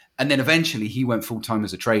And then eventually he went full time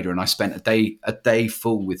as a trader, and I spent a day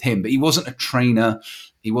full with him. But he wasn't a trainer;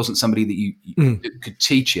 he wasn't somebody that you could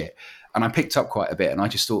teach it. And I picked up quite a bit, and I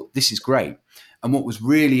just thought, this is great. And what was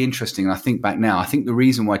really interesting, and I think back now, I think the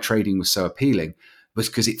reason why trading was so appealing was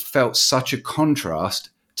because it felt such a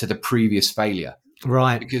contrast to the previous failure.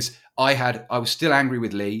 Right. Because I was still angry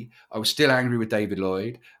with Lee, I was still angry with David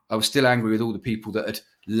Lloyd, I was still angry with all the people that had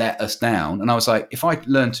let us down. And I was like, if I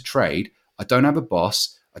learn to trade, I don't have a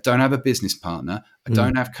boss, I don't have a business partner, I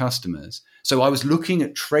don't have customers. So I was looking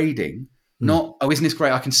at trading, not, oh, isn't this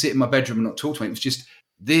great? I can sit in my bedroom and not talk to anyone. It was just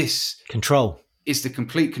this control. Is the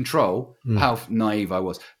complete control. How naive I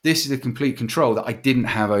was. This is the complete control that I didn't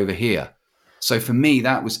have over here. So for me,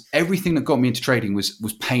 that was everything that got me into trading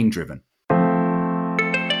was pain driven.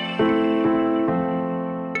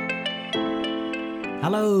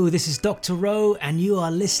 Hello, this is Dr. Rowe, and you are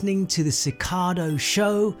listening to the Cicado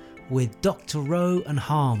Show with Dr. Rowe and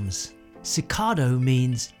Harms. Cicado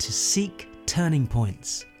means to seek turning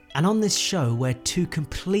points. And on this show, where two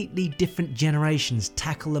completely different generations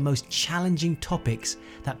tackle the most challenging topics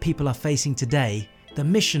that people are facing today, the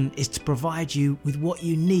mission is to provide you with what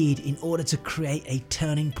you need in order to create a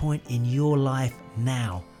turning point in your life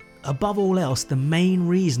now. Above all else, the main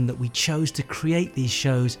reason that we chose to create these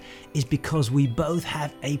shows is because we both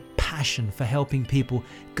have a passion for helping people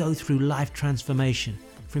go through life transformation,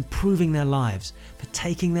 for improving their lives, for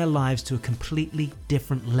taking their lives to a completely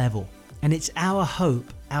different level. And it's our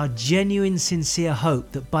hope, our genuine, sincere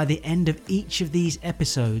hope, that by the end of each of these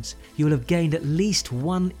episodes, you will have gained at least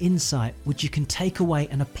one insight which you can take away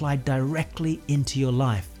and apply directly into your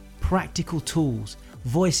life. Practical tools,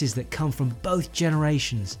 voices that come from both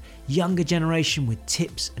generations, younger generation with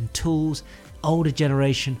tips and tools, older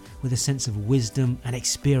generation with a sense of wisdom and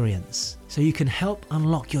experience. So you can help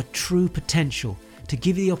unlock your true potential, to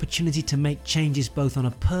give you the opportunity to make changes both on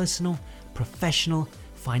a personal, professional,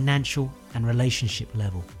 financial and relationship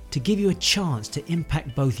level, to give you a chance to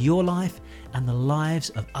impact both your life and the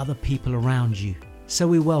lives of other people around you. So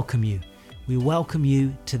we welcome you. We welcome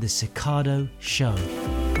you to the Cicado Show.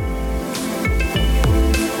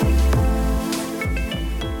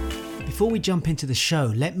 Before we jump into the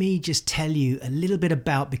show, let me just tell you a little bit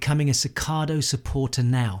about becoming a Cicado supporter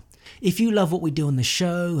now. If you love what we do on the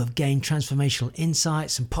show, have gained transformational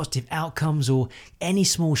insights and positive outcomes, or any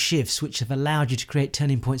small shifts which have allowed you to create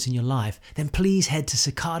turning points in your life, then please head to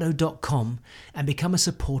cicado.com and become a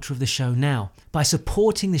supporter of the show now. By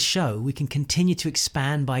supporting the show, we can continue to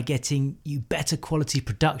expand by getting you better quality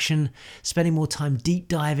production, spending more time deep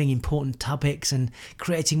diving important topics, and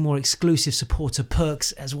creating more exclusive supporter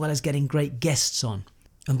perks, as well as getting great guests on.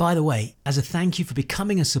 And by the way, as a thank you for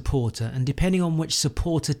becoming a supporter, and depending on which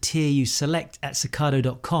supporter tier you select at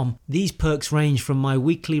cicado.com, these perks range from my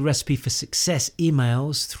weekly Recipe for Success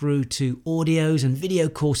emails through to audios and video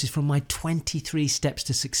courses from my 23 Steps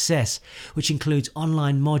to Success, which includes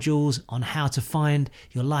online modules on how to find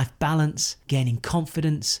your life balance, gaining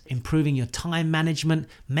confidence, improving your time management,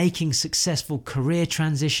 making successful career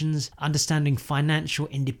transitions, understanding financial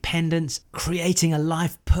independence, creating a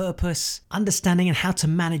life purpose, understanding and how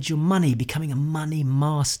to manage your money, becoming a money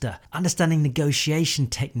master, understanding negotiation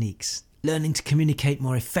techniques, learning to communicate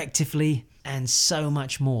more effectively, and so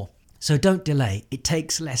much more. So don't delay. It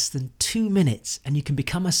takes less than 2 minutes and you can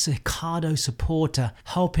become a Cicado supporter,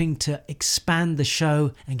 helping to expand the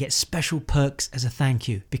show and get special perks as a thank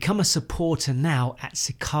you. Become a supporter now at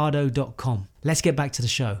cicado.com. Let's get back to the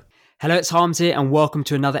show. Hello, it's Harms here and welcome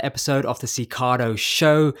to another episode of the Cicado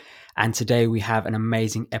Show. And today we have an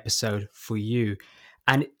amazing episode for you.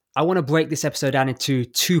 And I want to break this episode down into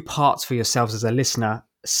two parts for yourselves as a listener.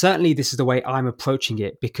 Certainly, this is the way I'm approaching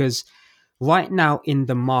it, because right now in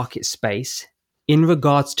the market space, in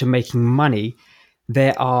regards to making money,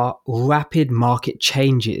 there are rapid market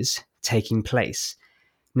changes taking place.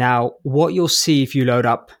 Now, what you'll see if you load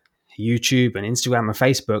up YouTube and Instagram and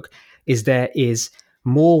Facebook is there is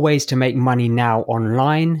more ways to make money now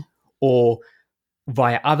online or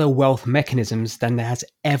via other wealth mechanisms than there has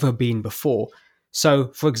ever been before.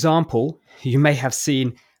 So, for example, you may have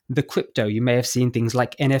seen the crypto, you may have seen things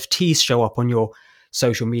like NFTs show up on your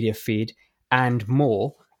social media feed and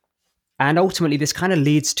more. And ultimately, this kind of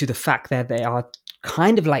leads to the fact that there are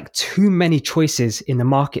kind of like too many choices in the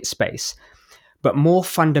market space. But more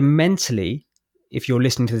fundamentally, if you're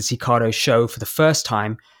listening to the Cicado Show for the first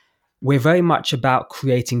time, we're very much about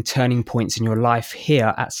creating turning points in your life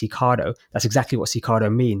here at Cicado. That's exactly what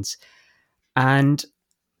Cicado means. And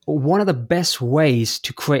one of the best ways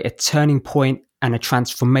to create a turning point and a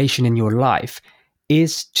transformation in your life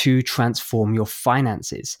is to transform your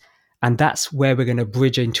finances. And that's where we're going to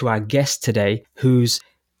bridge into our guest today, who's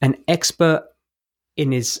an expert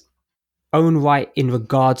in his own right in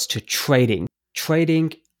regards to trading.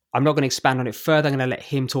 Trading, I'm not going to expand on it further. I'm going to let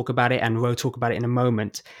him talk about it and Ro talk about it in a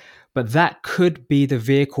moment. But that could be the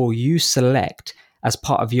vehicle you select as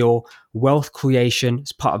part of your wealth creation,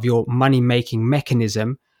 as part of your money-making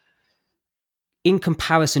mechanism, in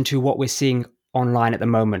comparison to what we're seeing online at the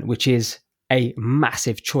moment, which is a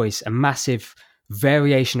massive choice, a massive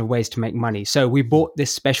variation of ways to make money. So we brought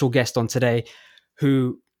this special guest on today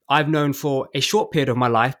who I've known for a short period of my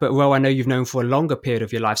life, but Ro, I know you've known for a longer period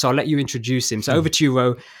of your life. So I'll let you introduce him. So over to you,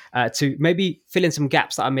 Ro, to maybe fill in some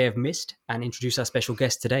gaps that I may have missed and introduce our special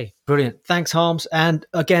guest today. Brilliant. Thanks, Harms. And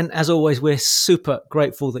again, as always, we're super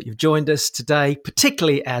grateful that you've joined us today,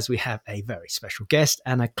 particularly as we have a very special guest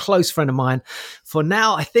and a close friend of mine for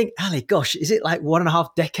now, I think, Ali, gosh, is it like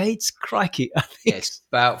 1.5 decades? Crikey. I think it's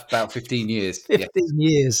about 15 years. 15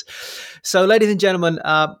 years. So, ladies and gentlemen,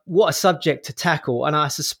 what a subject to tackle. And I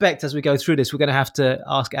suspect as we go through this, we're going to have to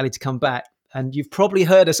ask Ali to come back. And you've probably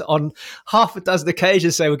heard us on half a dozen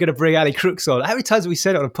occasions say we're going to bring Ali Crooks on. How many times have we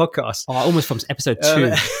said it on a podcast? Oh, almost from episode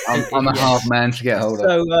 2. I'm a hard man to get hold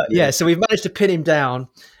of. So we've managed to pin him down.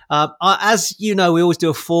 As you know, we always do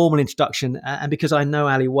a formal introduction. And because I know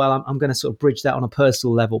Ali well, I'm going to sort of bridge that on a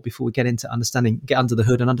personal level before we get into get under the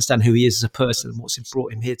hood and understand who he is as a person and what's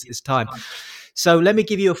brought him here to this time. So let me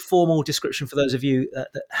give you a formal description for those of you that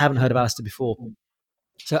haven't heard of Alistair before.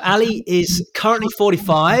 So Ali is currently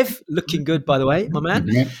 45, looking good, by the way, my man.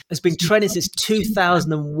 Has been training since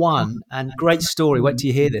 2001, and great story. Wait till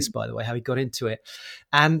you hear this, by the way, how he got into it.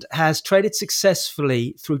 And has traded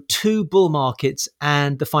successfully through 2 bull markets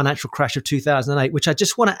and the financial crash of 2008, which I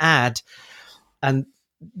just want to add, and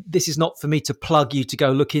this is not for me to plug you to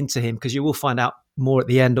go look into him, because you will find out more at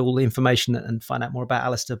the end, all the information, and find out more about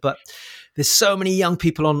Alistair. But there's so many young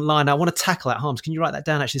people online. I want to tackle that, Harms. Can you write that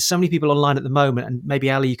down? Actually, there's so many people online at the moment, and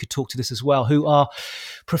maybe Ali, you could talk to this as well, who are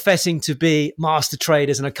professing to be master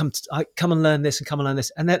traders, and I come and learn this and come and learn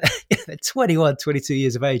this. And they're 21, 22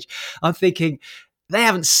 years of age. I'm thinking, they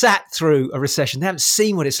haven't sat through a recession. They haven't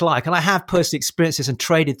seen what it's like. And I have personally experienced this and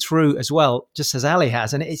traded through as well, just as Ali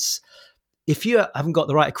has. And it's, if you haven't got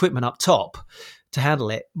the right equipment up top to handle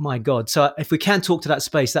it, my God. So if we can talk to that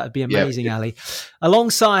space, that would be amazing, Ali.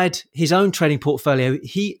 Alongside his own trading portfolio,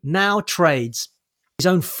 he now trades his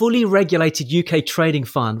own fully regulated UK trading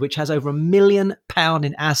fund, which has over £1 million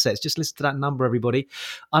in assets. Just listen to that number, everybody,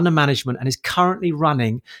 under management, and is currently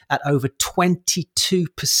running at over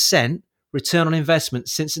 22% return on investment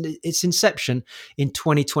since its inception in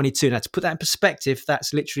 2022. Now, to put that in perspective,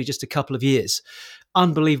 that's literally just a couple of years.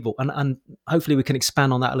 Unbelievable. And hopefully we can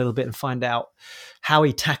expand on that a little bit and find out how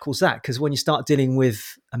he tackles that. Because when you start dealing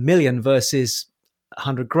with $1 million versus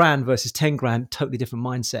 100 grand versus 10 grand, totally different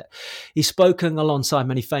mindset. He's spoken alongside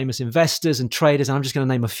many famous investors and traders, and I'm just going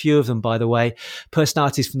to name a few of them, by the way.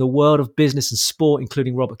 Personalities from the world of business and sport,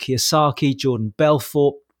 including Robert Kiyosaki, Jordan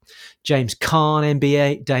Belfort, James Caan,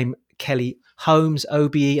 NBA, Dame Kelly Holmes,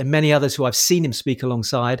 OBE, and many others who I've seen him speak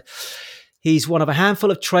alongside. He's one of a handful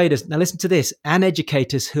of traders, now listen to this, and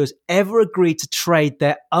educators who has ever agreed to trade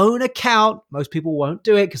their own account. Most people won't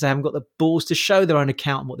do it because they haven't got the balls to show their own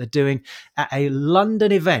account and what they're doing at a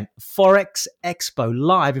London event, Forex Expo,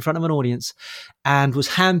 live in front of an audience, and was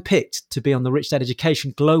handpicked to be on the Rich Dad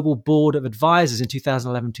Education Global Board of Advisors in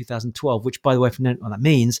 2011, 2012, which, by the way, if you know what that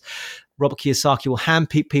means, Robert Kiyosaki will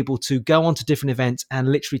handpick people to go on to different events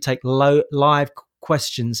and literally take live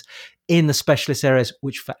questions in the specialist areas,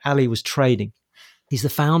 which for Ali was trading. He's the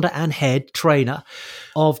founder and head trainer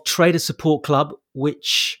of Trader Support Club,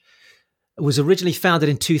 which was originally founded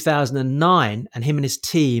in 2009, and him and his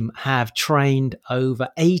team have trained over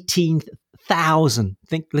 18,000.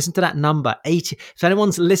 Listen to that number, 80. If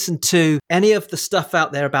anyone's listened to any of the stuff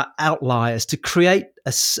out there about outliers, to create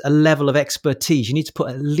a level of expertise, you need to put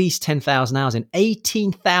at least 10,000 hours in,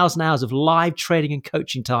 18,000 hours of live trading and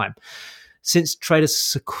coaching time. Since Trader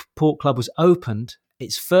Support Club was opened,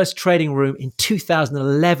 its first trading room in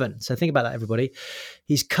 2011. So think about that, everybody.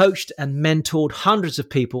 He's coached and mentored hundreds of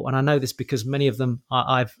people. And I know this because many of them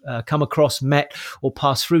I've come across, met, or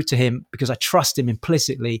passed through to him because I trust him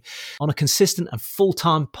implicitly on a consistent and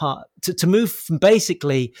full-time part to move from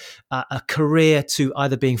basically a career to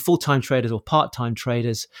either being full-time traders or part-time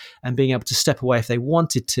traders and being able to step away if they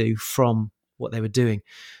wanted to from what they were doing.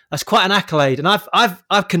 That's quite an accolade. And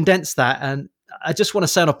I've condensed that. And I just want to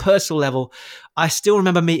say on a personal level, I still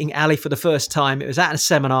remember meeting Ali for the first time. It was at a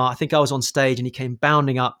seminar. I think I was on stage and he came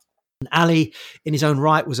bounding up And Ali, in his own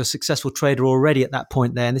right, was a successful trader already at that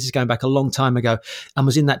point there. And this is going back a long time ago, and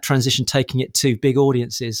was in that transition, taking it to big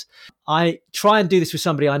audiences. I try and do this with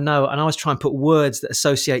somebody I know, and I always try and put words that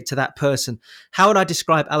associate to that person. How would I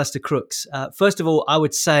describe Alistair Crooks? First of all, I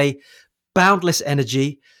would say boundless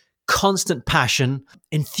energy, constant passion,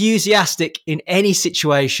 enthusiastic in any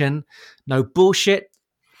situation, no bullshit.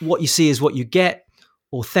 What you see is what you get,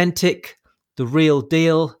 authentic, the real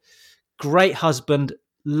deal, great husband,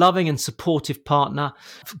 loving and supportive partner,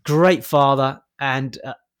 great father, and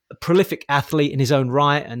a prolific athlete in his own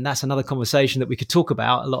right. And that's another conversation that we could talk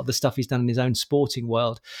about, a lot of the stuff he's done in his own sporting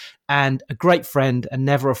world, and a great friend and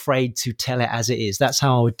never afraid to tell it as it is. That's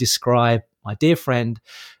how I would describe my dear friend,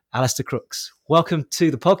 Alistair Crooks. Welcome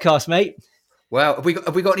to the podcast, mate. Well,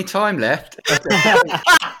 have we got any time left? that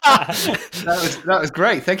was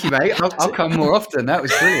great. Thank you, mate. I'll come more often. That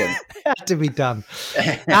was brilliant. Had to be done.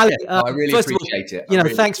 Ali, I really appreciate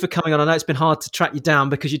it. Thanks for coming on. I know it's been hard to track you down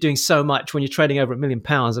because you're doing so much when you're trading over £1 million.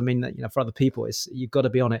 I mean, for other people, you've got to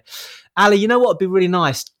be on it. Ali, you know what would be really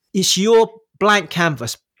nice? It's your blank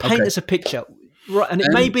canvas. Paint us a picture. Right, and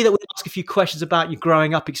it may be that we'll ask a few questions about your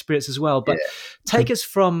growing up experience as well, but take us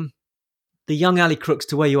from the young Ali Crooks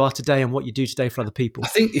to where you are today and what you do today for other people. I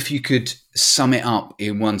think if you could sum it up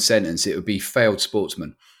in one sentence, it would be failed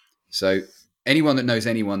sportsman. So anyone that knows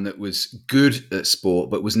anyone that was good at sport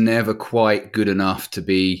but was never quite good enough to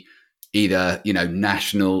be either,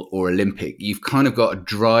 national or Olympic, you've kind of got a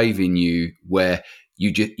drive in you where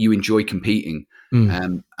you enjoy competing.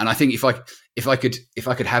 And I think if I could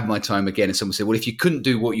have my time again, and someone said, well, if you couldn't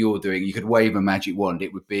do what you're doing, you could wave a magic wand,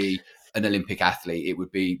 it would be an Olympic athlete, it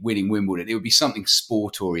would be winning Wimbledon, it would be something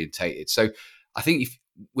sport orientated. So I think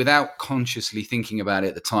without consciously thinking about it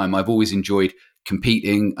at the time, I've always enjoyed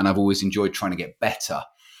competing and I've always enjoyed trying to get better.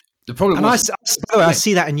 The problem I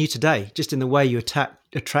see that in you today, just in the way you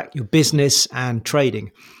attract your business and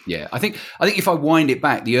trading. Yeah, I think if I wind it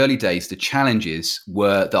back, the early days, the challenges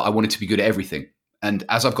were that I wanted to be good at everything. And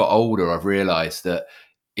as I've got older, I've realized that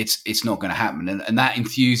it's not going to happen. And that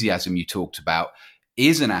enthusiasm you talked about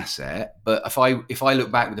is an asset, but if I look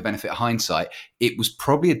back with the benefit of hindsight, it was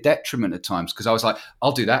probably a detriment at times, because I was like,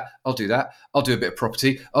 I'll do that, I'll do a bit of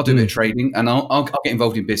property, I'll do a bit of trading, and I'll get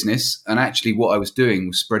involved in business. And actually what I was doing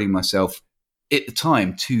was spreading myself at the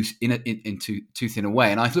time too thin a way.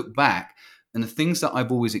 And I look back, and the things that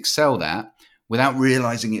I've always excelled at without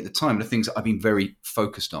realizing it at the time, the things that I've been very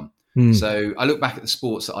focused on. So I look back at the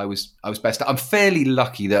sports that I was best at. I'm fairly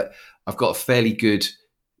lucky that I've got a fairly good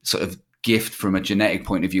sort of gift from a genetic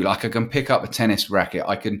point of view. Like I can pick up a tennis racket,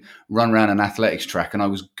 I can run around an athletics track, and I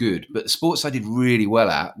was good. But the sports I did really well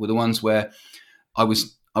at were the ones where I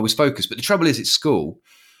was focused. But the trouble is, at school,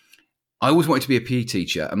 I always wanted to be a PE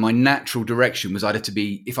teacher, and my natural direction was either to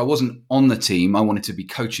be, if I wasn't on the team, I wanted to be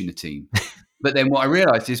coaching the team. But then what I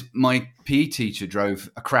realized is my PE teacher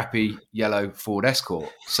drove a crappy yellow Ford Escort.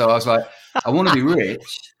 So I was like, I want to be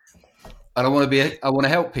rich. And I want to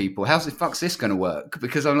help people. How's the fuck's this going to work?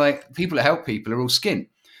 Because I'm like, people that help people are all skint.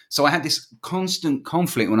 So I had this constant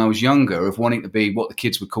conflict when I was younger of wanting to be what the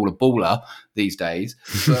kids would call a baller these days.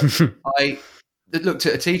 But I looked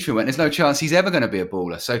at a teacher and went, there's no chance he's ever going to be a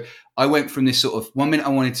baller. So I went from this sort of 1 minute I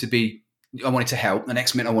wanted to help. The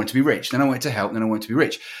next minute I wanted to be rich. Then I wanted to help. Then I wanted to be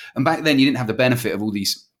rich. And back then you didn't have the benefit of all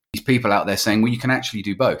these people out there saying, well, you can actually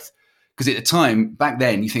do both. Because at the time, back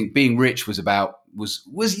then, you think being rich was it was a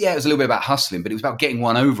little bit about hustling, but it was about getting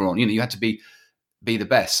one over on. You had to be the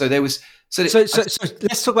best. So there was. So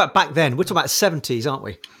let's talk about back then. We're talking about 70s, aren't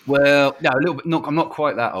we? Well, no, a little bit. I'm not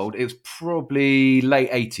quite that old. It was probably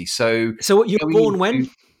late 80s. So what, you were born when?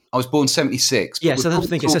 I was born 76. Yeah, so that's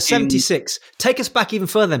thinking. So 76. Take us back even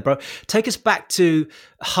further, then, bro. Take us back to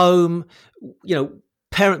home.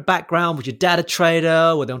 Parent background. Was your dad a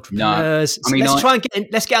trader? Were they entrepreneurs? No.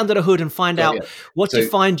 Let's get under the hood and find out what did you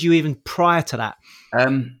find you even prior to that.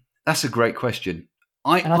 That's a great question.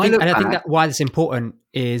 I think that why it's important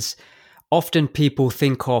is often people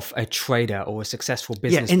think of a trader or a successful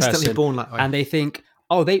business instantly person, born that way, and they think,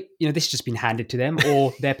 oh, this has just been handed to them,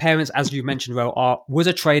 or their parents, as you mentioned, was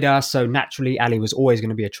a trader, so naturally Ali was always going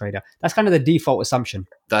to be a trader. That's kind of the default assumption.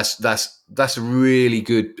 That's a really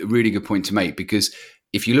good point to make, because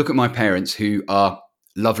if you look at my parents, who are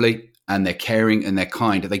lovely and they're caring and they're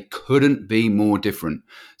kind, they couldn't be more different.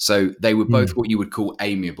 So they were both what you would call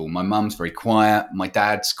amiable. My mum's very quiet. My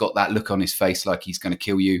dad's got that look on his face like he's going to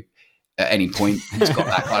kill you at any point. He's got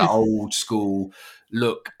that kind of old school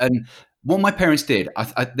look. And what my parents did,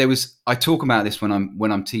 I talk about this when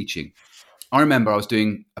I'm teaching. I remember I was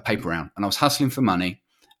doing a paper round and I was hustling for money.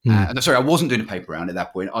 I wasn't doing a paper round at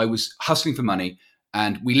that point. I was hustling for money,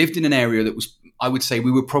 and we lived in an area that was, I would say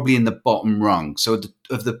we were probably in the bottom rung. So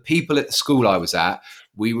of the people at the school I was at,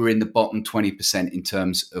 we were in the bottom 20% in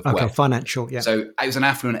terms of wealth. Financial, yeah. So it was an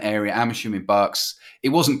affluent area, Amersham in Bucks. It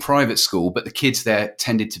wasn't private school, but the kids there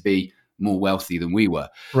tended to be more wealthy than we were.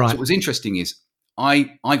 Right. So what was interesting is I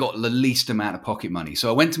got the least amount of pocket money. So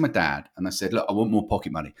I went to my dad and I said, look, I want more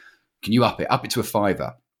pocket money. Can you up it to a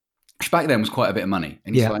 £5? Which back then was quite a bit of money.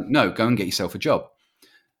 And he's like, no, go and get yourself a job.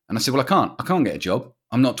 And I said, well, I can't get a job.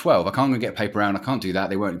 I'm not 12. I can't go get a paper round. I can't do that.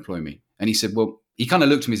 They won't employ me. And he said, well, he kind of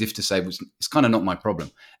looked at me as if to say, it's kind of not my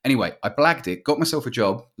problem. Anyway, I blagged it, got myself a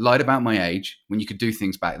job, lied about my age. When you could do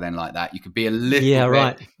things back then like that, you could be a little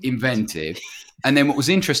bit inventive. And then what was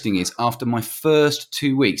interesting is after my first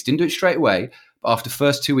 2 weeks, didn't do it straight away, but after the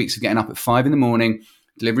first 2 weeks of getting up at 5 a.m,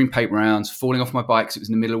 delivering paper rounds, falling off my bike because it was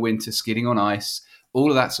in the middle of winter, skidding on ice, all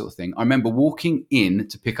of that sort of thing. I remember walking in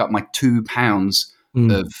to pick up my £2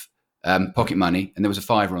 of pocket money, and there was a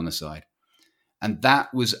 £5 on the side. And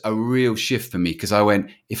that was a real shift for me because I went,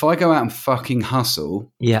 if I go out and fucking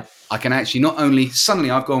hustle, I can actually not only, suddenly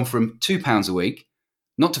I've gone from £2 a week,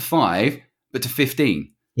 not to 5, but to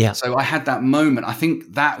 15. Yeah. So I had that moment. I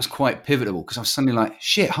think that was quite pivotal because I was suddenly like,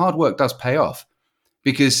 shit, hard work does pay off,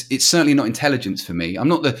 because it's certainly not intelligence for me. I'm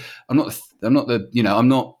not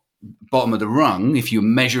bottom of the rung if you're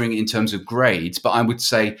measuring it in terms of grades, but I would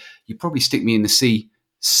say you probably stick me in the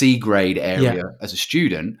C grade area as a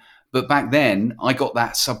student. But back then I got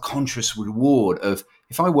that subconscious reward of,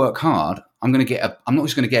 if I work hard, I'm not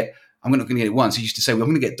just going to get it once. I used to say, well, I'm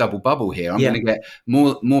going to get double bubble here. I'm going to get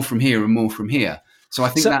more from here and more from here. So I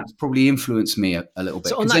think that's probably influenced me a little bit.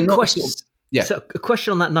 So on that question, so a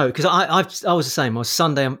question on that note, because I was the same. I was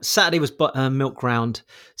Saturday was milk round,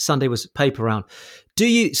 Sunday was paper round.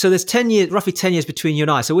 So there's roughly 10 years between you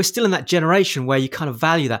and I. So we're still in that generation where you kind of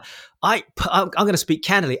value that. I'm going to speak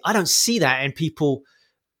candidly. I don't see that in people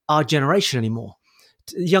our generation anymore,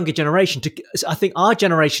 the younger generation. I think our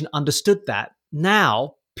generation understood that.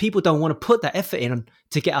 Now people don't want to put that effort in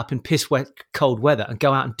to get up in piss wet, cold weather and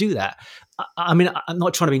go out and do that. I mean, I'm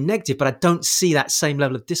not trying to be negative, but I don't see that same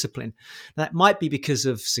level of discipline. That might be because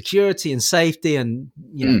of security and safety, and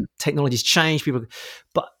technology's changed people,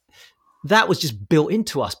 but that was just built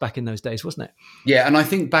into us back in those days, wasn't it? Yeah, and I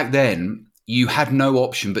think back then you had no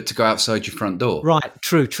option but to go outside your front door. Right,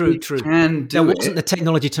 true. There wasn't the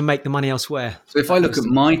technology to make the money elsewhere. So if I look at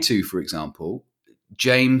my two, for example,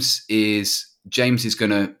 James is going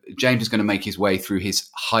to make his way through his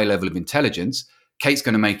high level of intelligence. Kate's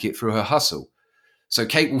going to make it through her hustle. So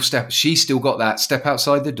Kate will she's still got that step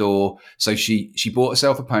outside the door. So she bought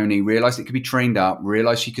herself a pony, realized it could be trained up,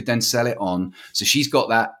 realized she could then sell it on. So she's got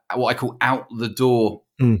that, what I call out the door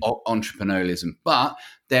entrepreneurialism. But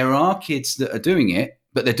there are kids that are doing it,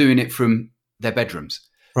 but they're doing it from their bedrooms.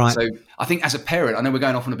 Right. So I think as a parent, I know we're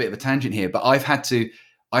going off on a bit of a tangent here, but I've had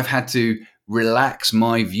to relax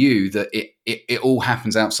my view that it all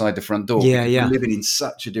happens outside the front door. Yeah. We're living in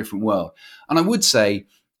such a different world. And I would say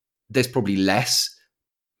there's probably less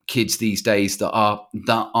kids these days that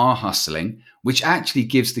are hustling, which actually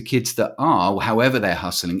gives the kids that are, however they're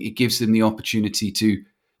hustling, it gives them the opportunity to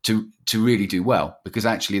really do well, because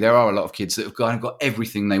actually there are a lot of kids that have got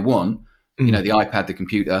everything they want, the iPad, the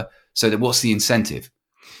computer. So what's the incentive?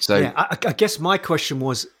 So yeah, I guess my question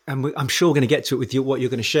was, and I'm sure we're going to get to it with you, what you're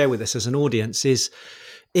going to share with us as an audience, is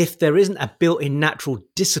if there isn't a built-in natural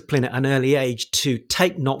discipline at an early age to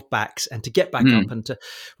take knockbacks and to get back up and to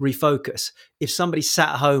refocus. If somebody sat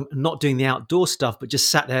at home and not doing the outdoor stuff, but just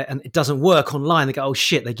sat there and it doesn't work online, they go, oh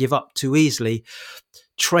shit, they give up too easily.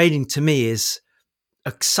 Trading to me is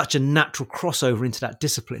such a natural crossover into that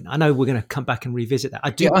discipline. I know we're going to come back and revisit that.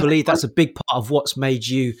 I do believe that's a big part of what's made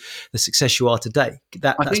you the success you are today.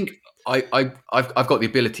 I think I've got the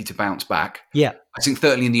ability to bounce back. Yeah. I think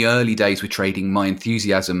certainly in the early days with trading, my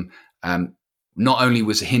enthusiasm not only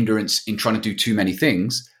was a hindrance in trying to do too many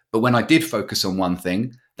things, but when I did focus on one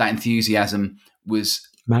thing, that enthusiasm was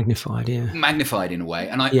magnified in a way.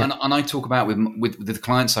 And I talk about with the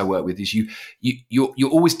clients I work with is you're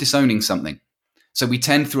always disowning something. So we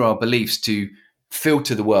tend through our beliefs to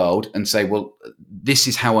filter the world and say, well, this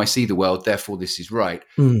is how I see the world, therefore this is right.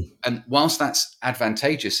 And whilst that's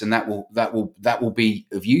advantageous and that will be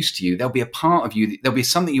of use to you, there'll be a part of you, there'll be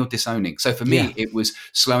something you're disowning. So for me, it was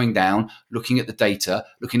slowing down, looking at the data,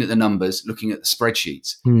 looking at the numbers, looking at the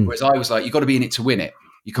spreadsheets. Whereas I was like, you've got to be in it to win it.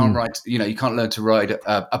 You can't you can't learn to ride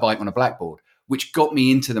a bike on a blackboard, which got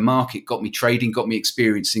me into the market, got me trading, got me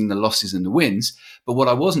experiencing the losses and the wins. But what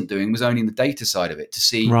I wasn't doing was owning the data side of it to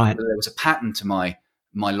see whether there was a pattern to my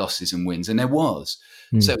my losses and wins, and there was.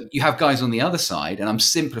 So you have guys on the other side, and I'm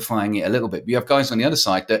simplifying it a little bit, but you have guys on the other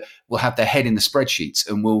side that will have their head in the spreadsheets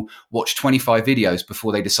and will watch 25 videos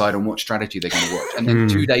before they decide on what strategy they're going to watch. And then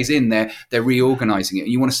 2 days in, they're reorganizing it.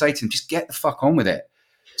 And you want to say to them, just get the fuck on with it.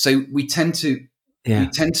 So we tend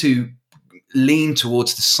to lean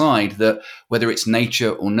towards the side that, whether it's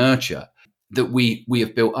nature or nurture, that we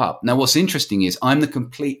have built up. Now, what's interesting is I'm the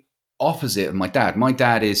complete opposite of my dad. My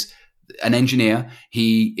dad is an engineer.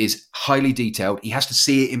 He is highly detailed. He has to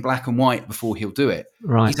see it in black and white before he'll do it.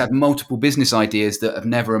 Right. He's had multiple business ideas that have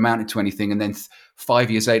never amounted to anything. And then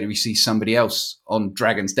 5 years later, he sees somebody else on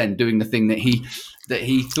Dragon's Den doing the thing that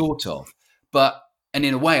he thought of. And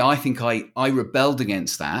in a way, I think I rebelled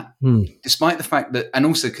against that, despite the fact that, and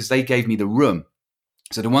also because they gave me the room.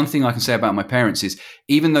 So the one thing I can say about my parents is,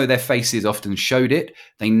 even though their faces often showed it,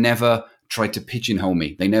 they never tried to pigeonhole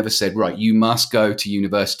me. They never said, right, you must go to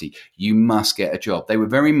university, you must get a job. They were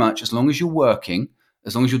very much, as long as you're working,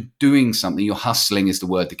 as long as you're doing something, you're hustling is the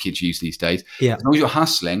word the kids use these days. Yeah. As long as you're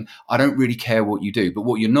hustling, I don't really care what you do. But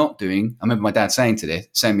what you're not doing, I remember my dad saying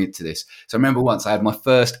me to this. So I remember once I had my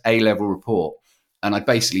first A-level report, and I'd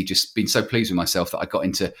basically just been so pleased with myself that I got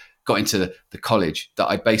into the college that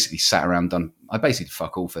I basically sat around I basically did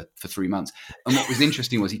fuck all for 3 months. And what was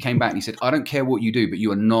interesting was he came back and he said, I don't care what you do, but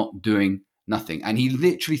you are not doing nothing. And he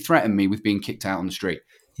literally threatened me with being kicked out on the street.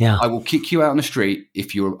 Yeah. I will kick you out on the street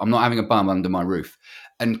if I'm not having a bum under my roof.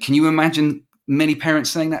 And can you imagine many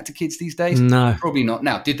parents saying that to kids these days? No. Probably not.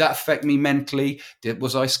 Now, did that affect me mentally?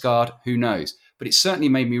 Was I scarred? Who knows? But it certainly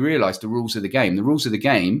made me realize the rules of the game. The rules of the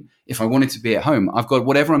game, if I wanted to be at home, I've got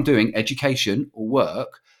whatever I'm doing, education or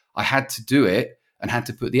work, I had to do it and had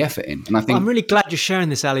to put the effort in. And I think I'm really glad you're sharing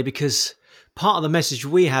this, Ali, because part of the message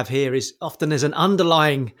we have here is often there's an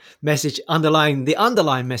underlying message underlying the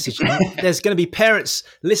underlying message. And there's going to be parents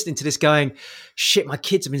listening to this going, shit, my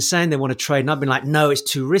kids have been saying they want to trade. And I've been like, no, it's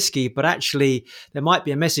too risky. But actually, there might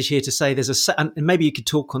be a message here to say and maybe you could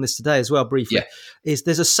talk on this today as well briefly, is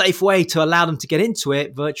there's a safe way to allow them to get into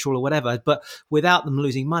it, virtual or whatever, but without them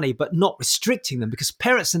losing money, but not restricting them, because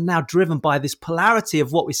parents are now driven by this polarity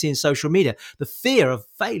of what we see in social media, the fear of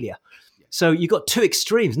failure. So you've got two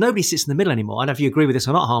extremes. Nobody sits in the middle anymore. I don't know if you agree with this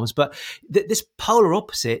or not, Harms, but this polar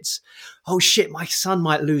opposites, oh shit, my son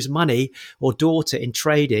might lose money or daughter in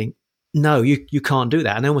trading. No, you can't do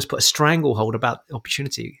that. And they almost put a stranglehold about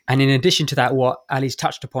opportunity. And in addition to that, what Ali's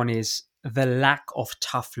touched upon is the lack of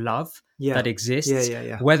tough love that exists,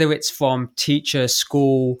 whether it's from teacher,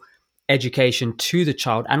 school, education to the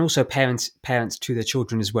child, and also parents to their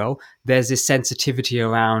children as well. There's this sensitivity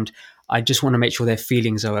around, I just want to make sure their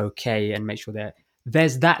feelings are okay and make sure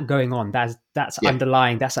there's that going on. That's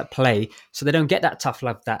underlying, that's at play. So they don't get that tough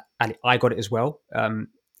love that I got it as well.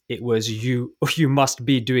 It was you must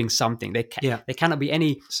be doing something. There cannot be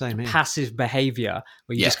any passive behavior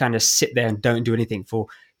where you just kind of sit there and don't do anything for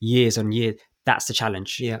years on years. That's the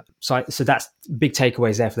challenge. Yeah. So that's big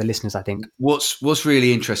takeaways there for the listeners, I think. What's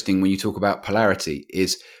really interesting when you talk about polarity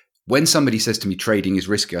is when somebody says to me trading is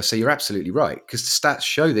risky, I say you're absolutely right, because the stats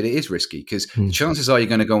show that it is risky, because the chances are you're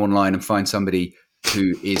going to go online and find somebody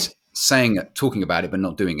who is talking about it but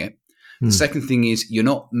not doing it. The second thing is you're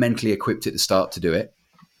not mentally equipped at the start to do it.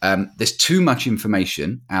 There's too much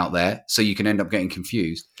information out there, so you can end up getting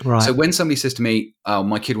confused. Right. So when somebody says to me, "Oh,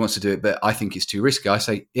 my kid wants to do it, but I think it's too risky," I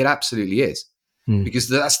say it absolutely is, because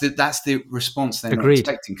that's the response they're not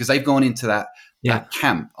expecting, because they've gone into that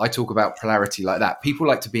camp. I talk about polarity like that. People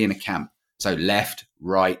like to be in a camp, so left,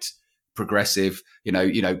 right, progressive,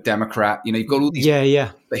 Democrat. You've got all these.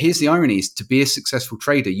 Yeah. But here's the irony: is to be a successful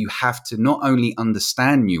trader, you have to not only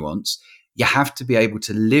understand nuance, you have to be able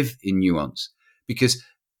to live in nuance, because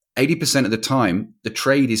 80% of the time, the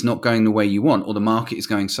trade is not going the way you want, or the market is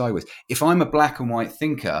going sideways. If I'm a black and white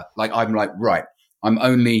thinker, I'm right, I'm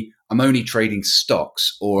only trading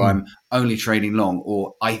stocks, or I'm only trading long,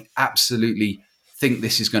 or I absolutely think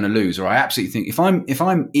this is going to lose, or I absolutely think if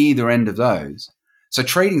I'm either end of those. So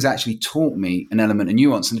trading's actually taught me an element of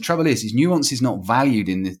nuance, and the trouble is nuance is not valued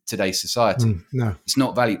in today's society. No, it's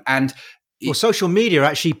not valued, and social media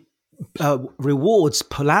actually rewards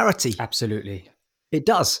polarity. Absolutely. It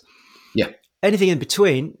does. Yeah. Anything in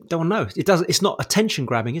between, don't know. It doesn't. It's not attention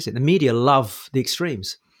grabbing, is it? The media love the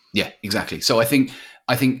extremes. Yeah, exactly. So I think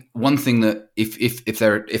one thing that if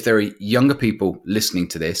there are younger people listening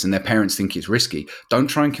to this and their parents think it's risky, don't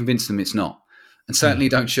try and convince them it's not. And certainly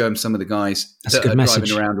don't show them some of the guys that are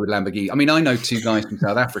driving around with Lamborghini. I mean, I know 2 guys from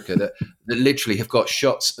South Africa that literally have got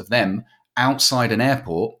shots of them outside an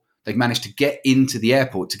airport They've managed to get into the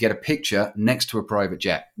airport to get a picture next to a private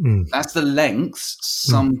jet. That's the lengths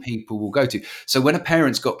some people will go to. So when a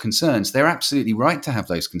parent's got concerns, they're absolutely right to have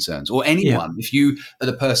those concerns. Or anyone, if you are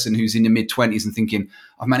the person who's in your mid-20s and thinking,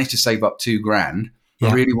 I've managed to save up $2,000,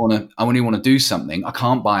 I really want to do something. I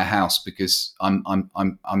can't buy a house because I'm not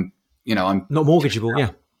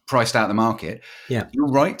mortgageable. Priced out of the market. Yeah, you're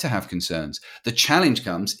right to have concerns. The challenge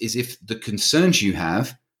comes is if the concerns you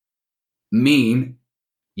have mean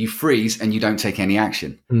you freeze and you don't take any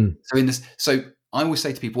action. So I always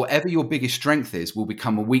say to people, whatever your biggest strength is will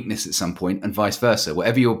become a weakness at some point, and vice versa.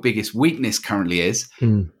 Whatever your biggest weakness currently is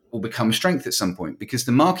will become a strength at some point, because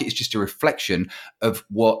the market is just a reflection of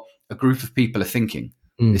what a group of people are thinking.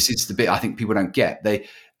 This is the bit I think people don't get. They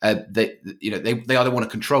either want to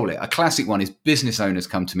control it. A classic one is business owners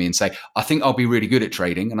come to me and say, I think I'll be really good at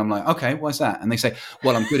trading. And I'm like, okay, why's that? And they say,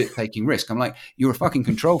 well, I'm good at taking risk. I'm like, you're a fucking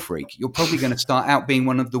control freak. You're probably going to start out being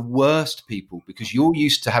one of the worst people because you're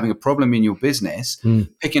used to having a problem in your business,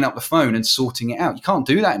 picking up the phone and sorting it out. You can't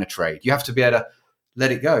do that in a trade. You have to be able to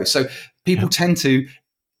let it go. So people tend to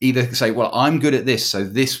either say, well, I'm good at this, so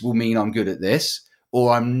this will mean I'm good at this,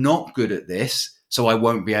 or I'm not good at this, so I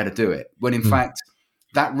won't be able to do it. When in fact,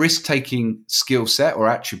 that risk-taking skill set or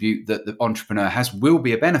attribute that the entrepreneur has will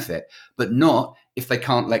be a benefit, but not if they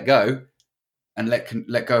can't let go and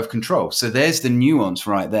let go of control. So there's the nuance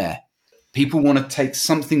right there. People want to take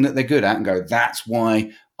something that they're good at and go, that's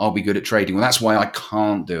why I'll be good at trading. Well, that's why I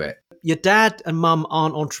can't do it. Your dad and mum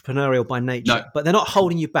aren't entrepreneurial by nature, but they're not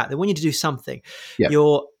holding you back. They want you to do something. Yeah.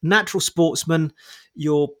 You're natural sportsman.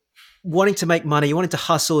 You're wanting to make money, you wanted to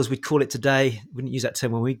hustle, as we'd call it today. We wouldn't use that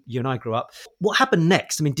term when you and I grew up. What happened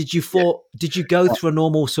next? I mean, did you go through a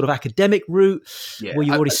normal sort of academic route? Yeah, were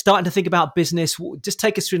you already starting to think about business? Just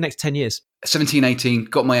take us through the next 10 years. 17, 18,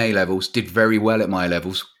 got my A-levels, did very well at my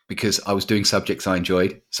A-levels because I was doing subjects I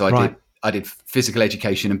enjoyed. So I did physical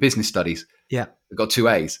education and business studies. Yeah. I got 2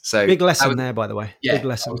 A's. So big lesson there, by the way. Yeah, big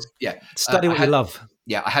lesson. Study what you love.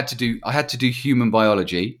 Yeah, I had to do human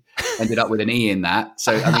biology. Ended up with an E in that.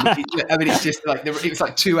 So I mean, it's just like it was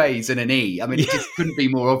like 2 A's and an E. I mean, it just couldn't be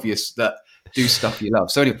more obvious that do stuff you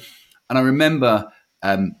love. So anyway, and I remember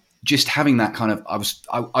just having that kind of.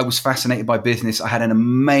 I was fascinated by business. I had an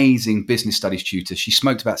amazing business studies tutor. She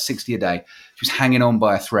smoked about 60 a day. She was hanging on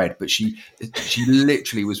by a thread, but she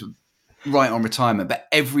literally was right on retirement. But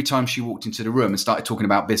every time she walked into the room and started talking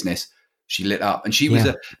about business, she lit up. And she was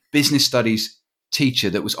a business studies teacher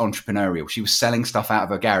that was entrepreneurial. She was selling stuff out of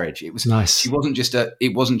her garage. It was nice. She wasn't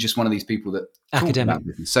just one of these people that academic.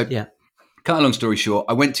 So cut a long story short,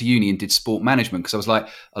 I went to uni and did sport management because I was like,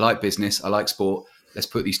 I like business, I like sport. Let's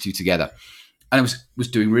put these two together. And I was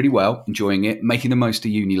doing really well, enjoying it, making the most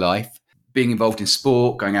of uni life, being involved in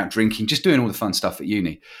sport, going out drinking, just doing all the fun stuff at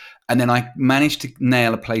uni. And then I managed to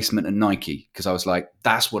nail a placement at Nike because I was like,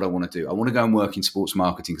 that's what I want to do. I want to go and work in sports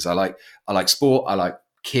marketing because I like sport, I like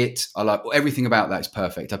kit, I like everything about that is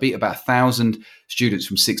perfect. I beat about 1,000 students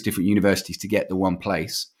from 6 different universities to get the one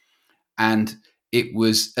place. And it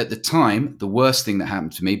was at the time the worst thing that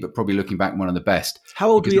happened to me, but probably looking back, one of the best.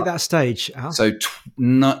 How old were you at that stage, Al? So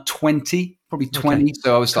not 20, probably 20. Okay.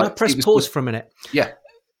 So I was Can I press pause for a minute? Yeah.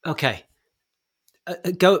 Okay.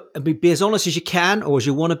 Go be as honest as you can or as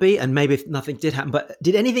you want to be, and maybe if nothing did happen, but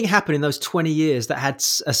did anything happen in those 20 years that had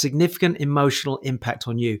a significant emotional impact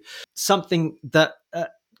on you? Something that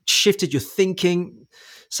shifted your thinking?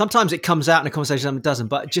 Sometimes it comes out in a conversation, sometimes it doesn't,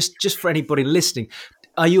 but just for anybody listening,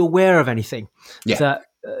 are you aware of anything that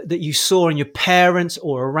you saw in your parents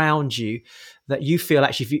or around you that you feel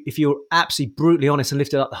actually, if you're absolutely brutally honest and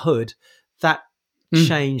lifted up the hood, that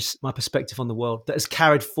changed my perspective on the world, that has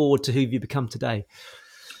carried forward to who you become today?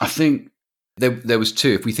 I think there was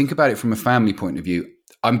two. If we think about it from a family point of view,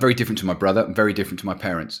 I'm very different to my brother. I'm very different to my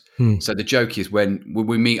parents. So the joke is when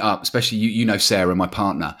we meet up, especially you know Sarah, my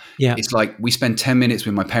partner. Yeah, it's like we spend 10 minutes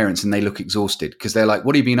with my parents and they look exhausted because they're like,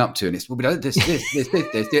 "What have you been up to?" And it's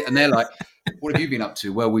this, and they're like, "What have you been up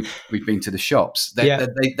to?" Well, we've been to the shops.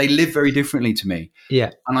 They live very differently to me.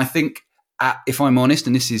 Yeah, and I think if I'm honest,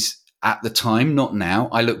 and this is at the time, not now,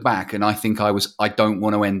 I look back and I think I don't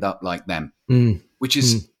want to end up like them, which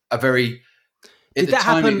is a very Did that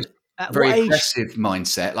happen? Very aggressive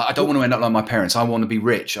mindset. Like, I don't want to end up like my parents. I want to be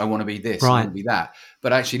rich. I want to be this. I want to be that.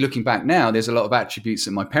 But actually looking back now, there's a lot of attributes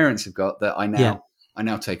that my parents have got that I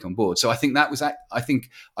now take on board. So I think I think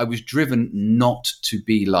I was driven not to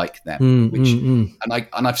be like them,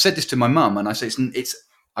 and I've said this to my mum, and I say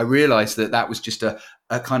I realized that was just a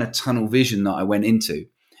kind of tunnel vision that I went into.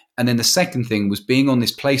 And then the second thing was being on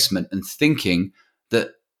this placement and thinking that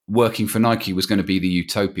working for Nike was going to be the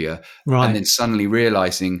utopia. Right. And then suddenly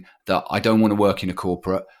realizing that I don't want to work in a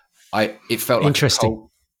corporate it felt like Interesting. a cult.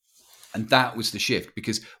 And that was the shift,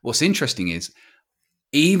 because what's interesting is,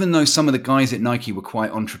 even though some of the guys at Nike were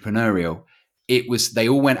quite entrepreneurial, they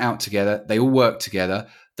all went out together, they all worked together.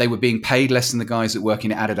 They were being paid less than the guys that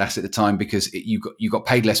working at Adidas at the time, because you got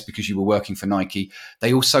paid less because you were working for Nike.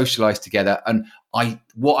 They all socialized together. And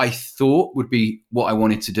what I thought would be what I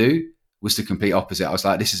wanted to do was the complete opposite. I was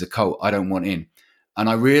like, this is a cult. I don't want in. And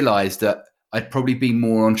I realized that I'd probably been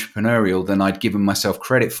more entrepreneurial than I'd given myself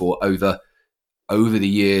credit for over the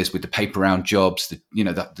years, with the paper round jobs,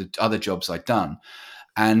 the other jobs I'd done.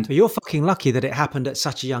 And but you're fucking lucky that it happened at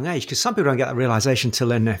such a young age, because some people don't get that realization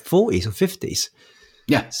till in their 40s or 50s.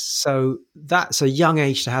 Yeah. So that's a young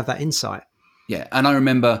age to have that insight. Yeah. And I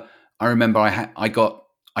remember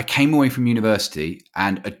I came away from university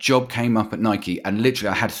and a job came up at Nike, and literally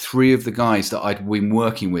I had 3 of the guys that I'd been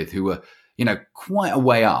working with who were, quite a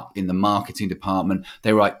way up in the marketing department.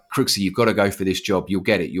 They were like, Crooksy, you've got to go for this job. You'll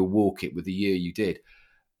get it. You'll walk it with the year you did.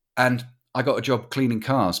 And I got a job cleaning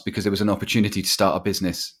cars because there was an opportunity to start a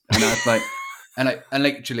business. And I was like, and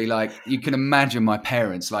literally, like, you can imagine my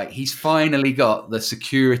parents, like, he's finally got the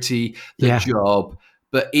security, the job.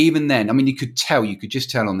 But even then, I mean, you could just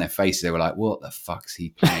tell on their faces, they were like, what the fuck's he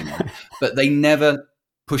playing on? But they never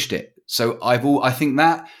pushed it. So I think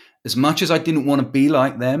that, as much as I didn't want to be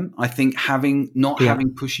like them, I think having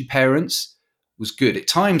pushy parents was good. At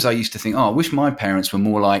times I used to think, I wish my parents were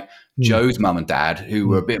more like Joe's mum and dad, who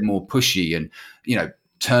were a bit more pushy and,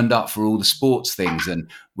 turned up for all the sports things and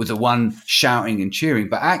were the one shouting and cheering.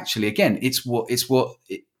 But actually, again, it's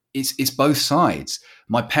both sides.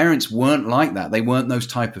 My parents weren't like that. They weren't those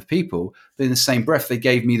type of people. But in the same breath, they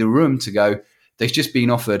gave me the room to go. They've just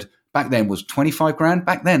been offered, back then was 25 grand.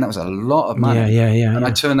 Back then, that was a lot of money. And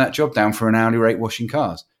I turned that job down for an hourly rate washing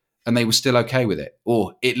cars, and they were still okay with it.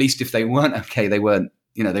 Or at least if they weren't okay, they weren't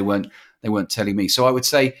telling me. So I would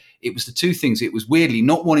say it was the two things. It was weirdly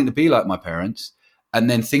not wanting to be like my parents, and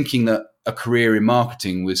then thinking that a career in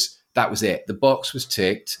marketing was it. The box was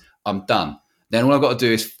ticked. I'm done. Then all I've got to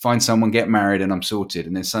do is find someone, get married, and I'm sorted.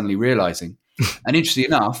 And then suddenly realizing, and interestingly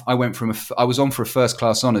enough, I was on for a first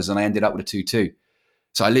class honors, and I ended up with a 2.2.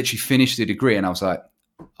 So I literally finished the degree, and I was like,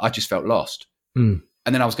 I just felt lost. And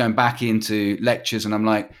then I was going back into lectures, and I'm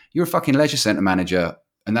like, you're a fucking leisure centre manager,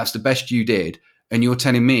 and that's the best you did, and you're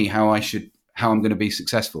telling me how I'm going to be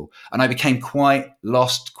successful. And I became quite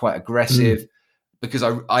lost, quite aggressive, because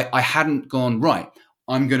I hadn't gone, right,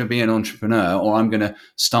 I'm going to be an entrepreneur, or I'm going to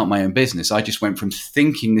start my own business. I just went from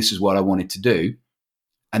thinking this is what I wanted to do,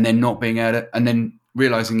 and then not being able to, and then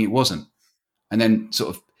realizing it wasn't, and then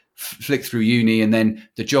sort of flicked through uni, and then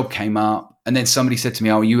the job came up, and then somebody said to me,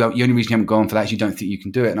 the only reason you haven't gone for that is you don't think you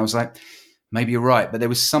can do it. And I was like, maybe you're right. But there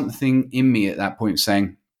was something in me at that point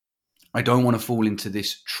saying, I don't want to fall into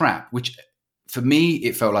this trap, which for me,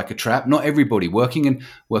 it felt like a trap. Not everybody working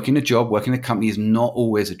a job, working a company is not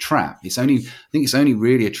always a trap. I think it's only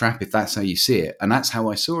really a trap if that's how you see it. And that's how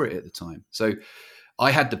I saw it at the time. So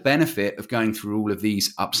I had the benefit of going through all of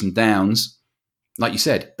these ups and downs, like you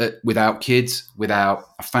said, without kids, without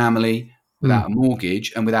a family, without a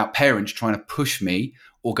mortgage, and without parents trying to push me,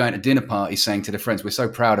 or going to dinner parties saying to their friends, we're so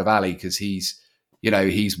proud of Ali because he's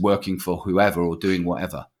working for whoever or doing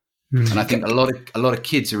whatever. And I think a lot of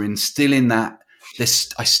kids are still in that.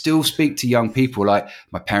 I still speak to young people like,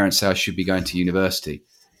 my parents say I should be going to university.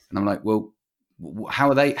 And I'm like, well, how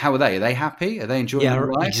are they? Are they happy? Are they enjoying their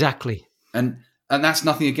life? Exactly. And that's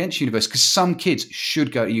nothing against university, because some kids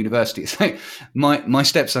should go to university. It's like my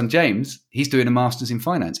stepson, James, he's doing a master's in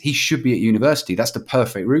finance. He should be at university. That's the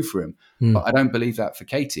perfect route for him. But I don't believe that for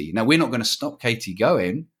Katie. Now, we're not going to stop Katie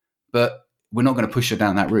going, but we're not going to push her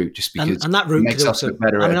down that route just because and that route makes us look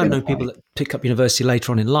better. I know people that pick up university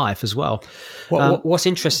later on in life as well. What's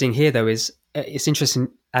interesting here, though, is it's interesting,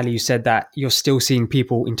 Ali, you said that you're still seeing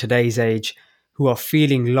people in today's age who are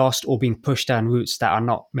feeling lost or being pushed down routes that are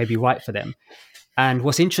not maybe right for them. And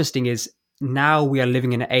what's interesting is now we are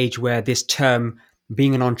living in an age where this term,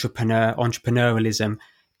 being an entrepreneur, entrepreneurialism,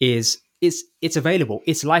 it's available.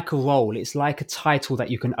 It's like a role. It's like a title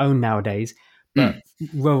that you can own nowadays. But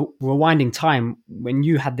rewinding time, when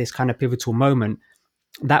you had this kind of pivotal moment,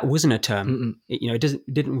 that wasn't a term. It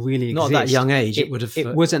didn't really exist. Not at that young age. It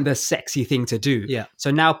wasn't the sexy thing to do. Yeah.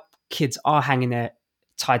 So now kids are hanging their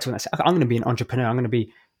title and say, I'm going to be an entrepreneur. I'm going to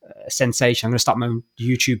be a sensation. I'm going to start my own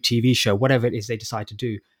YouTube TV show, whatever it is they decide to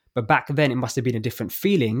do. But back then, it must have been a different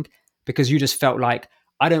feeling, because you just felt like,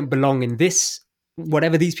 I don't belong in this.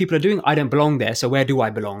 Whatever these people are doing, I don't belong there. So where do I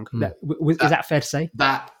belong? Is that fair to say?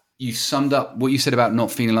 That you summed up what you said about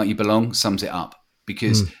not feeling like you belong, sums it up,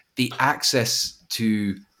 because the access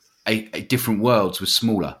to different worlds was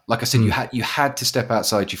smaller. Like I said, you had to step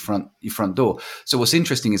outside your front door. So what's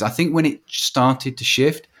interesting is I think when it started to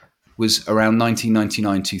shift was around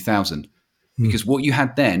 1999, 2000, because what you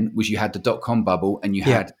had then was you had the dot-com bubble, and you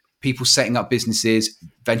had people setting up businesses,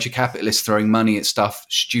 venture capitalists throwing money at stuff,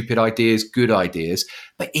 stupid ideas, good ideas.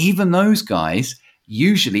 But even those guys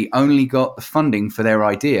usually only got the funding for their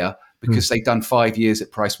idea because they'd done 5 years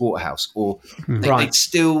at Price Waterhouse, or they'd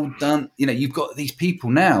still done, you've got these people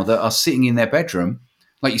now that are sitting in their bedroom,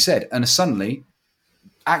 like you said, and are suddenly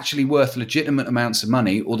actually worth legitimate amounts of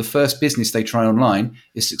money, or the first business they try online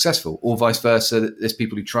is successful, or vice versa. There's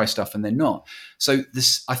people who try stuff and they're not. So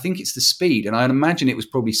I think it's the speed. And I'd imagine it was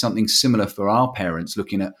probably something similar for our parents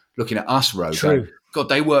looking at us, Ro. True. God,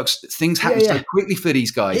 things happen so quickly for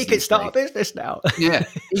these guys. He can start a business now. Yeah.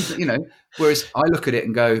 Whereas I look at it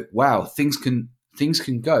and go, wow, things can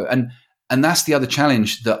go. And that's the other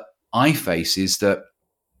challenge that I face, is that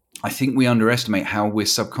I think we underestimate how we're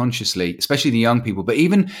subconsciously, especially the young people, but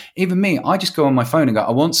even me, I just go on my phone and go,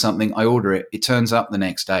 I want something, I order it, it turns up the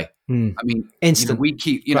next day. I mean, instant we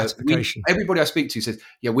keep, everybody I speak to says,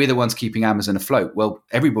 yeah, we're the ones keeping Amazon afloat. Well,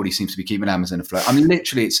 everybody seems to be keeping Amazon afloat. I mean,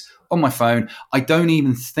 literally, it's on my phone. I don't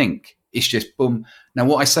even think. It's just boom. Now,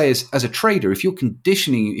 what I say is, as a trader, if you're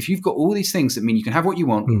conditioning, if you've got all these things that mean you can have what you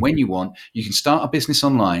want when you want, you can start a business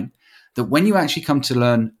online, that when you actually come to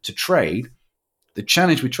learn to trade, the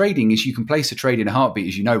challenge with trading is you can place a trade in a heartbeat,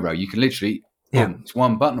 as you know, Ro. You can literally, it's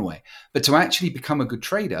one button away. But to actually become a good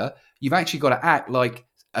trader, you've actually got to act like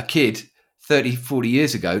a kid 30, 40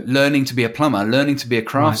 years ago, learning to be a plumber, learning to be a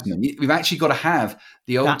craftsman. Right. We've actually got to have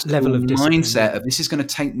the old level of mindset of, this is going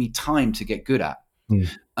to take me time to get good at.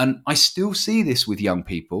 And I still see this with young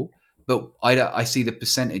people, but I see the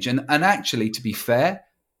percentage. And actually, to be fair,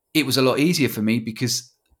 it was a lot easier for me because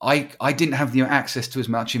I didn't have the access to as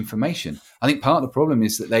much information. I think part of the problem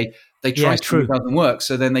is that they try something that doesn't work,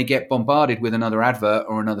 so then they get bombarded with another advert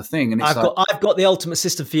or another thing. And I've got the ultimate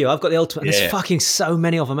system for you. I've got the ultimate. And there's fucking so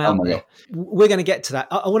many of them out there. God. We're going to get to that.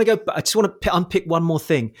 I want to go. I just want to unpick one more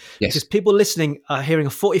thing, because people listening are hearing a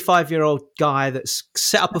 45-year-old guy that's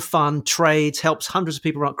set up a fund, trades, helps hundreds of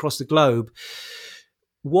people right across the globe.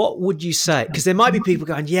 What would you say? Because there might be people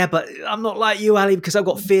going, yeah, but I'm not like you, Ali, because I've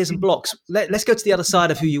got fears and blocks. Let's go to the other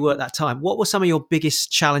side of who you were at that time. What were some of your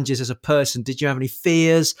biggest challenges as a person? Did you have any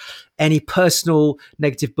fears, any personal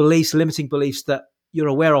negative beliefs, limiting beliefs that you're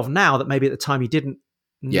aware of now that maybe at the time you didn't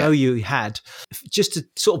know you had? Just to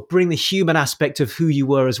sort of bring the human aspect of who you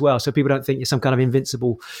were as well, so people don't think you're some kind of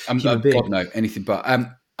invincible human being. God, no, anything but.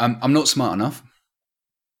 I'm not smart enough.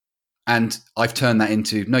 And I've turned that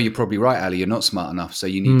into, no, you're probably right, Ali, you're not smart enough. So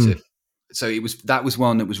you need to. So that was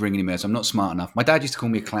one that was ringing in my ears. I'm not smart enough. My dad used to call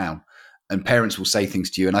me a clown, and parents will say things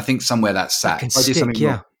to you. And I think somewhere that's sat. If I do something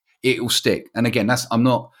wrong, it will stick. And again, I'm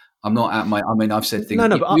not at my, I mean, I've said things. No,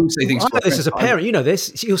 but I know this as a parent, you know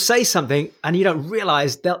this. You'll say something and you don't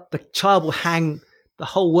realize that the child will hang the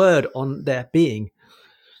whole word on their being.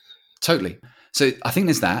 Totally. So I think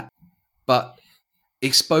there's that. But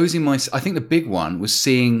exposing I think the big one was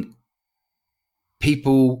seeing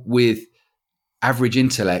people with average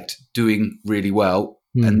intellect doing really well,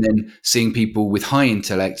 and then seeing people with high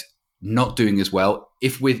intellect not doing as well.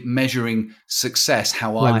 If we're measuring success,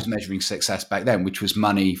 how I was measuring success back then, which was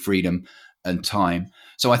money, freedom, and time.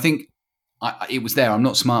 So I think it was there. I'm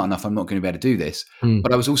not smart enough. I'm not going to be able to do this.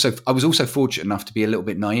 But I was also fortunate enough to be a little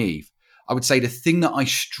bit naive. I would say the thing that I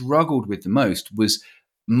struggled with the most was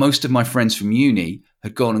most of my friends from uni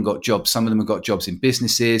had gone and got jobs. Some of them have got jobs in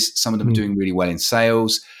businesses. Some of them are doing really well in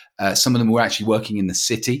sales. Some of them were actually working in the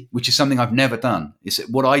city, which is something I've never done.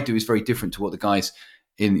 What I do is very different to what the guys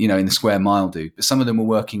in the square mile do. But some of them were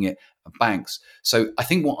working at banks. So I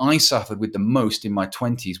think what I suffered with the most in my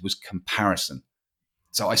 20s was comparison.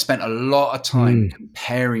 So I spent a lot of time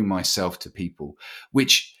comparing myself to people,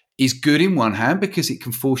 which is good in one hand because it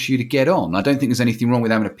can force you to get on. I don't think there's anything wrong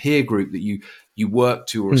with having a peer group that you work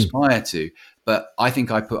to or aspire to. But I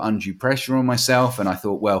think I put undue pressure on myself, and I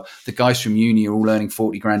thought, well, the guys from uni are all earning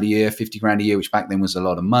 40 grand a year, 50 grand a year, which back then was a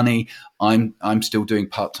lot of money. I'm still doing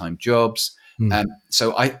part-time jobs.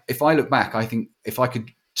 So if I look back, I think if I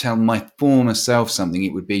could tell my former self something,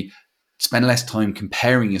 it would be spend less time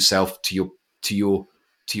comparing yourself to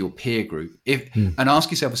your peer group. And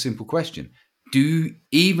ask yourself a simple question.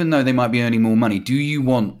 Even though they might be earning more money, do you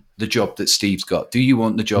want the job that Steve's got? Do you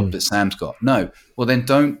want the job that Sam's got? No. Well, then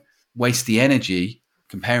don't waste the energy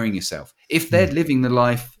comparing yourself. If they're living the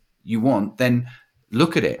life you want, then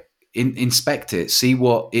look at it, inspect it, see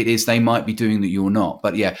what it is they might be doing that you're not.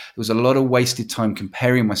 But yeah, there was a lot of wasted time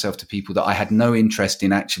comparing myself to people that I had no interest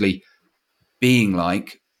in actually being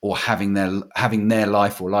like or having their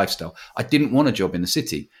life or lifestyle. I didn't want a job in the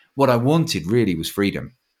city. What I wanted really was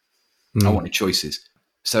freedom. I wanted choices.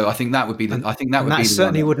 So I think that would be the. I think that would be. That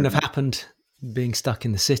certainly wouldn't have happened being stuck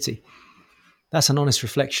in the city. That's an honest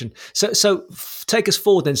reflection. So take us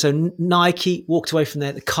forward then. So Nike walked away from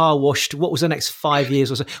there. The car washed. What was the next 5 years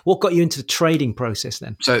or so? What got you into the trading process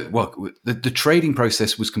then? So the trading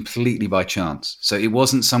process was completely by chance. So it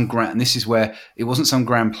wasn't some grand. And this is where it wasn't some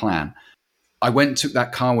grand plan. I went and took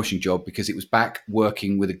that car washing job because it was back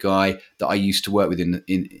working with a guy that I used to work with in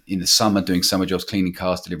the summer, doing summer jobs, cleaning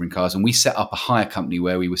cars, delivering cars. And we set up a hire company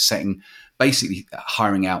where we were basically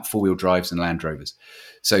hiring out 4-wheel drives and Land Rovers.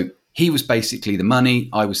 So he was basically the money,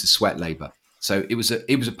 I was the sweat labor. So it was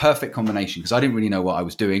a perfect combination because I didn't really know what I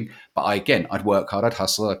was doing. But I'd work hard, I'd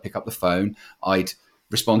hustle, I'd pick up the phone, I'd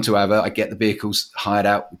respond to whoever, I'd get the vehicles hired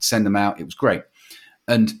out, send them out. It was great.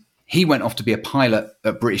 And he went off to be a pilot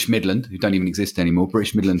at British Midland, who don't even exist anymore.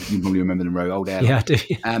 British Midland, you probably remember them, old airline. Yeah,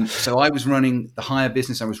 I do. So I was running the hire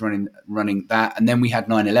business. I was running that. And then we had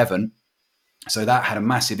 9/11. So that had a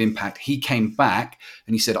massive impact. He came back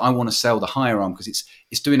and he said, I want to sell the hire arm because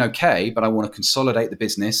it's doing okay, but I want to consolidate the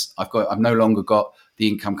business. I've no longer got the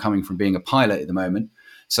income coming from being a pilot at the moment.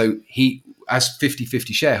 So he, as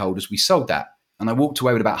 50-50 shareholders, we sold that. And I walked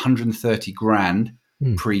away with about 130 grand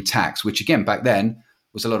pre-tax, which again, back then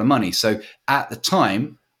was a lot of money. So at the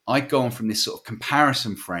time, I'd gone from this sort of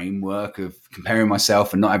comparison framework of comparing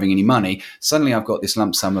myself and not having any money. Suddenly I've got this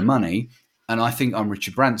lump sum of money and I think I'm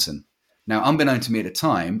Richard Branson. Now, unbeknown to me at the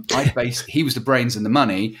time, he was the brains and the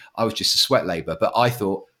money. I was just a sweat labor, but I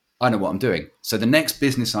thought, I know what I'm doing. So the next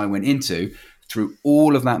business I went into, threw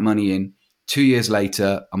all of that money in. 2 years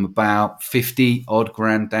later, I'm about 50 odd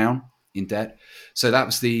grand down in debt. So that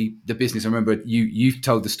was the business. I remember you've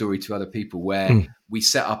told the story to other people where we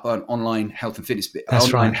set up an online health and fitness,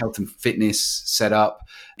 health and fitness set up.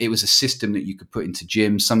 It was a system that you could put into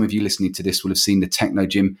gyms. Some of you listening to this will have seen the Techno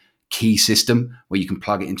Gym key system where you can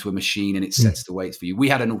plug it into a machine and it sets the weights for you. We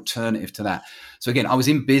had an alternative to that. So again, I was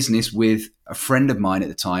in business with a friend of mine at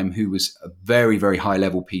the time who was a very, very high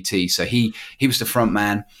level PT. So he was the front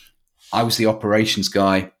man. I was the operations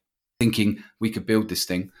guy, thinking we could build this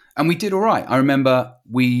thing. And we did all right. I remember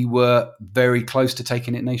we were very close to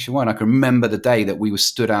taking it nationwide. I can remember the day that we were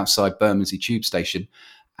stood outside Bermondsey Tube Station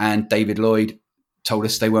and David Lloyd told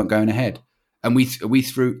us they weren't going ahead. And we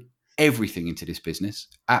threw everything into this business,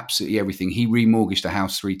 absolutely everything. He remortgaged the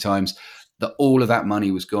house 3 times. All of that money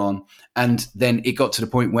was gone. And then it got to the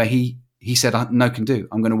point where he said, no can do.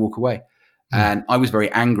 I'm going to walk away. And I was very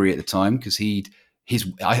angry at the time because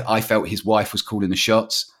I felt his wife was calling the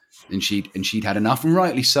shots and she'd had enough, and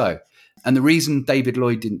rightly so. And the reason David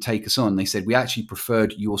Lloyd didn't take us on, they said, we actually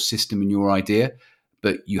preferred your system and your idea,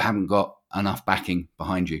 but you haven't got enough backing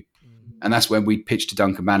behind you. And that's when we pitched to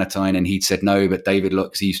Duncan Bannatyne and he'd said no, but David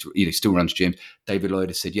Lloyd, because he used to, still runs gyms, David Lloyd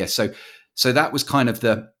had said yes. So that was kind of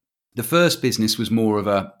the first business was more of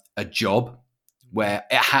a job where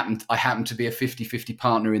I happened to be a 50-50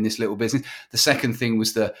 partner in this little business. The second thing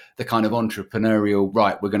was the kind of entrepreneurial,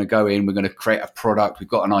 right, we're going to go in, we're going to create a product, we've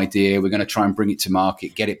got an idea, we're going to try and bring it to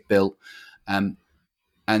market, get it built. And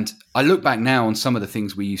I look back now on some of the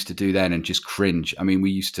things we used to do then and just cringe. I mean,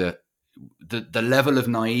 we used to, the level of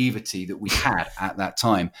naivety that we had at that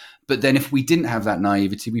time. But then if we didn't have that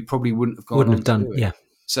naivety, we probably wouldn't have gone on. Yeah.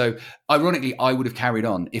 So ironically, I would have carried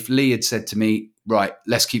on. If Lee had said to me, right,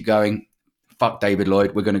 let's keep going, fuck David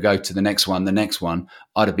Lloyd, we're going to go to the next one,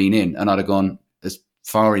 I'd have been in and I'd have gone as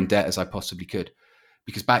far in debt as I possibly could.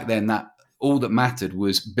 Because back then that all that mattered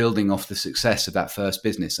was building off the success of that first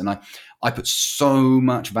business. And I put so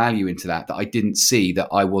much value into that I didn't see that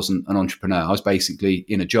I wasn't an entrepreneur. I was basically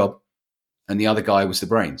in a job and the other guy was the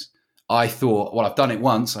brains. I thought, well, I've done it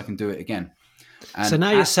once, I can do it again. And so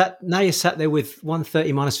now you're sat there with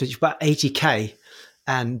 130 minus 50, about 80K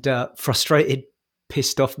and frustrated,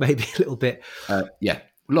 pissed off maybe a little bit.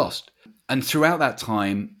 Lost. And throughout that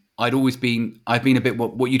time, I've been a bit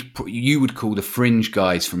what you would call the fringe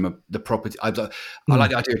guys from the property. I like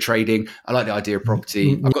the idea of trading. I like the idea of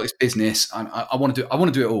property. I've got this business. I want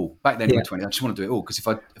to do it all. Back then, in 20, I just want to do it all because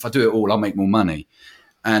if I do it all, I'll make more money.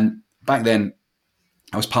 And back then,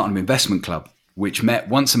 I was part of an investment club which met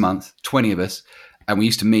once a month, 20 of us, and we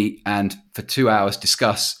used to meet and for 2 hours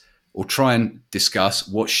try and discuss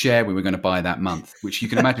what share we were going to buy that month, which you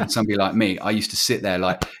can imagine somebody like me, I used to sit there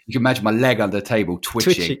like, you can imagine my leg under the table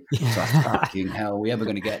twitching. So fucking hell, are we ever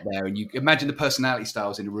going to get there? And you imagine the personality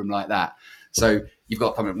styles in a room like that. So you've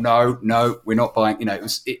got no, we're not buying,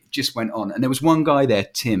 it just went on. And there was one guy there,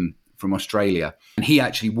 Tim from Australia, and he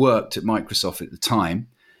actually worked at Microsoft at the time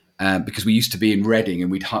because we used to be in Reading and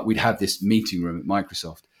we'd have this meeting room at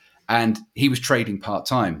Microsoft. and he was trading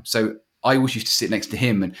part-time. So I always used to sit next to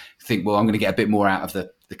him and think, well, I'm going to get a bit more out of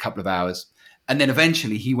the couple of hours. And then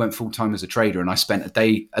eventually he went full-time as a trader, and I spent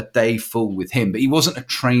a day full with him. But he wasn't a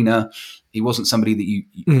trainer. He wasn't somebody that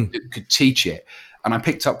you could teach it. And I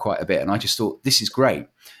picked up quite a bit, and I just thought, this is great.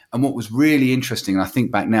 And what was really interesting, and I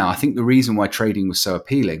think back now, I think the reason why trading was so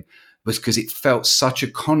appealing was because it felt such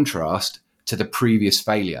a contrast to the previous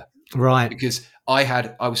failure. Right. Because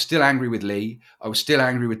I was still angry with Lee. I was still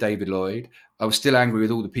angry with David Lloyd. I was still angry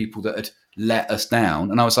with all the people that had let us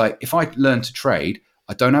down. And I was like, if I learn to trade,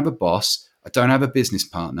 I don't have a boss. I don't have a business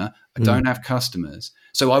partner. I don't have customers.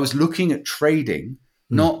 So I was looking at trading,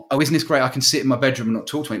 not, oh, isn't this great? I can sit in my bedroom and not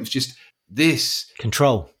talk to anyone. It was just this.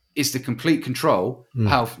 Control. Is the complete control.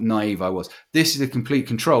 How naive I was. This is the complete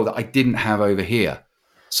control that I didn't have over here.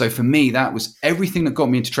 So for me, that was everything that got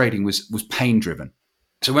me into trading was pain driven.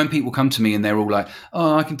 So when people come to me and they're all like,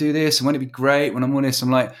 oh, I can do this, and won't it be great when I'm on this?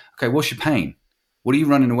 I'm like, okay, what's your pain? What are you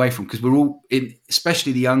running away from? Because we're all,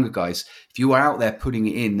 especially the younger guys, if you are out there putting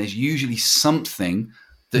it in, there's usually something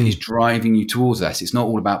that is driving you towards that. It's not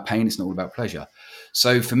all about pain. It's not all about pleasure.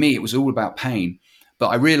 So for me, it was all about pain. But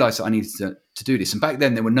I realized that I needed to do this. And back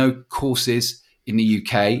then, there were no courses in the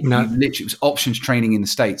UK. No. Literally, it was options training in the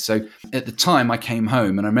States. So at the time, I came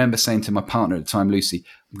home, and I remember saying to my partner at the time, Lucy,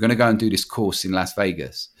 I'm going to go and do this course in Las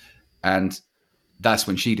Vegas. And that's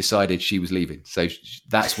when she decided she was leaving. So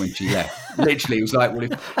that's when she left. Literally, it was like, well,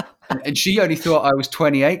 and she only thought I was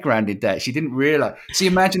 28 grand in debt. She didn't realize. See,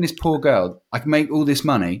 imagine this poor girl. I can make all this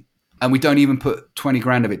money, and we don't even put 20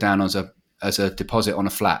 grand of it down as a deposit on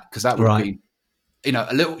a flat, because that would be,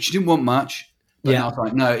 a little. She didn't want much. But I was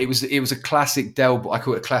like, no, it was a classic Del. I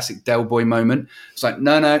call it a classic Del Boy moment. It's like,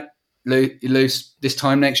 no, Luce, this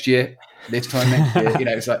time next year.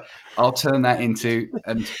 It's like, I'll turn that into,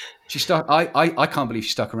 and she stuck. I can't believe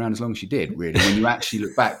she stuck around as long as she did, really, when you actually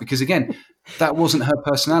look back, because again, that wasn't her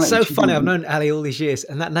personality. So funny. I've known Ali all these years,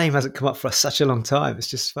 and that name hasn't come up for such a long time. It's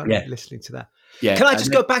just funny listening to that. Yeah. Can I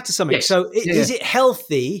just go back to something? Yes. So is it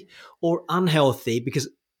healthy or unhealthy? Because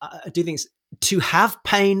I do think to have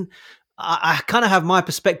pain, I kind of have my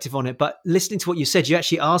perspective on it, but listening to what you said, you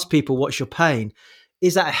actually ask people, what's your pain?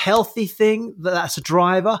 Is that a healthy thing that's a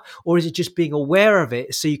driver, or is it just being aware of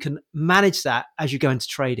it so you can manage that as you go into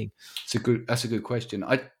trading? That's a good question.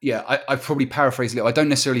 I probably paraphrase a little. I don't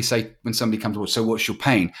necessarily say when somebody comes to watch, so what's your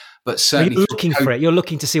pain? But certainly you're looking for it. You're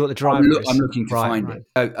looking to see what the driver is. I'm looking to find it.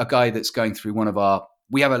 A guy that's going through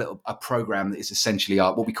we have a program that is essentially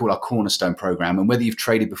what we call our cornerstone program. And whether you've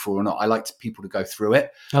traded before or not, I like people to go through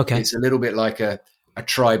it. Okay. It's a little bit like a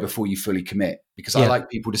try before you fully commit, because I like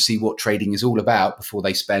people to see what trading is all about before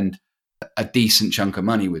they spend a decent chunk of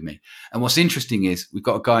money with me. And what's interesting is we've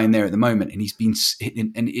got a guy in there at the moment, and he's been,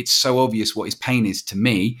 and it's so obvious what his pain is to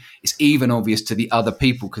me. It's even obvious to the other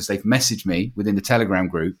people because they've messaged me within the Telegram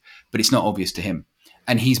group, but it's not obvious to him.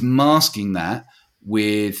 And he's masking that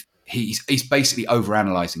with, he's basically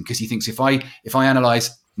overanalyzing, because he thinks if I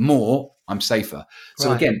analyze more, I'm safer.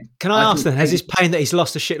 So again, can I ask then, has his pain that he's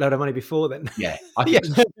lost a shitload of money before then? Yeah.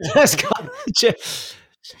 That's kind of,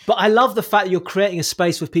 but I love the fact that you're creating a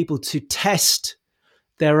space for people to test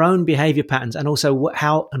their own behavior patterns, and also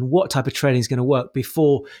how and what type of trading is going to work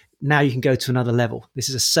before now you can go to another level. This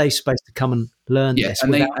is a safe space to come and learn this.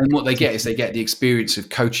 And what they get is they get the experience of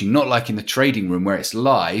coaching, not like in the trading room where it's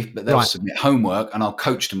live, but they'll submit homework and I'll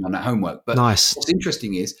coach them on that homework. But what's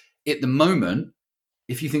interesting is at the moment,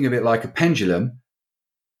 if you think of it like a pendulum,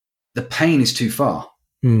 the pain is too far.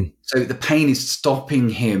 So the pain is stopping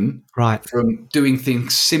him from doing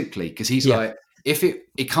things simply, because he's like, if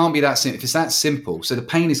it can't be that simple, if it's that simple. So the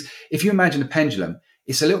pain is, if you imagine a pendulum,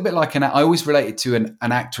 it's a little bit like I always relate it to an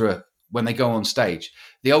actor when they go on stage.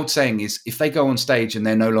 The old saying is, if they go on stage and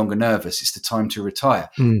they're no longer nervous, it's the time to retire.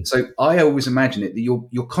 So I always imagine it that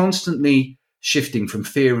you're constantly shifting from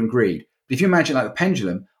fear and greed. But if you imagine like a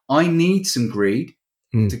pendulum, I need some greed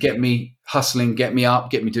to get me hustling, get me up,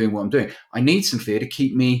 get me doing what I'm doing. I need some fear to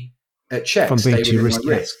keep me at check, from being too risky.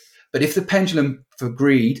 Risk. But if the pendulum for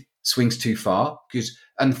greed swings too far,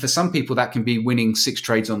 and for some people that can be winning 6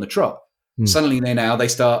 trades on the trot, suddenly they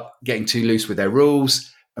start getting too loose with their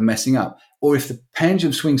rules and messing up. Or if the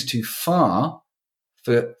pendulum swings too far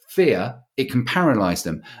for fear, it can paralyze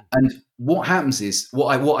them. And what happens is, what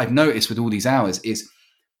I've noticed with all these hours is,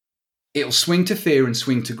 it'll swing to fear and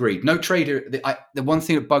swing to greed. No trader, the one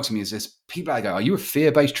thing that bugs me is there's people that go, are you a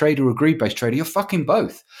fear-based trader or a greed-based trader? You're fucking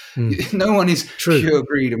both. No one is pure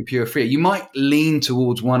greed and pure fear. You might lean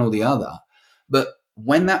towards one or the other, but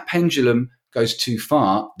when that pendulum goes too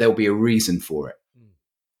far, there'll be a reason for it.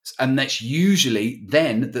 And that's usually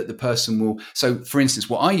then that the person will. So, for instance,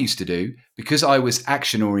 what I used to do, because I was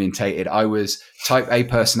action orientated, I was type A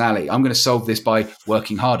personality. I'm going to solve this by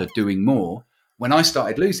working harder, doing more. When I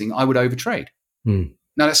started losing, I would overtrade.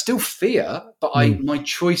 Now, that's still fear, but my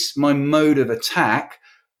choice, my mode of attack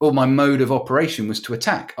or my mode of operation was to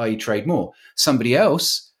attack, i.e. trade more. Somebody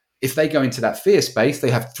else, if they go into that fear space,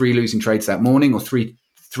 they have 3 losing trades that morning or three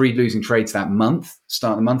losing trades that month,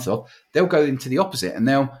 start the month off, they'll go into the opposite and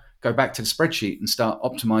they'll go back to the spreadsheet and start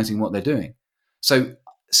optimizing what they're doing. So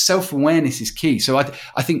self-awareness is key. So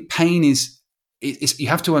I think pain is you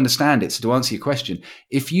have to understand it. So to answer your question,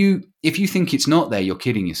 if you think it's not there, you're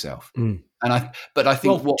kidding yourself. But I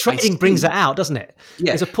think trading brings that out, doesn't it?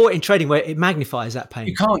 Yeah. There's a point in trading where it magnifies that pain.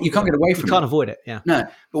 You can't get away from it. You can't avoid it. Yeah. No.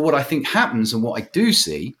 But what I think happens, and what I do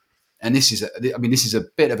see, and this is a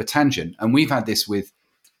bit of a tangent, and we've had this with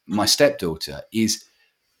my stepdaughter, is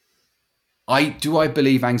I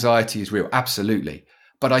believe anxiety is real? Absolutely.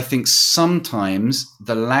 But I think sometimes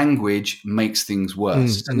the language makes things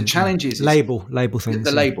worse. And the challenge is label things.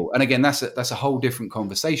 The label. And again, that's a whole different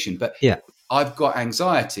conversation. But I've got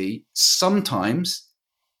anxiety sometimes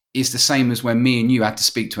is the same as when me and you had to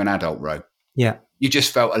speak to an adult, Ro. Yeah. You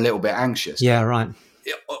just felt a little bit anxious. Yeah, right.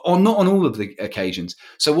 Or not on all of the occasions.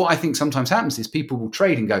 So what I think sometimes happens is people will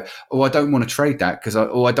trade and go, "Oh, I don't want to trade that because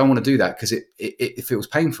I don't want to do that because it feels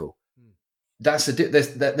painful." There's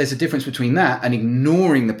a difference between that and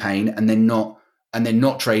ignoring the pain and then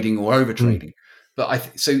not trading or over trading.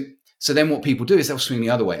 But so then what people do is they'll swing the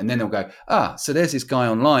other way and then they'll go, so there's this guy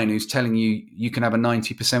online who's telling you can have a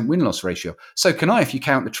 90% win-loss ratio. So can I, if you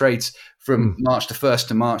count the trades from March the 1st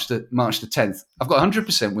to March the 10th, I've got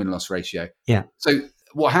 100% win-loss ratio. Yeah. So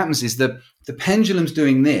what happens is the pendulum's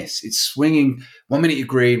doing this. It's swinging 1 minute you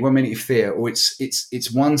greed, 1 minute you fear, or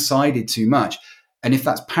it's one-sided too much. And if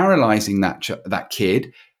that's paralyzing that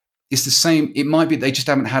kid, it's the same. It might be they just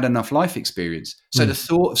haven't had enough life experience. So the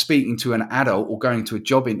thought of speaking to an adult or going to a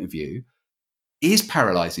job interview is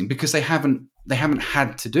paralyzing because they haven't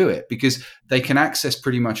had to do it because they can access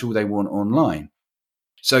pretty much all they want online.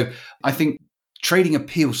 So I think trading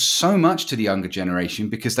appeals so much to the younger generation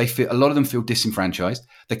because a lot of them feel disenfranchised.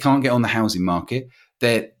 They can't get on the housing market.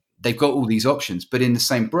 They've got all these options, but in the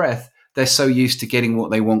same breath, they're so used to getting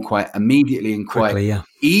what they want quite immediately and quite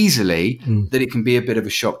easily that it can be a bit of a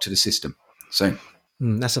shock to the system. So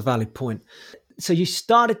that's a valid point. So you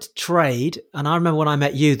started to trade, and I remember when I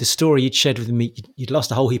met you, the story you'd shared with me, you'd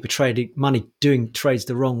lost a whole heap of trading money doing trades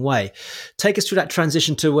the wrong way. Take us through that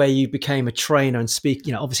transition to where you became a trainer and speak,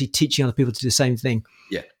 obviously teaching other people to do the same thing.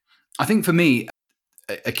 Yeah. I think for me,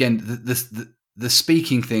 again, the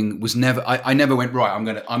speaking thing was never. I never went right. I'm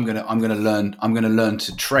gonna learn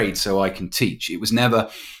to trade so I can teach. It was never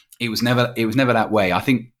that way. I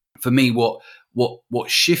think for me, what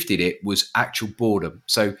shifted it was actual boredom.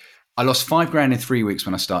 So I lost $5,000 in 3 weeks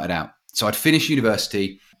when I started out. So I'd finished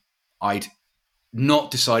university. I'd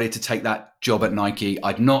not decided to take that job at Nike.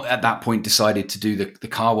 I'd not at that point decided to do the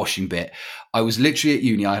car washing bit. I was literally at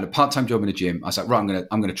uni. I had a part-time job in a gym. I was like, right,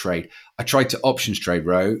 I'm gonna trade. I tried to options trade,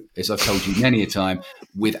 Ro, as I've told you many a time,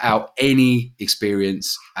 without any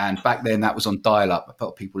experience. And back then that was on dial-up. A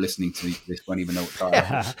lot of people listening to this won't even know what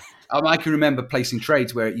dial-up is. I can remember placing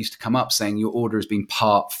trades where it used to come up saying your order has been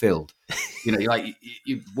part filled.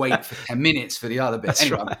 You wait for 10 minutes for the other bit. That's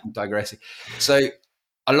anyway, right. I'm digressing. So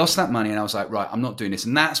I lost that money and I was like, right, I'm not doing this.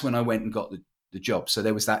 And that's when I went and got the job. So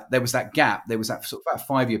there was that gap. There was that sort of about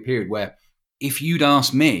 5 year period where if you'd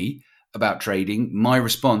asked me about trading, my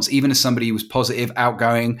response, even as somebody who was positive,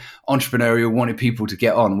 outgoing, entrepreneurial, wanted people to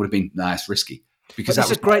get on, would have been, nah, it's risky. Because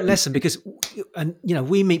that's a great lesson because,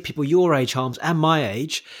 we meet people your age, Harms, and my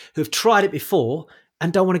age who have tried it before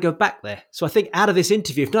and don't want to go back there. So I think out of this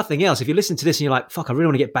interview, if nothing else, if you listen to this and you're like, fuck, I really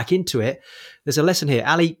want to get back into it, there's a lesson here.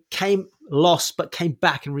 Ali lost, but came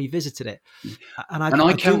back and revisited it. And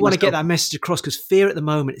I do want to get that message across because fear at the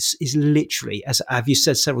moment is literally, as you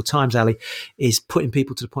said several times, Ali, is putting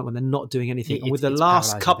people to the point where they're not doing anything. And with the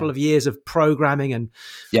last couple of years of programming and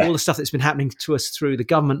all the stuff that's been happening to us through the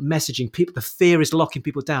government messaging, the fear is locking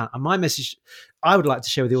people down. And my message I would like to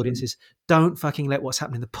share with the audience is don't fucking let what's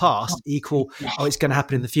happened in the past equal, it's going to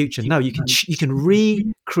happen in the future. No, you can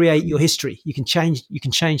recreate your history. You can change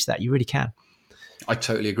that. You really can. I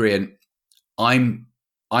totally agree. And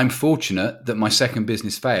I'm fortunate that my second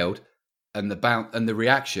business failed and the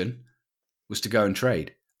reaction was to go and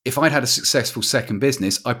trade. If I'd had a successful second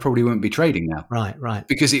business, I probably wouldn't be trading now. Right.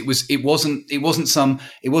 Because it wasn't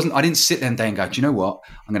I didn't sit there one day and go, do you know what?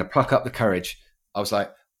 I'm going to pluck up the courage. I was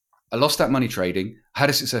like, I lost that money trading, I had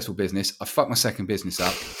a successful business, I fucked my second business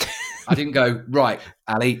up. I didn't go, right,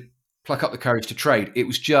 Ali, pluck up the courage to trade. It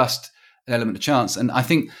was just an element of chance. And I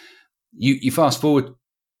think you fast forward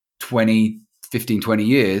 15, 20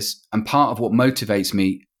 years, and part of what motivates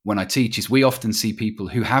me when I teach is we often see people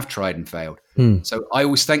who have tried and failed. So I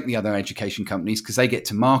always thank the other education companies because they get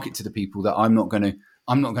to market to the people that I'm not going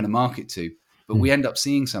to market to, but we end up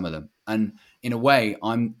seeing some of them. And in a way,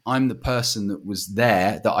 I'm the person that was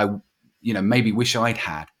there that I, maybe wish I'd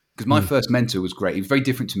had, because my first mentor was great. He was very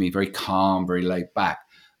different to me, very calm, very laid back.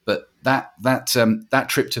 But that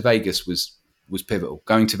trip to Vegas was pivotal.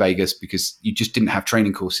 Going to Vegas because you just didn't have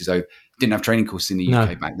training courses. Didn't have training courses in the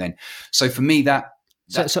UK back then. So for me,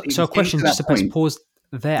 So a question, just to pause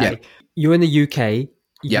there. Yeah. You're in the UK.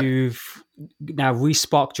 You've now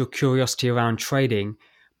re-sparked your curiosity around trading,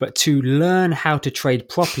 but to learn how to trade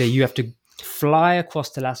properly, you have to fly across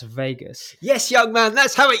to Las Vegas. Yes, young man,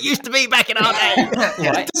 that's how it used to be back in our day.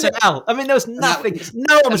 Right? So, I mean, there was nothing.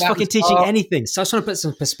 No one was fucking teaching anything. So I just want to put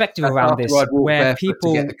some perspective around this, where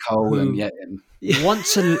people to get the coal want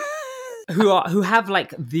to... who have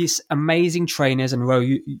like these amazing trainers, and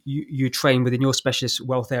you train within your specialist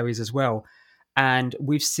wealth areas as well, and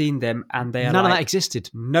we've seen them, and they are none of that existed.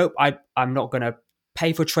 Nope, I'm not going to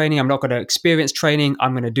pay for training. I'm not going to experience training.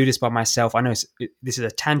 I'm going to do this by myself. I know this is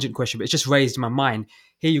a tangent question, but it's just raised in my mind.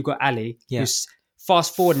 Here you've got Ali, who's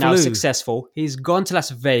fast forward now successful. He's gone to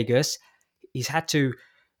Las Vegas. He's had to.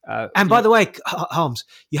 And by the way, Harms,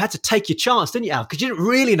 you had to take your chance, didn't you, Al? Because you didn't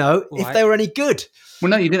really know if they were any good. Well,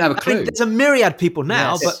 no, you didn't have a clue. I mean, there's a myriad of people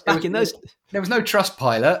now, but back in those... There was no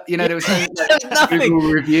Trustpilot. There was no Google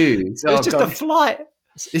reviews. It was just a flight.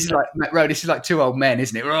 This is like, Matt, this is like two old men,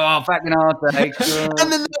 isn't it? Oh, back in our day.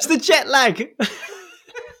 And then there's the jet lag.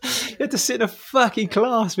 You had to sit in a fucking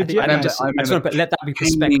class with jet lag. I just want to let that be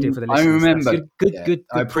perspective for the listeners. I remember. Good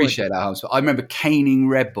I appreciate that, Hans. But I remember caning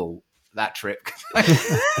Red Bull that trip.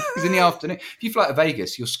 Because in the afternoon, if you fly to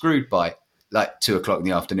Vegas, you're screwed by like 2:00 in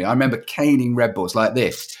the afternoon. I remember caning Red Bulls like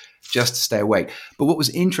this just to stay awake. But what was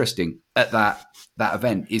interesting at that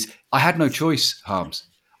event is I had no choice, Harms.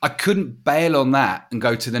 I couldn't bail on that and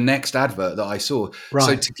go to the next advert that I saw. Right.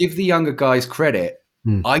 So to give the younger guys credit,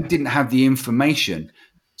 I didn't have the information.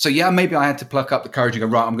 So maybe I had to pluck up the courage and go,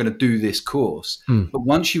 right, I'm going to do this course. But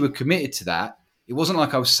once you were committed to that, it wasn't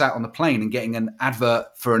like I was sat on the plane and getting an advert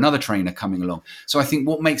for another trainer coming along. So I think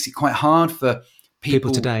what makes it quite hard for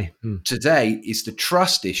people today is the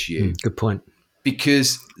trust issue. Good point.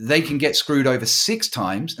 Because they can get screwed over 6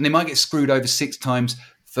 times, and they might get screwed over 6 times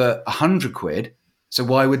for £100. So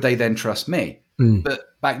why would they then trust me? But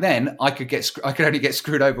back then, I could only get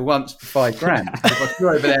screwed over once for £5,000. If I flew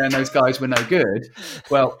over there and those guys were no good,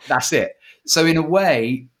 well, that's it. So in a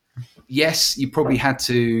way, yes, you probably had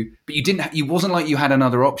to, but you didn't. It wasn't like you had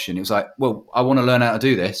another option. It was like, well, I want to learn how to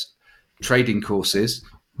do this. Trading courses.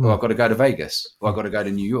 Well, I've got to go to Vegas. Well, I've got to go to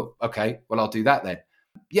New York. Okay, well, I'll do that then.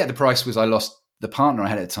 Yeah, the price was I lost the partner I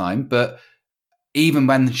had at the time, but even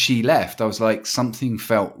when she left, I was like, something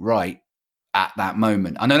felt right at that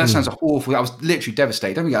moment. I know that sounds awful. I was literally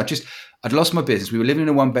devastated. I mean, I'd lost my business. We were living in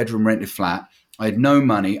a 1-bedroom rented flat. I had no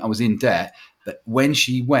money. I was in debt. But when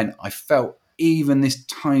she went, I felt even this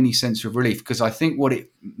tiny sense of relief, because I think what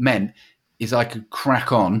it meant is I could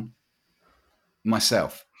crack on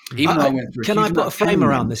myself. Even though I went through can I put a frame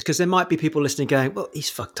around this? Because there might be people listening going, well, he's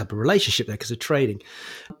fucked up a relationship there because of trading.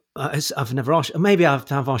 I've never asked, maybe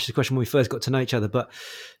I've asked the question when we first got to know each other, but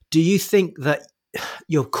do you think that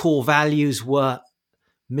your core values were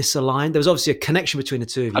misaligned? There was obviously a connection between the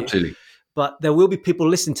two of you. Absolutely. But there will be people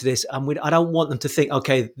listening to this, and I don't want them to think,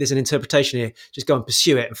 okay, there's an interpretation here, just go and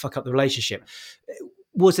pursue it and fuck up the relationship.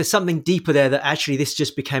 Was there something deeper there that actually this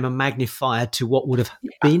just became a magnifier to what would have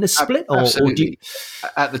been a split? Absolutely.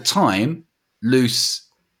 At the time, Luce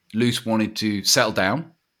wanted to settle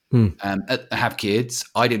down and have kids.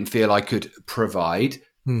 I didn't feel I could provide.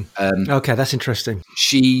 Okay, that's interesting.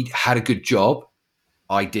 She had a good job.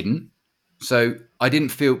 I didn't. So I didn't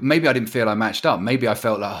feel I matched up. Maybe I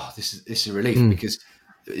felt like, oh, this is a relief because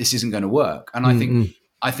this isn't going to work. And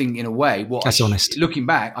I think in a way, honest. Looking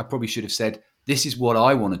back, I probably should have said, this is what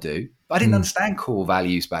I want to do. But I didn't understand core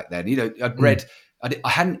values back then. I'd read, I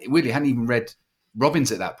hadn't even read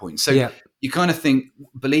Robbins at that point. So you kind of think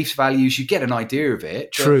beliefs, values, you get an idea of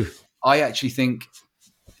it. True. I actually think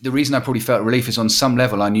the reason I probably felt relief is on some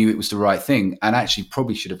level I knew it was the right thing, and actually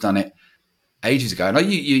probably should have done it ages ago.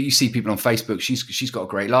 And you see people on Facebook, she's got a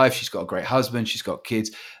great life, she's got a great husband, she's got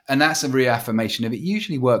kids, and that's a reaffirmation of it.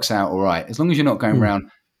 Usually works out all right, as long as you're not going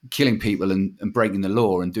around killing people and breaking the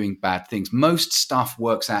law and doing bad things. Most stuff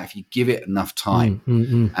works out if you give it enough time.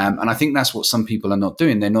 And I think that's what some people are not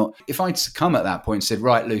doing. They're not. If I'd come at that point and said,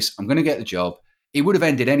 right, Luce, I'm going to get the job, it would have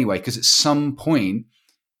ended anyway, because at some point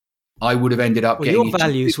I would have ended up getting your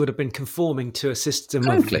values would have been conforming to a system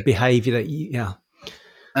Totally. of behavior that you,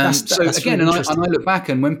 So again, really and I look back,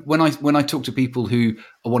 and when I talk to people who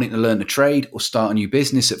are wanting to learn a trade or start a new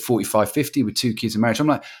business at 45, 50 with 2 kids and marriage, I'm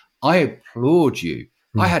like, I applaud you.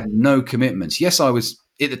 I had no commitments. Yes, I was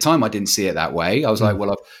at the time. I didn't see it that way. I was like,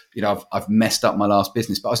 well, I've messed up my last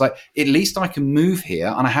business, but I was like, at least I can move here,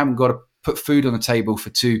 and I haven't got to put food on the table for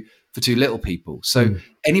two little people. So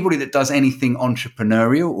anybody that does anything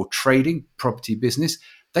entrepreneurial or trading, property business,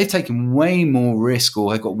 they've taken way more risk,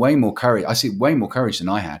 or they've got way more courage. I see way more courage than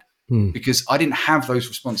I had because I didn't have those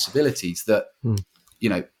responsibilities that,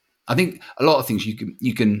 I think a lot of things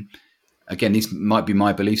you can, again, this might be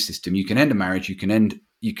my belief system. You can end a marriage, you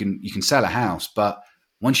can sell a house, but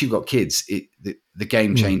once you've got kids, the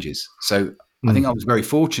game changes. So I think I was very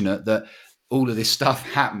fortunate that all of this stuff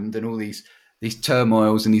happened, and all these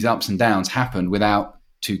turmoils and these ups and downs happened without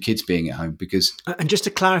 2 kids being at home. Because, and just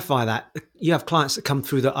to clarify that, you have clients that come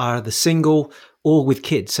through that are either single or with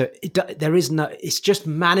kids. So it's just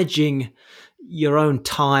managing your own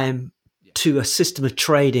time to a system of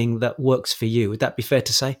trading that works for you. Would that be fair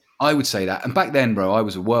to say? I would say that. And back then, bro, I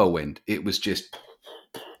was a whirlwind. It was just,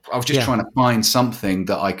 I was just trying to find something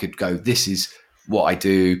that I could go, this is what I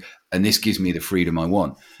do, and this gives me the freedom I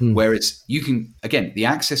want. Whereas you can, again, the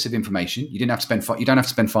access of information, you don't have to spend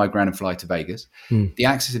 $5,000 and fly to Vegas. The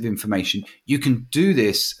access of information, you can do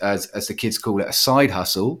this as the kids call it, a side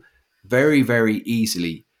hustle, very, very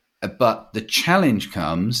easily. But the challenge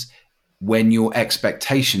comes when your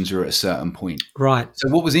expectations are at a certain point. Right. So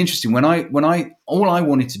what was interesting, when I all I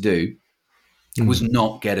wanted to do was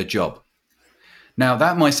not get a job. Now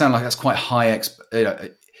that might sound like that's quite high.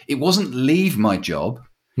 It wasn't leave my job.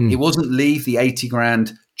 It wasn't leave the 80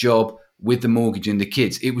 grand job with the mortgage and the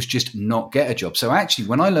kids. It was just not get a job. So actually,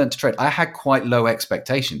 when I learned to trade, I had quite low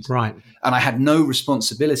expectations. Right. And I had no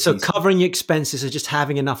responsibilities. So covering your expenses or just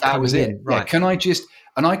having enough that coming was it. in. Right. Yeah,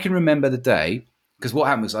 and I can remember the day, because what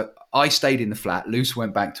happened was I stayed in the flat. Luce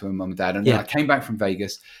went back to her mum and dad. And then I came back from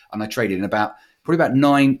Vegas and I traded. And probably about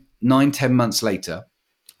 10 months later,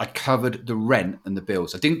 I covered the rent and the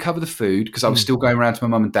bills. I didn't cover the food because I was still going around to my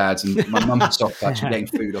mum and dad's, and my mum had stopped actually getting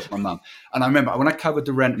food off my mum. And I remember when I covered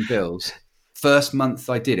the rent and bills, first month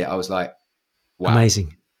I did it, I was like, wow.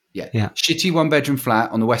 Amazing. Yeah. Shitty 1-bedroom flat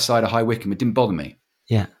on the west side of High Wycombe. It didn't bother me.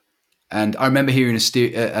 Yeah. And I remember hearing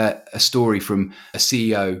a story from a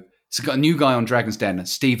CEO. So got a new guy on Dragon's Den,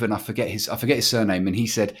 Stephen, I forget his surname. And he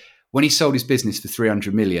said, when he sold his business for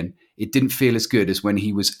 300 million, it didn't feel as good as when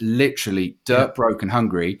he was literally dirt broke and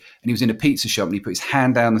hungry, and he was in a pizza shop and he put his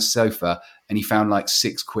hand down the sofa and he found like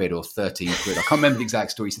 6 quid or 13 quid. I can't remember the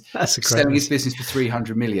exact story. That's a great selling his business for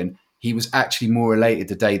 300 million. He was actually more elated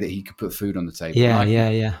the day that he could put food on the table.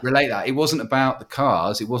 Yeah. Relate that. It wasn't about the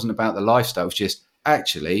cars. It wasn't about the lifestyle. It was just,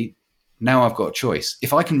 actually, now I've got a choice.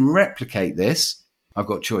 If I can replicate this, I've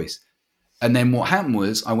got a choice. And then what happened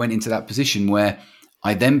was I went into that position where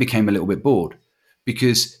I then became a little bit bored,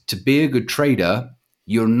 because to be a good trader,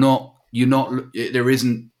 you're not, there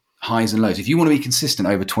isn't highs and lows. If you want to be consistent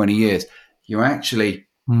over 20 years, you're actually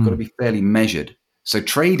got to be fairly measured. So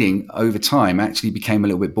trading over time actually became a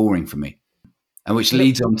little bit boring for me, and which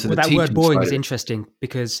leads on to the that word boring is interesting,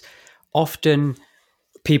 because often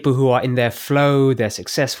people who are in their flow, they're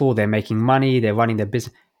successful, they're making money, they're running their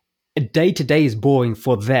business. Day to day is boring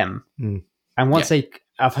for them. And once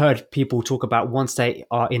I've heard people talk about once they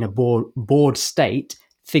are in a bored state,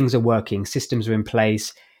 things are working, systems are in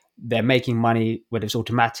place, they're making money, whether it's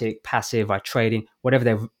automatic, passive, or trading, whatever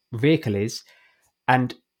their vehicle is.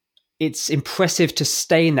 And it's impressive to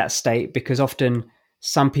stay in that state, because often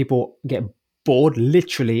some people get bored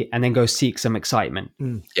literally and then go seek some excitement.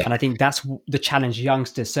 And I think that's the challenge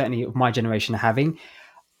youngsters, certainly of my generation, are having.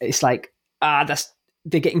 It's like,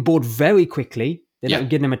 they're getting bored very quickly. They're not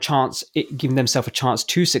giving them a chance, giving themselves a chance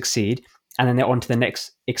to succeed, and then they're on to the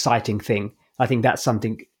next exciting thing. I think that's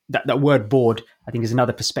something, that word bored, I think, is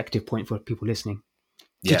another perspective point for people listening.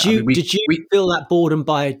 Did you feel that boredom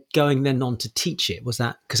by going then on to teach it? Was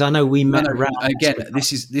that because I know we met around again?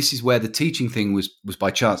 This is where the teaching thing was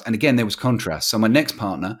by chance, and again there was contrast. So my next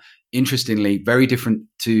partner, interestingly, very different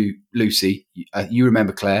to Lucy. You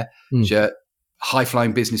remember Claire? She's a high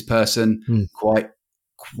flying business person, quite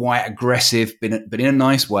aggressive, but in a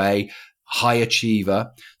nice way, high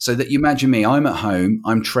achiever. So that you imagine me, I'm at home,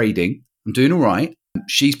 I'm trading, I'm doing all right.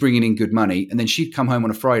 She's bringing in good money, and then she'd come home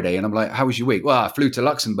on a Friday and I'm like, how was your week? Well, I flew to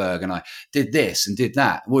Luxembourg and I did this and did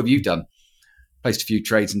that. What have you done? Placed a few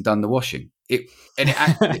trades and done the washing.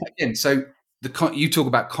 Again, so you talk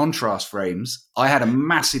about contrast frames. I had a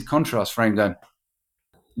massive contrast frame going,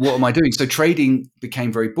 what am I doing? So trading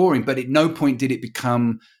became very boring, but at no point did it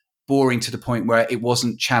become boring to the point where it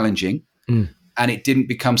wasn't challenging. And it didn't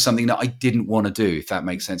become something that I didn't want to do, if that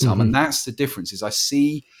makes sense. And that's the difference. Is I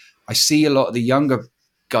see a lot of the younger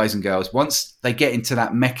guys and girls, once they get into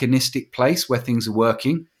that mechanistic place where things are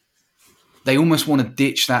working, they almost want to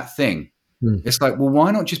ditch that thing. It's like, well,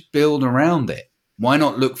 why not just build around it? Why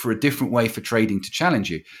not look for a different way for trading to challenge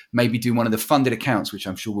you? Maybe do one of the funded accounts, which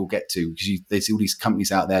I'm sure we'll get to, because there's all these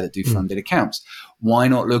companies out there that do funded accounts. Why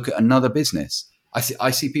not look at another business?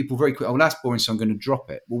 I see people very quick, oh, that's boring, so I'm going to drop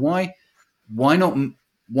it. Well, why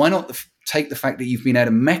not take the fact that you've been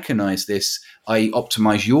able to mechanize this, i.e.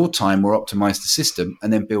 optimize your time or optimize the system,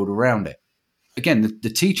 and then build around it? Again, the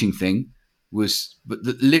teaching thing was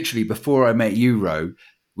literally before I met you, Ro,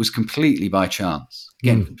 was completely by chance.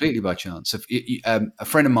 Again, completely by chance. So, a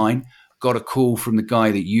friend of mine got a call from the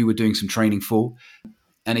guy that you were doing some training for,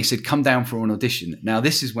 and he said, come down for an audition. Now,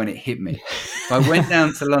 this is when it hit me. So I went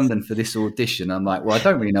down to London for this audition. I'm like, well, I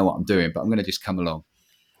don't really know what I'm doing, but I'm going to just come along.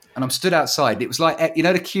 And I'm stood outside. It was like, you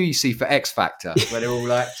know, the queue you see for X Factor, where they're all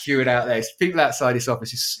like queuing out there. It's people outside this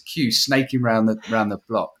office, this queue snaking around the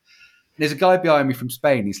block. And there's a guy behind me from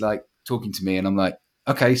Spain. He's like talking to me, and I'm like,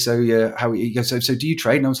 okay, so he goes, so do you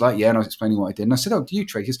trade? And I was like, yeah. And I was explaining what I did. And I said, oh, do you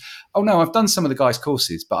trade? He goes, oh no, I've done some of the guys'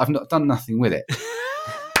 courses, but I've not done nothing with it.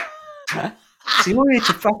 So you're here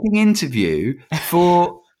to fucking interview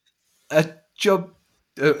for a job.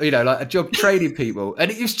 Like a job trading people,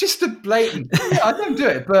 and it was just a blatant. I don't do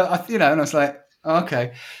it, but and I was like, oh,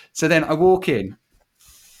 okay. So then I walk in,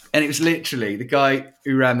 and it was literally the guy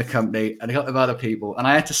who ran the company and a couple of other people, and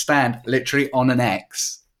I had to stand literally on an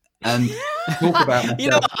X and talk about myself. You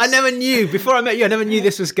know, I never knew before I met you. I never knew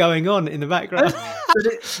this was going on in the background.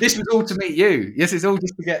 This was all to meet you. Yes, it's all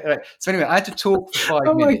just to get. Right. So anyway, I had to talk for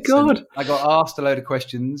 5 minutes. Oh my God! I got asked a load of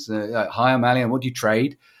questions. Like, hi, I'm Ali, and what do you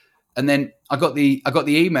trade? And then I got the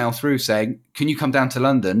email through saying, "Can you come down to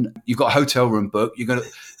London? You've got a hotel room booked. You're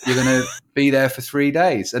gonna be there for 3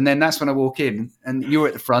 days." And then that's when I walk in, and you're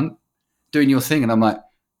at the front doing your thing, and I'm like,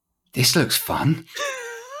 "This looks fun."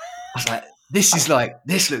 I was like,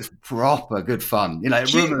 "This looks proper good fun." You know,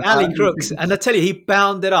 Ali Crooks, and I tell you, he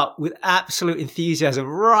bounded up with absolute enthusiasm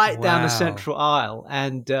right down the central aisle,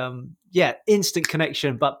 and instant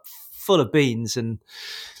connection, but full of beans and.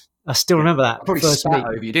 I still remember that. I probably spat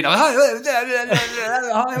over you, didn't I?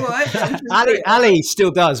 Ali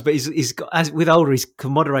still does, but he's got, as with older, he's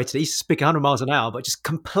moderated. He used to speak 100 miles an hour, but just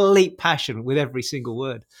complete passion with every single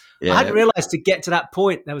word. Yeah. I hadn't realised to get to that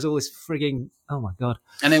point, there was all this frigging, oh my God.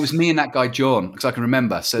 And it was me and that guy, John, because I can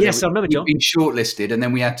remember. So yes, I remember John. We'd been shortlisted, and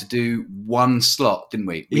then we had to do one slot, didn't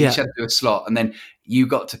we? We each had to do a slot, and then you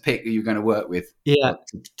got to pick who you were going to work with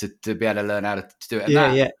to be able to learn how to do it.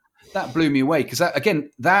 And that blew me away, because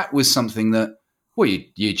that was something that, well,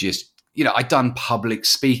 you just, I'd done public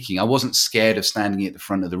speaking. I wasn't scared of standing at the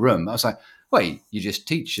front of the room. I was like, well, you just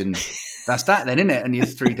teach, and that's that then, isn't it? And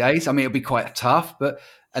it's 3 days. I mean, it'll be quite tough,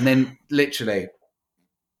 and then literally,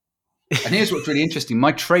 and here's what's really interesting.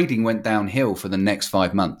 My trading went downhill for the next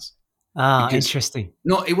 5 months. Interesting.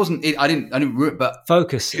 No, it wasn't. I didn't. But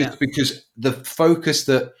focus, because the focus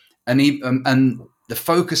that, and the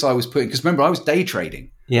focus I was putting, because remember, I was day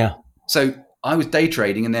trading. Yeah. So I was day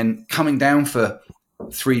trading, and then coming down for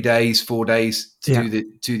 3 days, 4 days to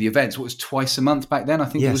do the events. What was twice a month back then? I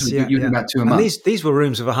think it was about 2 a month. And these were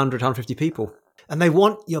rooms of 100, 150 people, and they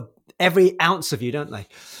want every ounce of you, don't they?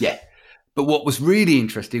 Yeah. But what was really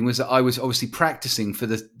interesting was that I was obviously practicing for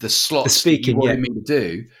the slots speaking, that you wanted me to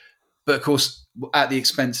do, but of course at the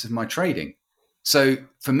expense of my trading. So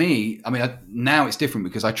for me, I mean, now it's different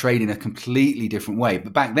because I trade in a completely different way.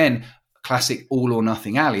 But back then, classic all or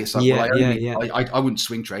nothing Ali. It's like, I wouldn't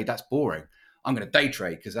swing trade. That's boring. I'm going to day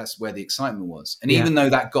trade because that's where the excitement was. And even though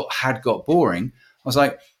that had got boring, I was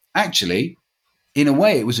like, actually, in a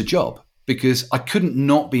way, it was a job, because I couldn't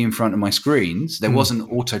not be in front of my screens. There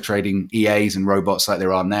wasn't auto trading EAs and robots like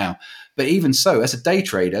there are now. But even so, as a day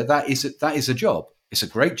trader, that is a job. It's a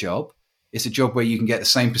great job. It's a job where you can get the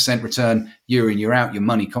same % return year in, year out. Your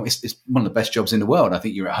money, it's one of the best jobs in the world. I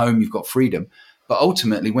think you're at home, you've got freedom. But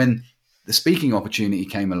ultimately, when the speaking opportunity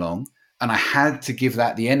came along, and I had to give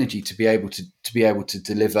that the energy to be able to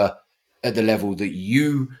deliver at the level that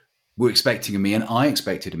you were expecting of me and I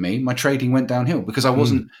expected of me, my trading went downhill because I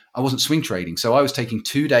wasn't swing trading. So I was taking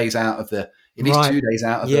 2 days out of the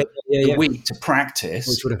week to practice,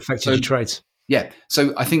 which would have affected your trades. Yeah.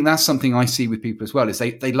 So I think that's something I see with people as well, is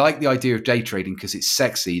they like the idea of day trading because it's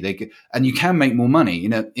sexy. And you can make more money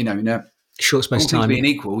in a short space of time. Being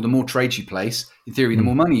equal, the more trades you place, in theory, the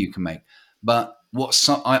more money you can make. But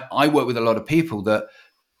I work with a lot of people that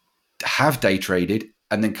have day traded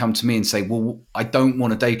and then come to me and say, well, I don't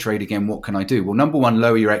want to day trade again. What can I do? Well, number one,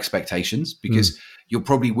 lower your expectations, because you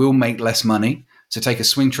probably will make less money. So take a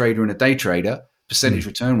swing trader and a day trader, percentage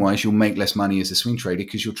return wise, you'll make less money as a swing trader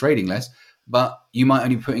because you're trading less, but you might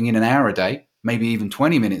only be putting in an hour a day, maybe even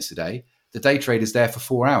 20 minutes a day. The day trader's there for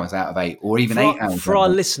 4 hours out of 8, or even 8 hours. For our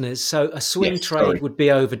listeners, so a swing trade would be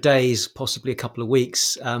over days, possibly a couple of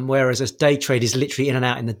weeks, whereas a day trade is literally in and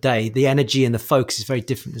out in the day. The energy and the focus is very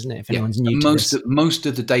different, isn't it? If anyone's new to this. Most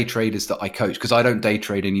of the day traders that I coach, because I don't day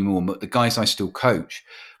trade anymore, but the guys I still coach,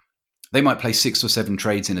 they might play 6 or 7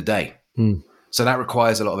 trades in a day. So that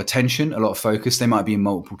requires a lot of attention, a lot of focus. They might be in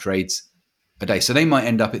multiple trades a day. So they might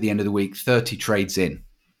end up at the end of the week 30 trades in.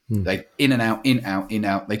 They in and out, in, out, in,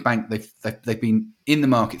 out. They've been in the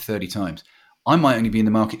market 30 times. I might only be in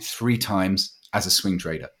the market 3 times as a swing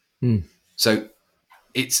trader. So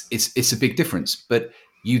it's a big difference. But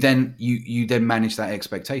you then manage that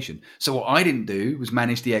expectation. So what I didn't do was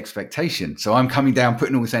manage the expectation. So I'm coming down,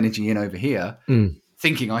 putting all this energy in over here,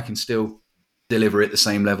 thinking I can still deliver at the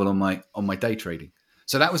same level on my day trading.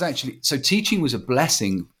 So that was so teaching was a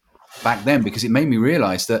blessing back then, because it made me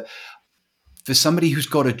realize that for somebody who's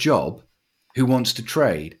got a job, who wants to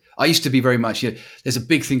trade, I used to be very much, there's a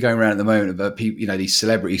big thing going around at the moment about people, these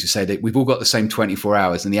celebrities who say that we've all got the same 24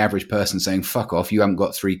 hours, and the average person saying, fuck off, you haven't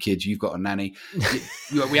got 3 kids, you've got a nanny.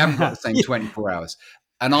 We haven't got the same 24 hours.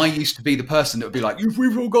 And I used to be the person that would be like,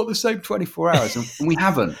 we've all got the same 24 hours. And we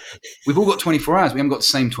haven't. We've all got 24 hours. We haven't got the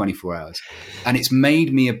same 24 hours. And it's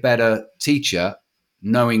made me a better teacher,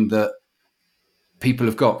 knowing that people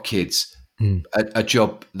have got kids, a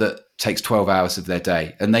job that takes 12 hours of their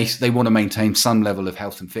day, and they want to maintain some level of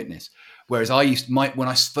health and fitness. Whereas when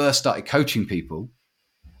I first started coaching people,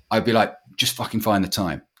 I'd be like, just fucking find the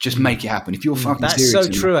time. Just make it happen. If you're fucking serious. That's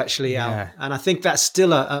so true, actually, Al. Yeah. And I think that's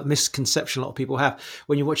still a misconception a lot of people have.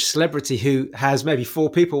 When you watch a celebrity who has maybe 4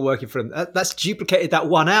 people working for them, that's duplicated that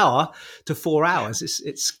 1 hour to 4 hours.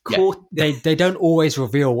 It's cool. Yeah. They don't always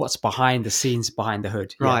reveal what's behind the scenes, behind the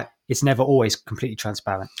hood. Right. It's never always completely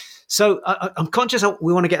transparent. So I'm conscious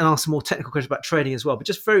we want to get and ask some more technical questions about trading as well, but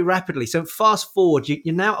just very rapidly. So fast forward,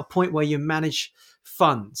 you're now at a point where you manage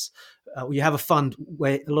funds. You have a fund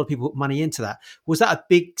where a lot of people put money into that. Was that a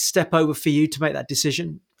big step over for you to make that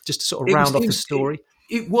decision? Just to sort of round off the story?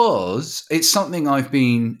 It was. It's something I've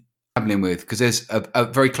been dabbling with, because there's a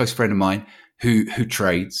very close friend of mine who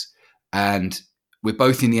trades, and we're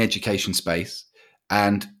both in the education space,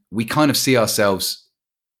 and we kind of see ourselves.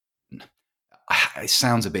 It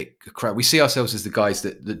sounds a bit crap. We see ourselves as the guys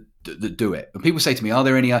that do it. And people say to me, are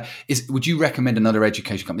there any, would you recommend another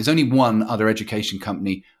education company? There's only one other education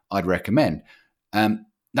company I'd recommend.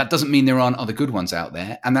 That doesn't mean there aren't other good ones out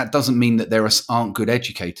there. And that doesn't mean that there aren't good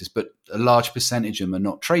educators, but a large percentage of them are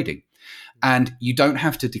not trading. And you don't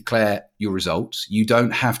have to declare your results. You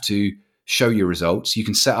don't have to show your results. You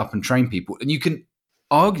can set up and train people, and you can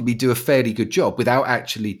arguably do a fairly good job without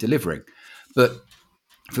actually delivering. But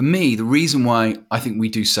for me, the reason why I think we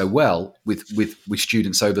do so well with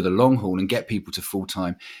students over the long haul and get people to full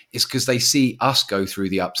time is because they see us go through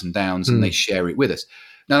the ups and downs and they share it with us.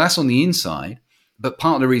 Now, that's on the inside, but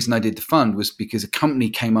part of the reason I did the fund was because a company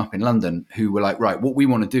came up in London who were like, right, what we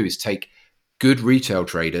want to do is take good retail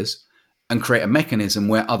traders and create a mechanism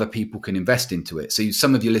where other people can invest into it. So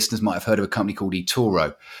some of your listeners might have heard of a company called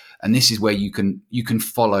eToro, and this is where you can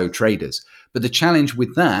follow traders. But the challenge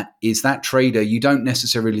with that is that trader, you don't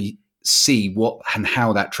necessarily see what and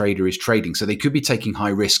how that trader is trading. So they could be taking high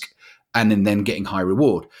risk and then getting high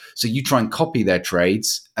reward. So you try and copy their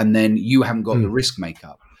trades, and then you haven't got the risk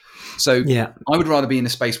makeup. So I would rather be in a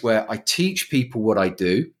space where I teach people what I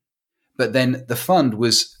do. But then the fund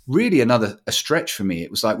was really a stretch for me.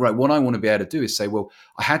 It was like, right, what I want to be able to do is say, well,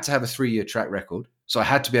 I had to have a 3-year track record. So I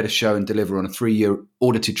had to be able to show and deliver on a 3-year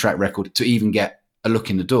audited track record to even get a look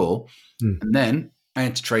in the door. And then I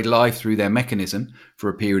had to trade live through their mechanism for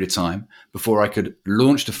a period of time before I could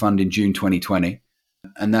launch the fund in June 2020.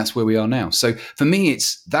 And that's where we are now. So for me,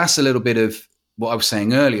 that's a little bit of what I was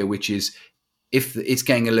saying earlier, which is if it's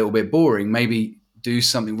getting a little bit boring, maybe do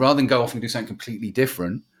something rather than go off and do something completely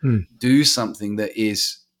different. Do something that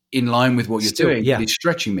is in line with what you're doing. It's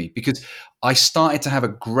stretching me, because I started to have a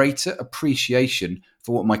greater appreciation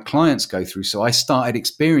for what my clients go through. So I started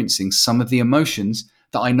experiencing some of the emotions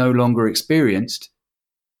that I no longer experienced,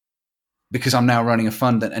 because I'm now running a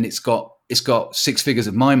fund and it's got 6 figures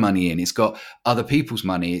of my money in. It's got other people's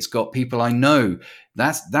money. It's got people I know.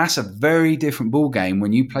 That's a very different ball game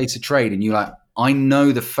when you place a trade and you're like, I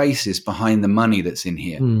know the faces behind the money that's in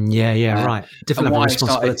here. Right. Different level of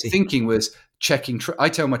responsibility. I started thinking was checking. I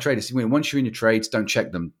tell my traders, once you're in your trades, don't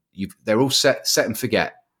check them. They're all set and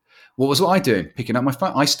forget. what was I doing? Picking up my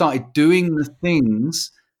phone. I started doing the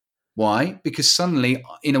things. Why? Because suddenly,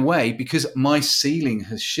 in a way, because my ceiling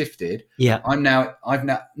has shifted, I've now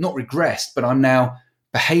not regressed, but I'm now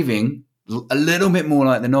behaving a little bit more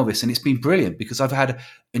like the novice. And it's been brilliant because I've had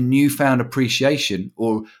a newfound appreciation,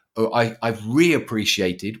 or I've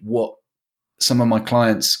reappreciated what some of my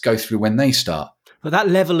clients go through when they start. But that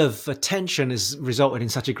level of attention has resulted in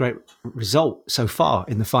such a great result so far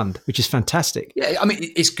in the fund, which is fantastic. Yeah, I mean,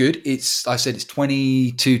 it's good. I said it's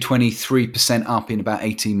 22, 23% up in about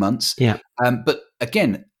 18 months. Yeah. But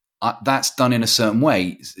again, that's done in a certain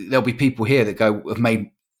way. There'll be people here that have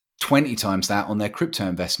made 20 times that on their crypto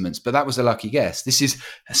investments, but that was a lucky guess. This is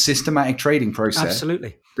a systematic trading process.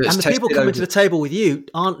 Absolutely. And the people coming to the table with you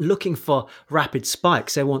aren't looking for rapid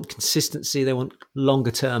spikes. They want consistency. They want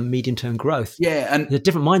longer term, medium term growth. Yeah. And it's a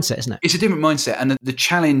different mindset, isn't it? It's a different mindset. And the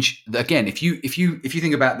challenge, again, if you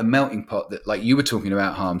think about the melting pot that, like you were talking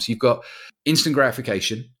about, Harms, you've got instant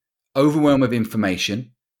gratification, overwhelm of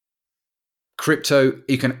information. Crypto,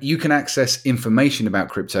 you can access information about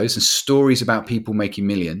cryptos and stories about people making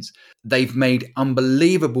millions. They've made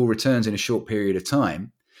unbelievable returns in a short period of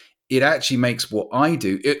time. It actually makes what I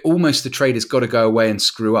do, almost the trader's got to go away and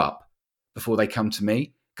screw up before they come to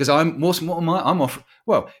me. Because I'm off.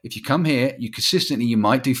 Well, if you come here, you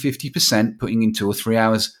might do 50%, putting in 2 or 3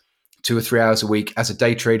 hours a week. As a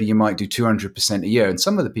day trader, you might do 200% a year. And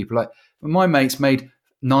some of the people, my mates, made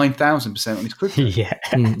 9,000% on his crypto. Yeah.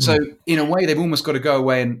 So in a way, they've almost got to go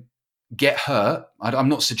away and get hurt. I'm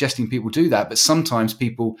not suggesting people do that, but sometimes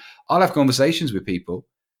I'll have conversations with people,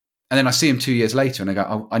 and then I see them 2 years later, and I go,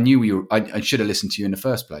 oh, I knew I should have listened to you in the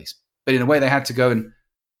first place. But in a way, they had to go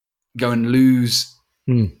and lose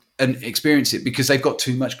and experience it because they've got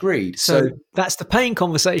too much greed. So that's the pain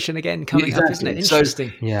conversation again coming up, isn't it?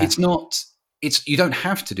 Interesting. So you don't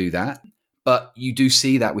have to do that. But you do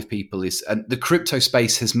see that with people and the crypto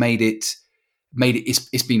space has made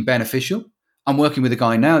it's been beneficial. I'm working with a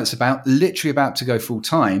guy now that's literally about to go full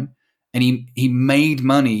time, and he made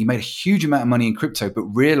money. He made a huge amount of money in crypto, but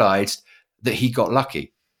realized that he got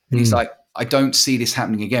lucky. And he's like, I don't see this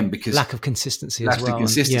happening again because lack of consistency as well.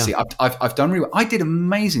 I've done really well. I did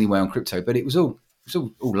amazingly well on crypto, but it was all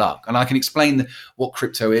luck. And I can explain what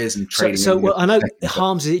crypto is and trading. So I know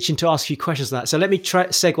Harms is itching to ask you questions on that. So let me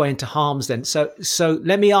segue into Harms then. So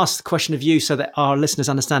let me ask the question of you so that our listeners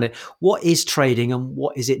understand it. What is trading and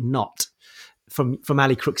what is it not from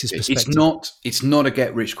Ali Crooks' perspective? It's not a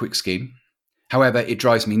get rich quick scheme. However, it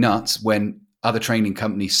drives me nuts when other training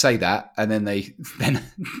companies say that, and then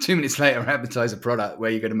 2 minutes later advertise a product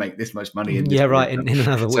where you're going to make this much money. In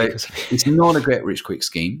another week. So it's not a get rich quick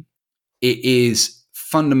scheme. It is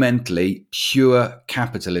fundamentally pure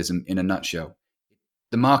capitalism in a nutshell.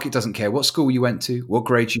 The market doesn't care what school you went to, what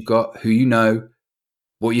grades you got, who you know,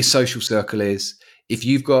 what your social circle is. If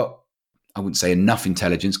you've got, I wouldn't say enough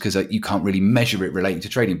intelligence because you can't really measure it relating to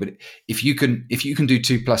trading, but if you can do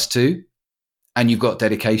 2 + 2 and you've got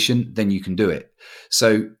dedication, then you can do it.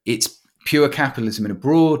 So it's pure capitalism in a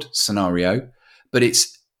broad scenario, but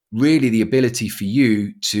it's really the ability for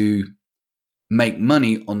you to make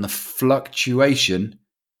money on the fluctuation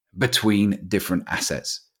between different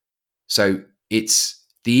assets. So it's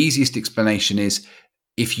the easiest explanation is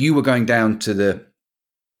if you were going down to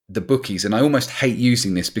the bookies, and I almost hate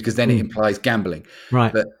using this because then it implies gambling.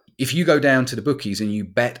 Right. But if you go down to the bookies and you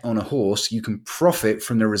bet on a horse, you can profit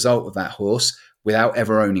from the result of that horse without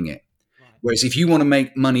ever owning it. Whereas if you want to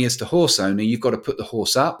make money as the horse owner, you've got to put the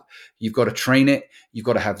horse up, you've got to train it, you've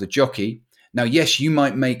got to have the jockey. Now, yes, you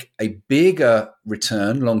might make a bigger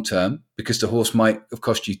return long term because the horse might have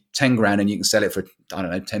cost you 10 grand and you can sell it for,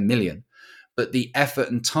 10 million. But the effort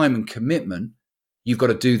and time and commitment, you've got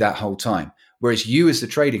to do that whole time. Whereas you as the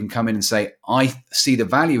trader can come in and say, I see the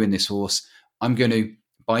value in this horse. I'm going to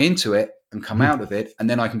buy into it and come out of it. And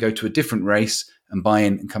then I can go to a different race and buy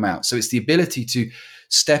in and come out. So it's the ability to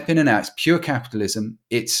step in and out. It's pure capitalism.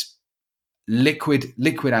 It's liquid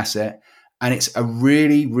asset. And it's a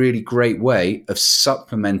really, really great way of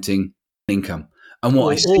supplementing income. And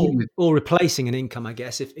what I see or replacing an income, I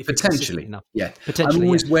guess, if potentially enough. Yeah, potentially. I'm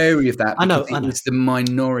always wary of that. I know. It's the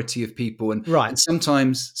minority of people, and right. And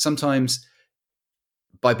sometimes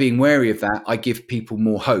by being wary of that, I give people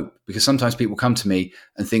more hope because sometimes people come to me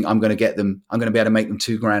and think I'm going to be able to make them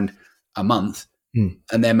 $2,000 a month,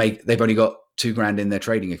 and they've only got $2,000 in their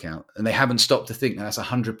trading account, and they haven't stopped to think that's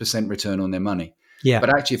 100% return on their money. Yeah.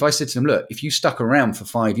 But actually, if I said to them, look, if you stuck around for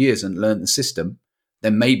 5 years and learned the system,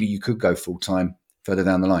 then maybe you could go full time further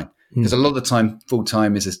down the line. Because a lot of the time, full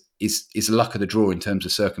time is luck of the draw in terms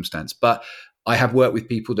of circumstance. But I have worked with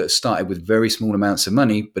people that have started with very small amounts of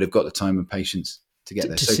money, but have got the time and patience to get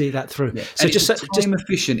there. To see that through. Yeah. So and just time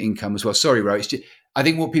efficient income as well. Sorry, Ro. It's just, I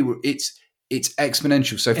think what people, it's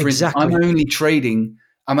exponential. So for instance,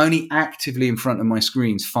 I'm only actively in front of my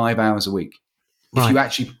screens 5 hours a week. If you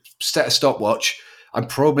actually set a stopwatch, I'm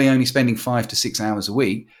probably only spending 5 to 6 hours a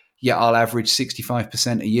week. Yet I'll average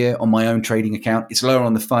 65% a year on my own trading account. It's lower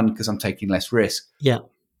on the fund because I'm taking less risk. Yeah.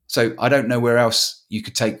 So I don't know where else you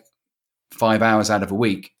could take 5 hours out of a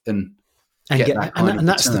week and get that kind of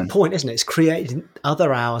that's return. the point, isn't it? It's creating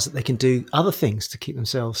other hours that they can do other things to keep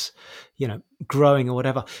themselves, growing or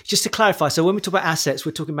whatever. Just to clarify, so when we talk about assets,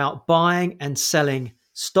 we're talking about buying and selling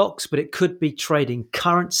stocks, but it could be trading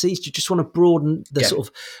currencies. Do you just want to broaden the sort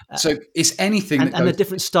of so it's anything and the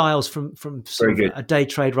different styles from sort of a day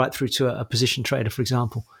trade right through to a position trader, for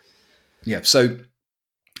example? Yeah. So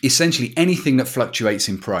essentially anything that fluctuates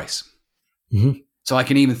in price. Mm-hmm. So I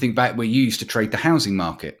can even think back where you used to trade the housing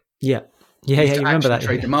market. Yeah. You remember that?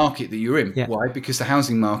 Trade the market that you're in. Yeah. Why? Because the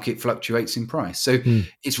housing market fluctuates in price. So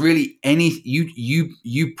it's really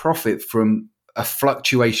you profit from a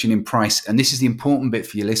fluctuation in price, and this is the important bit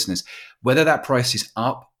for your listeners, whether that price is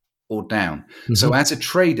up or down. Mm-hmm. So as a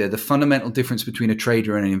trader, the fundamental difference between a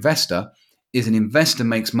trader and an investor is an investor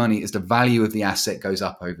makes money as the value of the asset goes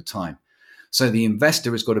up over time. So the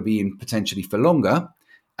investor has got to be in potentially for longer,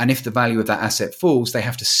 and if the value of that asset falls, they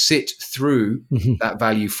have to sit through that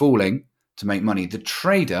value falling to make money. The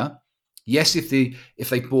trader, yes, if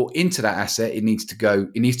they bought into that asset, it needs to go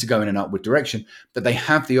in an upward direction, but they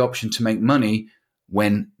have the option to make money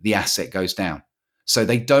when the asset goes down. So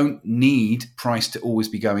they don't need price to always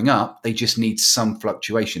be going up. They just need some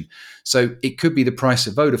fluctuation. So it could be the price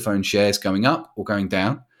of Vodafone shares going up or going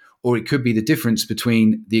down, or it could be the difference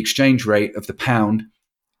between the exchange rate of the pound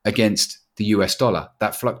against the US dollar.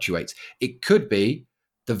 That fluctuates. It could be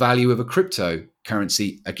the value of a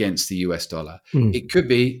cryptocurrency against the US dollar. It could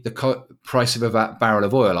be the price of a barrel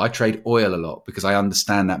of oil. I trade oil a lot because I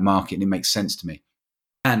understand that market and it makes sense to me.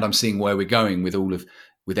 And I'm seeing where we're going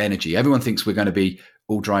with energy. Everyone thinks we're going to be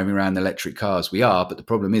all driving around electric cars. We are, but the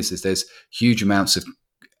problem is there's huge amounts of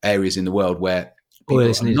areas in the world where people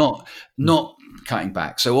are not cutting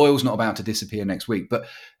back. So oil's not about to disappear next week, but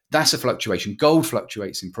that's a fluctuation. Gold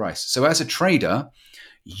fluctuates in price. So as a trader,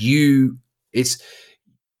 if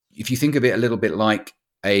you think of it a little bit like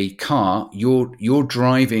a car, you're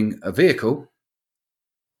driving a vehicle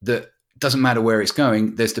that doesn't matter where it's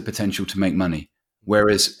going, there's the potential to make money.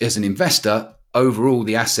 Whereas as an investor, overall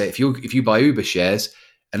the asset, if you buy Uber shares,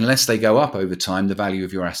 unless they go up over time, the value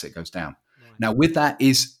of your asset goes down. Right. Now with that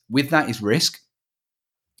is risk.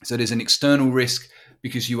 So there's an external risk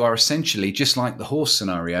because you are essentially, just like the horse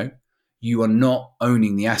scenario, you are not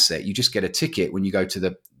owning the asset. You just get a ticket when you go to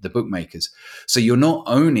the bookmakers. So you're not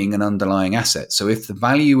owning an underlying asset. So if the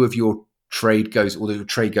value of your trade goes, or the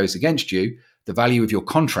trade goes against you, the value of your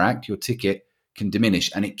contract, your ticket, can diminish.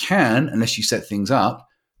 And it can, unless you set things up,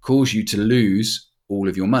 cause you to lose all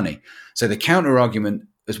of your money. So the counter argument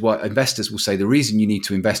is what investors will say, the reason you need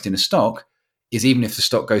to invest in a stock is even if the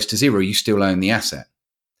stock goes to zero, you still own the asset.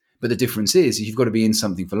 But the difference is you've got to be in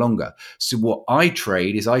something for longer. So what I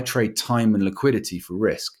trade time and liquidity for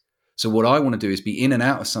risk. So what I want to do is be in and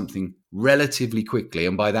out of something relatively quickly.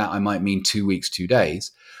 And by that, I might mean 2 weeks, 2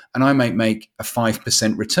 days. And I might make a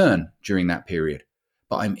 5% return during that period.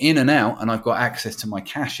 But I'm in and out and I've got access to my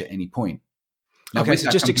cash at any point. Now, okay,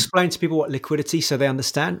 so just explain to people what liquidity, so they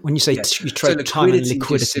understand. When you say you trade time and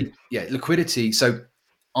liquidity. Liquidity. So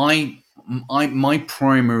my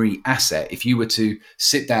primary asset, if you were to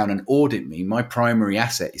sit down and audit me, my primary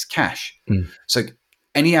asset is cash. So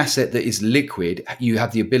any asset that is liquid, you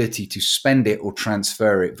have the ability to spend it or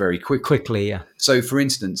transfer it very quickly. Yeah. So for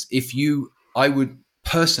instance, I would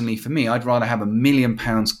personally, for me, I'd rather have £1 million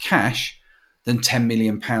cash than £10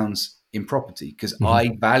 million in property because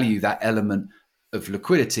I value that element of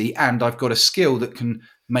liquidity and I've got a skill that can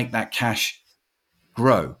make that cash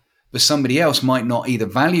grow. But somebody else might not either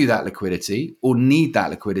value that liquidity or need that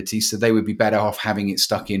liquidity, so they would be better off having it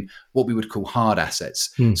stuck in what we would call hard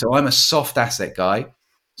assets. So I'm a soft asset guy,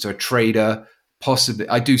 so a trader, possibly.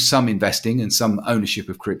 I do some investing and some ownership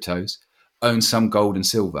of cryptos, own some gold and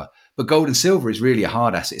silver. But gold and silver is really a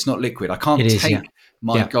hard asset. It's not liquid. I can't take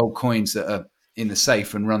my gold coins that are in the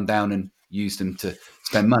safe and run down and use them to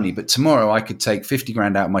spend money. But tomorrow I could take 50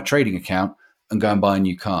 grand out of my trading account and go and buy a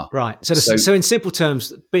new car. Right. So in simple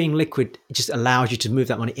terms, being liquid just allows you to move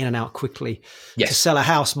that money in and out quickly. Yes. To sell a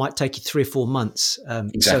house might take you 3 or 4 months.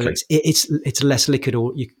 Exactly. So it's less liquid,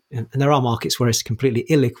 and there are markets where it's completely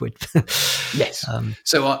illiquid. Yes.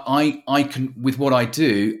 So I can, with what I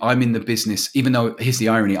do, I'm in the business, even though here's the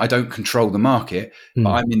irony, I don't control the market,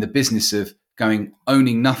 but I'm in the business of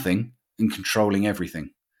owning nothing and controlling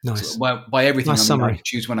everything. Nice. So by everything, Nice summary. I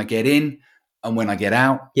choose when I get in and when I get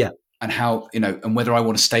out. Yeah. And how, and whether I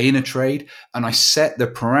want to stay in a trade. And I set the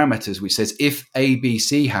parameters, which says if A, B,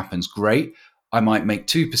 C happens, great, I might make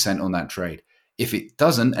 2% on that trade. If it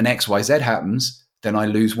doesn't and X, Y, Z happens, then I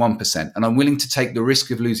lose 1%. And I'm willing to take the risk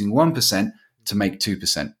of losing 1% to make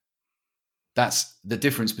 2%. That's the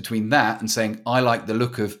difference between that and saying, I like the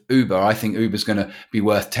look of Uber. I think Uber's going to be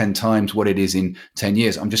worth 10 times what it is in 10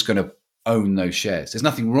 years. I'm just going to own those shares. There's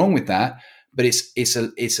nothing wrong with that, but it's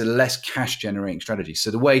a less cash generating strategy.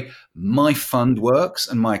 So the way my fund works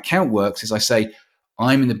and my account works is I say,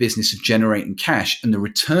 I'm in the business of generating cash, and the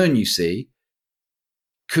return you see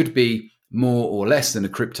could be more or less than a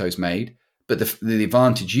crypto's made. But the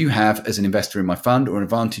advantage you have as an investor in my fund, or an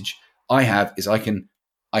advantage I have, is I can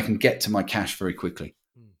get to my cash very quickly.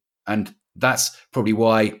 And that's probably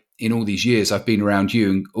why in all these years I've been around you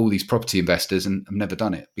and all these property investors, and I've never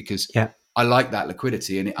done it, because I like that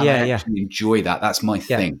liquidity and I actually enjoy that. That's my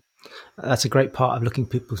thing. That's a great part of looking at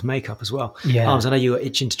people's makeup as well. Yeah. Arms, I know you were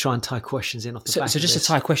itching to try and tie questions in off the back of this. So just to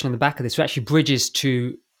tie a question on the back of this, which actually bridges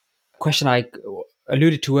to a question I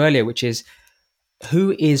alluded to earlier, which is,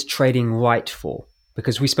 who is trading right for?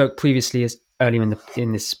 Because we spoke previously earlier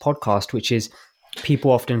in this podcast, which is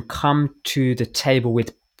people often come to the table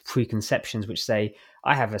with preconceptions, which say,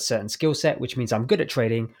 I have a certain skill set, which means I'm good at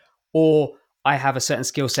trading, or I have a certain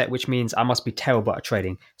skill set, which means I must be terrible at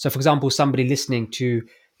trading. So for example, somebody listening to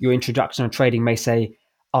your introduction on trading may say,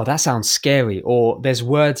 oh, that sounds scary, or there's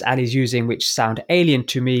words Ali's using which sound alien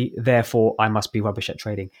to me, therefore I must be rubbish at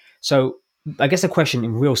trading. So I guess the question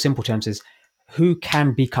in real simple terms is, who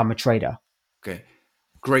can become a trader? Okay,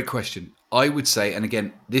 great question. I would say, and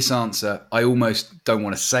again, this answer, I almost don't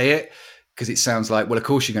want to say it because it sounds like, well, of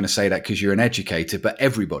course you're going to say that because you're an educator, but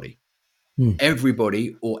everybody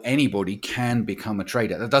or anybody can become a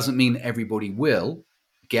trader. That doesn't mean everybody will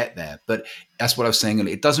get there, but that's what I was saying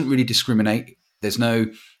earlier. It doesn't really discriminate.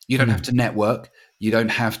 You don't have to network. You don't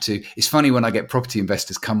have to. It's funny when I get property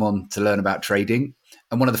investors come on to learn about trading,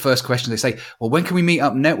 and one of the first questions they say, well, when can we meet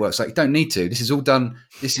up and network? It's like, you don't need to. This is all done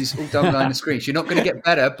behind the screens. You're not going to get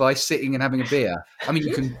better by sitting and having a beer. I mean,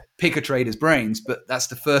 you can pick a trader's brains, but that's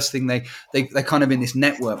the first thing they're kind of in this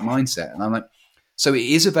network mindset. And I'm like, so it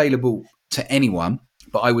is available to anyone,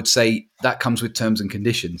 but I would say that comes with terms and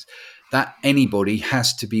conditions. That anybody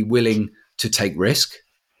has to be willing to take risk,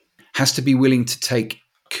 has to be willing to take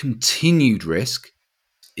continued risk.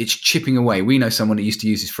 It's chipping away. We know someone that used to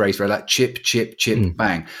use this phrase where like chip,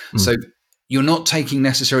 bang. So you're not taking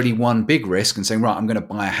necessarily one big risk and saying, right, I'm going to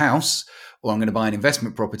buy a house or I'm going to buy an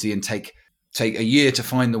investment property and take a year to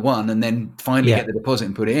find the one and then finally get the deposit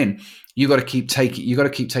and put it in. You got to keep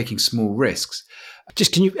taking small risks.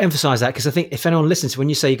 Just can you emphasize that? Because I think if anyone listens, when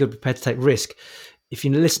you say you're prepared to take risk, if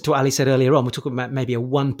you listen to what Ali said earlier on, we're talking about maybe a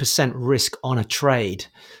 1% risk on a trade.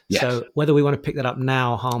 Yes. So whether we want to pick that up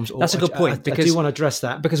now, Harms, or that's a good point. I do want to address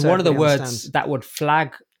that because one of the words that would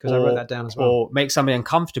flag because I wrote that down as well, or make somebody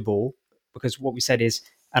uncomfortable, because what we said is,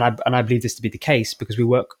 and I believe this to be the case because we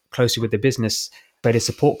work closely with the Business Trader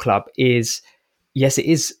Support Club, is yes, it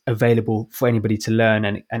is available for anybody to learn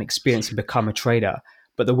and experience and become a trader.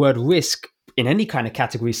 But the word risk in any kind of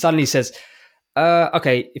category suddenly says,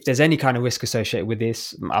 okay, if there's any kind of risk associated with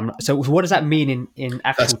this, so what does that mean in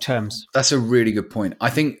actual terms? That's a really good point. I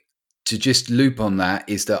think to just loop on that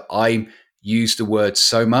is that I use the word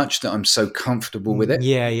so much that I'm so comfortable with it.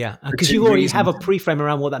 Yeah. Because you already have a pre-frame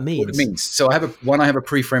around what that means. What it means. So I have a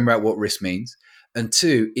pre-frame about what risk means, and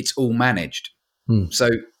two, it's all managed. So,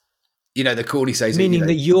 the Cordy says, meaning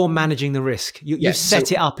that you're managing the risk. You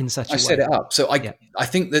set it up in such a way. I set it up. So I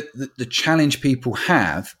think that the challenge people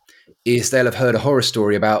have is they'll have heard a horror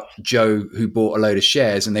story about Joe who bought a load of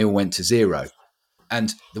shares and they all went to zero.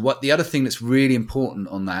 And the other thing that's really important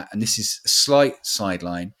on that, and this is a slight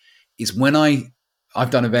sideline, is when I've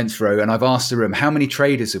done events for and I've asked the room, how many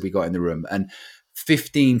traders have we got in the room? And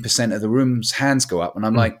 15% of the room's hands go up. And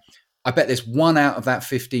I'm like, I bet there's one out of that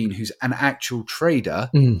 15 who's an actual trader.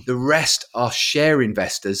 The rest are share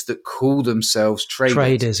investors that call themselves traders.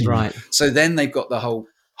 Traders, right. So then they've got the whole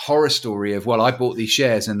horror story of, well, I bought these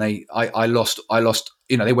shares and I lost,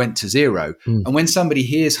 they went to zero. And when somebody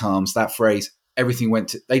hears Harms, that phrase, everything went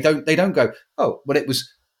to, they don't go, oh, well,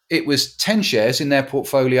 it was 10 shares in their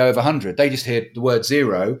portfolio of 100. They just hear the word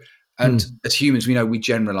zero. And as humans, we know we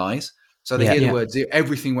generalize. So they hear the word zero,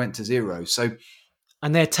 everything went to zero.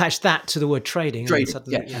 And they attach that to the word trading.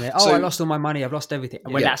 Suddenly, I lost all my money. I've lost everything.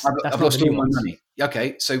 Well, I've lost all my money.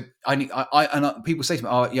 Okay, so people say to me,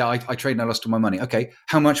 "Oh, yeah, I traded and I lost all my money." Okay,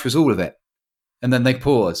 how much was all of it? And then they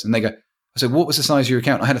pause and they go, I said, what was the size of your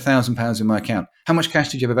account? I had £1,000 in my account. How much cash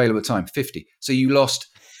did you have available at the time? 50. So you lost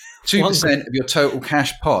 2% of your total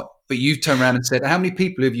cash pot, but you turned around and said, how many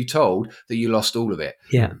people have you told that you lost all of it?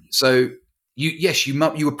 Yeah. So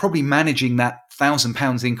you were probably managing that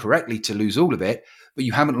 £1,000 incorrectly to lose all of it, but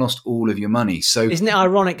you haven't lost all of your money. So isn't it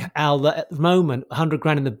ironic, Al, that at the moment, 100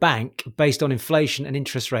 grand in the bank based on inflation and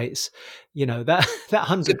interest rates, that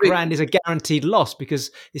 100 grand is a guaranteed loss because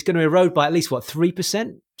it's going to erode by at least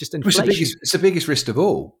 3%? Just inflation. It's the biggest risk of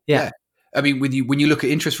all. Yeah. I mean, when you look at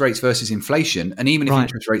interest rates versus inflation, and even if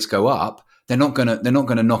interest rates go up, they're not going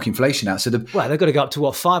to knock inflation out. So they've got to go up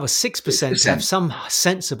to 5 or 6% to have some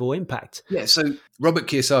sensible impact. Yeah. So Robert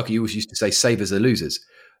Kiyosaki always used to say, savers are losers.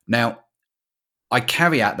 Now, I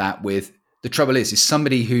caveat that with, the trouble is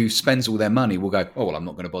somebody who spends all their money will go, oh, well, I'm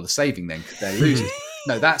not going to bother saving then because they're losers.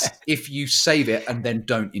 No, that's if you save it and then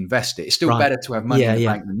don't invest it. It's still better to have money in the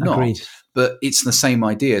bank than not. Agreed. But it's the same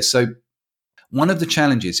idea. So one of the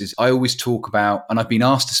challenges is I always talk about, and I've been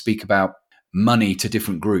asked to speak about money to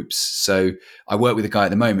different groups. So I work with a guy at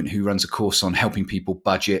the moment who runs a course on helping people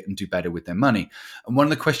budget and do better with their money. And one of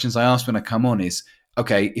the questions I ask when I come on is,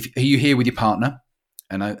 okay, are you here with your partner?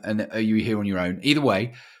 And are you here on your own? Either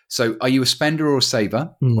way. So are you a spender or a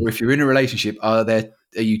saver? Or if you're in a relationship, are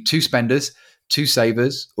you two spenders, two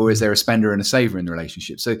savers, or is there a spender and a saver in the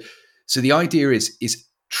relationship? So the idea is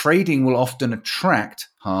trading will often attract,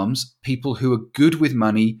 Harms, people who are good with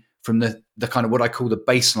money from the kind of what I call the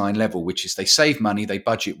baseline level, which is they save money, they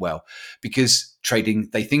budget well, because trading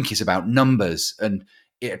they think is about numbers and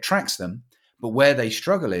it attracts them. But where they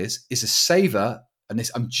struggle is a saver, and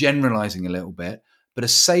this I'm generalizing a little bit, but a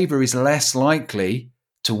saver is less likely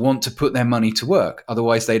to want to put their money to work.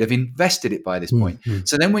 Otherwise, they'd have invested it by this point. Mm-hmm.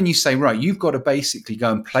 So then when you say, right, you've got to basically go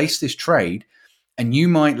and place this trade and you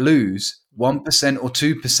might lose 1% or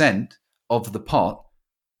 2% of the pot.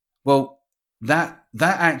 Well, that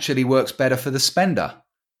actually works better for the spender.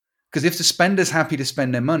 Because if the spender's happy to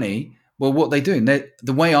spend their money, well, what they do,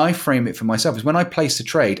 the way I frame it for myself is when I place a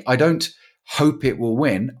trade, I don't hope it will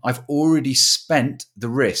win. I've already spent the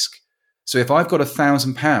risk. So if I've got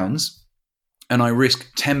 £1,000 and I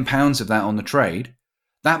risk £10 of that on the trade,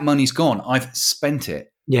 that money's gone. I've spent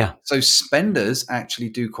it. Yeah. So spenders actually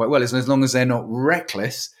do quite well as long as they're not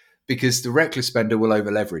reckless, because the reckless spender will over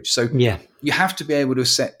leverage. So you have to be able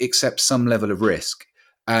to accept some level of risk.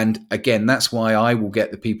 And again, that's why I will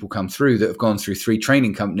get the people come through that have gone through 3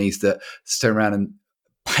 training companies that turn around and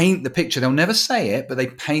paint the picture. They'll never say it, but they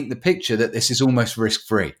paint the picture that this is almost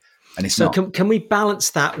risk-free. And it's not. Can we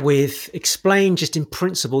balance that with explain just in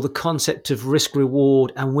principle the concept of risk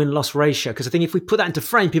reward and win-loss ratio? Because I think if we put that into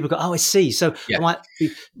frame, people go, oh, I see. So I might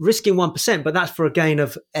be risking 1%, but that's for a gain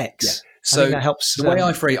of X. Yeah. So that helps. The way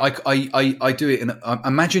I frame, I do it.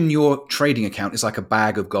 Imagine your trading account is like a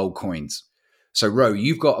bag of gold coins. So Ro,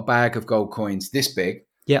 you've got a bag of gold coins this big.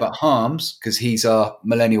 Yeah. But Harms, because he's a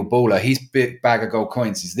millennial baller, his big bag of gold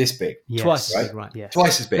coins is this big. Yes. Twice as big, right? Yeah.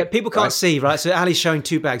 Twice as big. But people can't see, right? So Ali's showing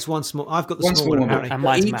 2 bags, one small. I've got the small one. And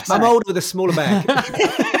mine's massive. I'm older with a smaller bag.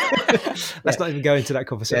 Let's not even go into that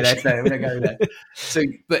conversation. Yeah, we're going to go there. So,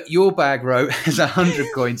 but your bag, Ro, has 100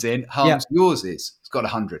 coins in. Harms, yours it's got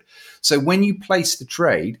 100. So when you place the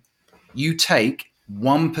trade, you take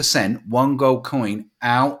 1%, 1 gold coin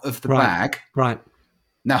out of the bag. Right.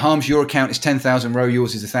 Now, Harms, your account is 10,000, Ro,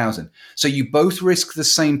 yours is 1,000. So you both risk the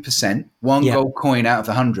same percent, 1 gold coin out of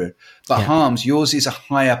the 100. But Harms, yours is a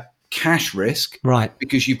higher cash risk, right?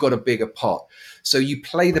 Because you've got a bigger pot. So you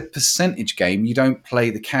play the percentage game, you don't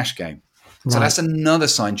play the cash game. So that's another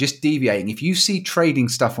sign, just deviating. If you see trading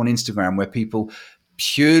stuff on Instagram where people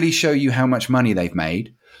purely show you how much money they've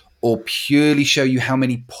made, or purely show you how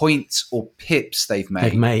many points or pips they've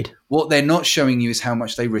made. What they're not showing you is how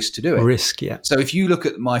much they risk to do it. Yeah. So if you look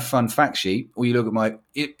at my fun fact sheet, or you look at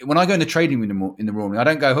when I go in the trading room in the morning, I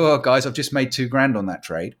don't go, oh, guys, I've just made $2,000 on that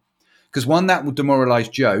trade. Because one, that will demoralize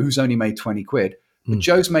Joe, who's only made 20 quid. But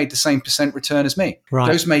Joe's made the same percent return as me.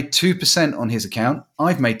 Right. Joe's made 2% on his account.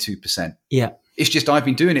 I've made 2%. Yeah. It's just I've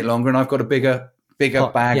been doing it longer and I've got a bigger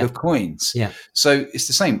bag of coins. Yeah. So it's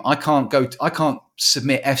the same. I can't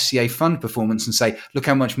submit FCA fund performance and say, look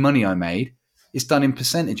how much money I made. It's done in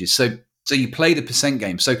percentages. So you play the percent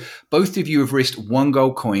game. So both of you have risked 1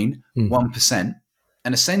 gold coin, 1%.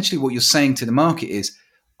 And essentially what you're saying to the market is,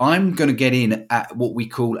 I'm going to get in at what we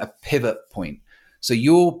call a pivot point. So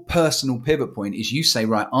your personal pivot point is you say,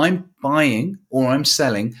 right, I'm buying or I'm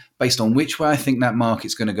selling based on which way I think that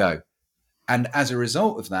market's going to go. And as a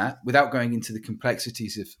result of that, without going into the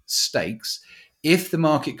complexities of stakes, if the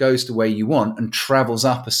market goes the way you want and travels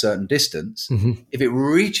up a certain distance, if it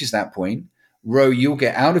reaches that point, Ro, you'll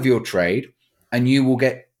get out of your trade and you will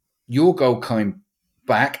get your gold coin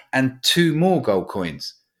back and 2 more gold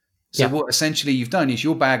coins. So what essentially you've done is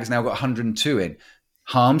your bag has now got 102 in.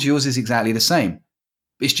 Harms, yours is exactly the same.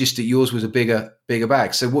 It's just that yours was a bigger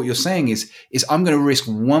bag. So what you're saying is I'm going to risk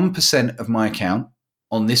 1% of my account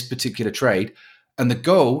on this particular trade, and the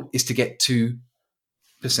goal is to get 2%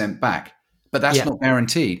 back. But that's not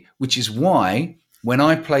guaranteed, which is why when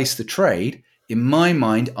I place the trade, in my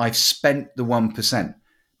mind, I've spent the 1%,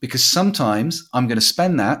 because sometimes I'm going to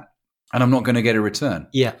spend that and I'm not going to get a return.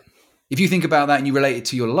 Yeah. If you think about that and you relate it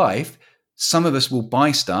to your life, some of us will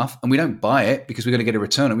buy stuff and we don't buy it because we're going to get a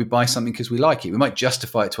return, and we buy something because we like it. We might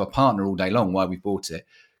justify it to our partner all day long why we bought it.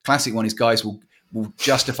 Classic one is guys will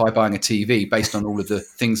justify buying a TV based on all of the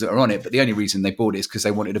things that are on it, but the only reason they bought it is because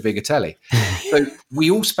they wanted a bigger telly. So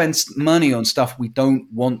we all spend money on stuff we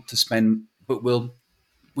don't want to spend, but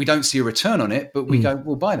we don't see a return on it, but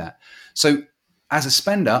we'll buy that. So as a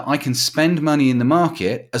spender, I can spend money in the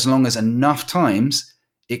market as long as enough times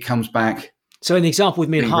it comes back. So in the example with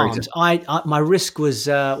me and Harms, my risk was,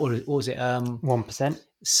 what was it? 1%.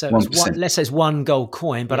 So let's say it's 1 gold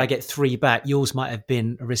coin, but I get 3 back. Yours might have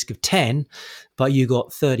been a risk of 10, but you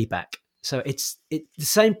got 30 back. So it's the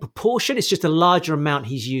same proportion. It's just a larger amount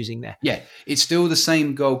he's using there. Yeah, it's still the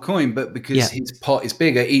same gold coin, but because his pot is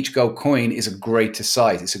bigger, each gold coin is a greater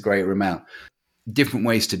size. It's a greater amount. Different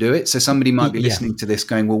ways to do it. So somebody might be listening to this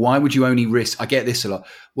going, well, why would you only risk? I get this a lot.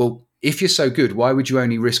 Well, if you're so good, why would you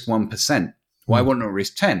only risk 1%? Why wouldn't I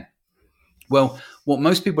risk 10? Well, what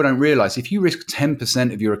most people don't realize, if you risk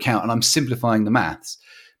 10% of your account, and I'm simplifying the maths,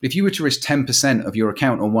 but if you were to risk 10% of your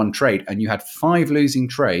account on one trade and you had 5 losing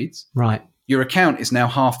trades, right, your account is now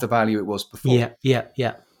half the value it was before.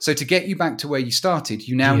 Yeah. So to get you back to where you started,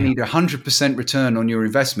 you now need 100% return on your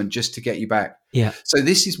investment just to get you back. Yeah. So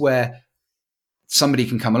this is where somebody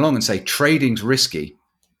can come along and say trading's risky.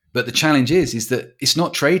 But the challenge is that it's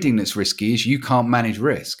not trading that's risky, is you can't manage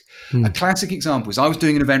risk. A classic example is I was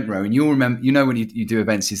doing an event row, and you'll remember, when you do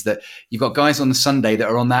events, is that you've got guys on the Sunday that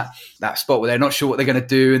are on that spot where they're not sure what they're going to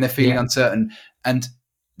do and they're feeling uncertain. And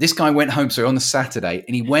this guy went home, on the Saturday,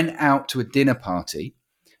 and he went out to a dinner party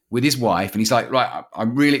with his wife, and he's like, right,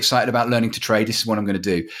 I'm really excited about learning to trade. This is what I'm going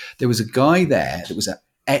to do. There was a guy there that was an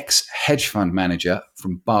ex-hedge fund manager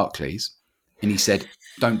from Barclays, and he said,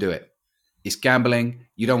 don't do it. It's gambling.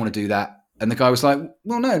 You don't want to do that. And the guy was like,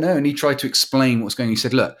 well, no. And he tried to explain what was going on. He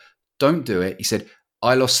said, look, don't do it. He said,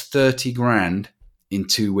 I lost 30 grand in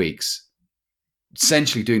 2 weeks,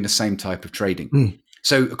 essentially doing the same type of trading.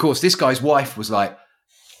 So, of course, this guy's wife was like,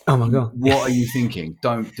 oh my God, what are you thinking?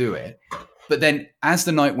 Don't do it. But then as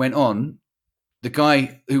the night went on, the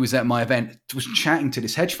guy who was at my event was chatting to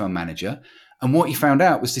this hedge fund manager. And what he found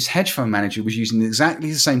out was this hedge fund manager was using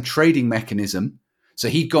exactly the same trading mechanism. So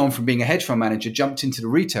he'd gone from being a hedge fund manager, jumped into the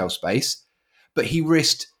retail space, but he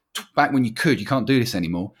risked, back when you can't do this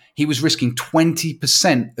anymore, he was risking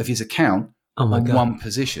 20% of his account on one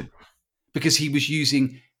position, because he was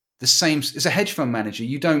using the same, as a hedge fund manager,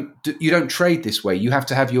 you don't trade this way. You have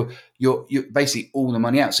to have your basically all the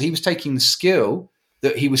money out. So he was taking the skill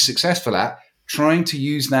that he was successful at, trying to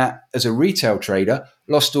use that as a retail trader,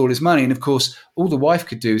 lost all his money. And of course, all the wife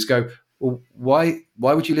could do is go, well, why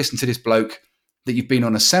would you listen to this bloke that you've been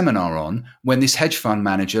on a seminar on when this hedge fund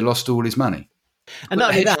manager lost all his money? And not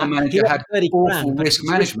only that, fund manager had awful risk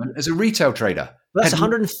management as a retail trader. Well, that's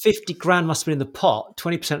 150 grand must have been in the pot.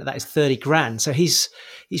 20% of that is 30 grand. So he's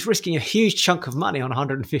risking a huge chunk of money on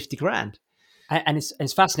 150 grand. And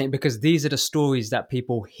it's fascinating because these are the stories that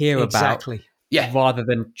people hear about, rather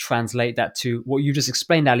than translate that to what you just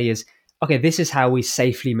explained, Ali, is, okay, this is how we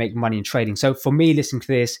safely make money in trading. So for me, listening to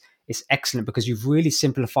this is excellent because you've really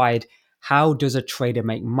simplified how does a trader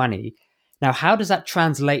make money. Now, how does that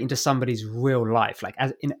translate into somebody's real life? Like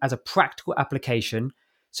as a practical application.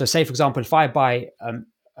 So say, for example, if I buy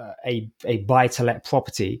a buy-to-let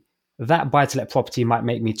property, that buy-to-let property might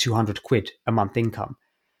make me 200 quid a month income.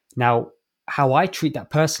 Now, how I treat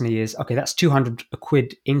that personally is, okay, that's 200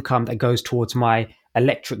 quid income that goes towards my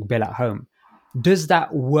electric bill at home. Does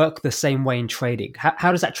that work the same way in trading?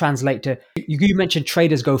 How does that translate to, you mentioned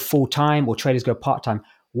traders go full-time or traders go part-time.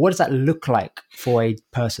 What does that look like for a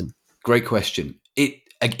person? Great question.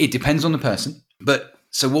 It depends on the person. But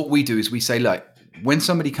so what we do is we say, like, when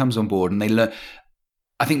somebody comes on board and they learn,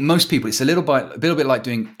 I think most people, it's a little bit like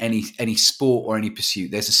doing any sport or any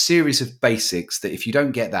pursuit. There's a series of basics that if you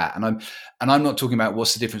don't get that, and I'm not talking about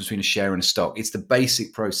what's the difference between a share and a stock. It's the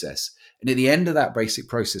basic process. And at the end of that basic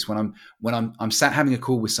process, when I'm sat having a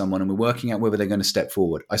call with someone and we're working out whether they're going to step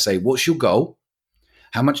forward, I say, what's your goal?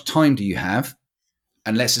 How much time do you have?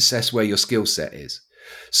 And let's assess where your skill set is.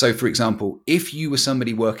 So, for example, if you were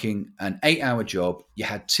somebody working an 8-hour job, you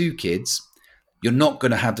had 2 kids, you're not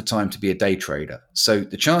going to have the time to be a day trader. So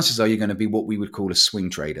the chances are you're going to be what we would call a swing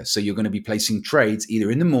trader. So you're going to be placing trades either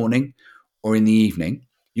in the morning or in the evening.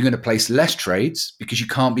 You're going to place less trades because you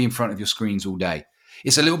can't be in front of your screens all day.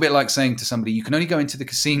 It's a little bit like saying to somebody, you can only go into the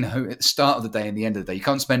casino at the start of the day and the end of the day. You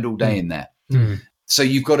can't spend all day in there. So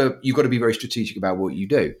you've got to be very strategic about what you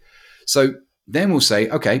do. So then we'll say,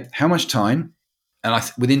 okay, how much time?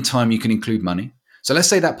 And within time, you can include money. So let's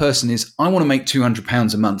say that person is, I want to make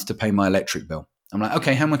 £200 a month to pay my electric bill. I'm like,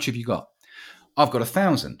 okay, how much have you got? I've got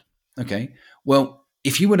 1,000. Okay. Well,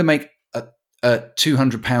 if you were to make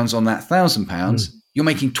 £200 on that £1,000, you're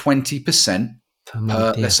making 20% per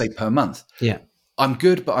month, let's say per month. Yeah. I'm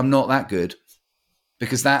good, but I'm not that good,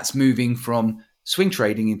 because that's moving from swing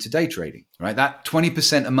trading into day trading, right? That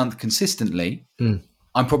 20% a month consistently,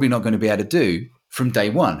 I'm probably not going to be able to do from day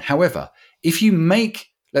one. However, if you make,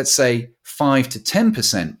 let's say, 5 to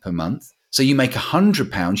 10% per month, so you make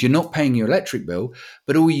 £100, you're not paying your electric bill,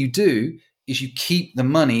 but all you do is you keep the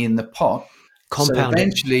money in the pot. Compound. So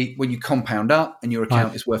eventually, when you compound up and your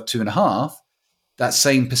account is worth 2.5, that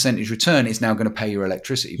same percentage return is now going to pay your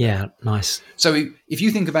electricity bill. Yeah, nice. So if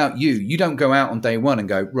you think about you don't go out on day one and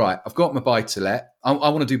go, right, I've got my buy to let. I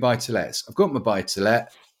want to do buy to lets. I've got my buy to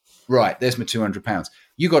let. Right, there's my £200.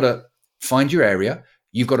 You got to find your area.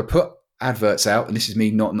 You've got to put adverts out, and this is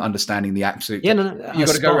me not understanding the absolute. Yeah, no, you've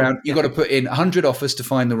got to go around. You've got to put in 100 offers to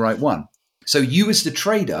find the right one. So you, as the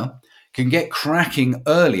trader, can get cracking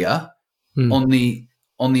earlier on the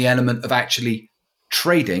element of actually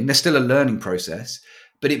trading. There's still a learning process,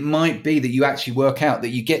 but it might be that you actually work out that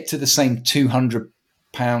you get to the same £200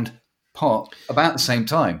 pot about the same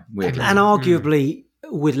time, weirdly. And arguably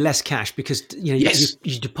with less cash, because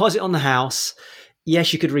you deposit on the house.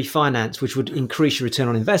 Yes, you could refinance, which would increase your return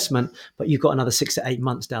on investment, but you've got another 6 to 8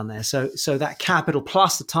 months down there. So that capital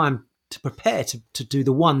plus the time to prepare to do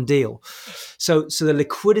the one deal. So the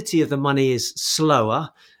liquidity of the money is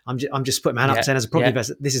slower. I'm just putting my hand up saying, as a property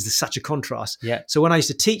investor, this is such a contrast. Yeah. So when I used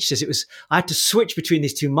to teach this, I had to switch between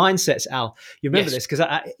these two mindsets, Al. You remember this? Because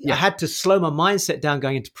I had to slow my mindset down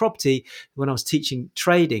going into property when I was teaching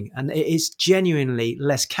trading. And it is genuinely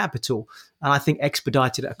less capital. And I think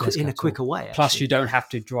expedited it in a quicker way. Actually. Plus, you don't have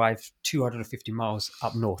to drive 250 miles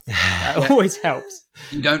up north. That always helps.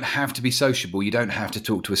 You don't have to be sociable. You don't have to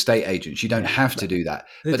talk to estate agents. You don't have to do that.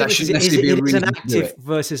 But that shouldn't necessarily be a reason an active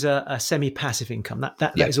versus a semi-passive income.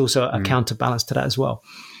 That is also a counterbalance to that as well.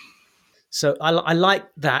 So I like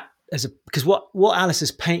that because what Alice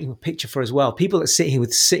is painting a picture for as well. People that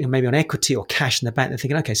sitting maybe on equity or cash in the bank, they're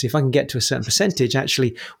thinking, okay, so if I can get to a certain percentage,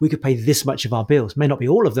 actually we could pay this much of our bills. May not be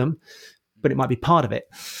all of them, but it might be part of it.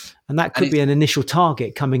 And that could be an initial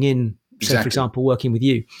target coming in, say, for example, working with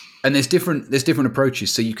you. And there's different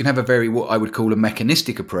approaches. So you can have what I would call a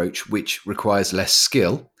mechanistic approach, which requires less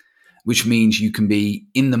skill, which means you can be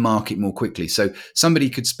in the market more quickly. So somebody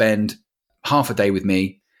could spend half a day with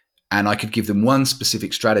me and I could give them one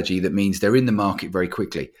specific strategy that means they're in the market very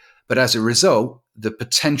quickly. But as a result, the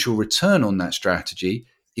potential return on that strategy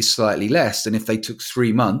is slightly less than if they took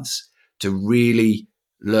 3 months to really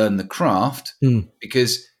learn the craft.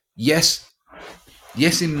 Because yes,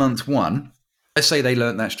 in month 1, let's say they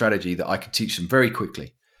learned that strategy that I could teach them very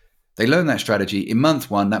quickly. They learn that strategy in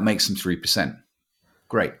month 1, that makes them 3%.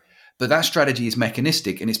 Great. But that strategy is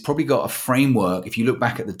mechanistic and it's probably got a framework, if you look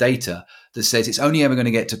back at the data, that says it's only ever going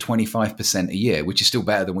to get to 25% a year, which is still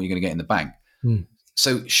better than what you're going to get in the bank.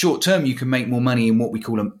 So short term, you can make more money in what we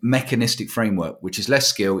call a mechanistic framework, which is less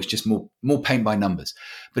skill. It's just more paint by numbers.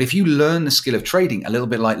 But if you learn the skill of trading, a little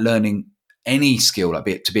bit like learning any skill,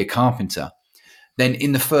 like to be a carpenter, then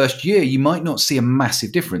in the first year, you might not see a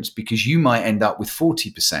massive difference because you might end up with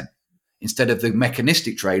 40% instead of the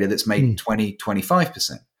mechanistic trader that's made 20,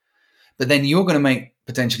 25%. But then you're going to make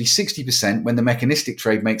potentially 60% when the mechanistic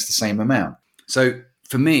trade makes the same amount. So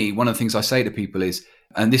for me, one of the things I say to people is,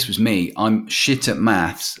 and this was me, I'm shit at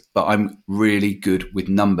maths, but I'm really good with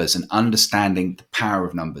numbers and understanding the power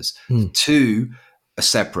of numbers. The two are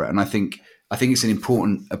separate. And I think it's an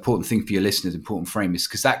important thing for your listeners, important frame, is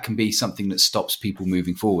because that can be something that stops people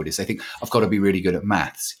moving forward. Is they think, I've got to be really good at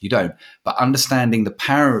maths. You don't. But understanding the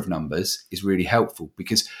power of numbers is really helpful,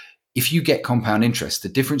 because if you get compound interest, the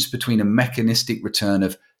difference between a mechanistic return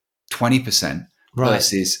of 20%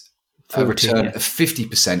 versus a return of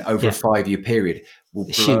 50% over a 5-year period will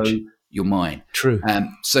blow your mind. True.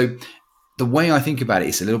 So the way I think about it,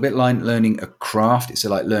 it's a little bit like learning a craft. It's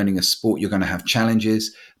like learning a sport. You're going to have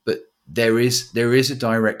challenges, but there is a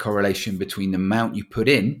direct correlation between the amount you put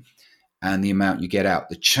in and the amount you get out.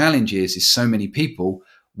 The challenge is so many people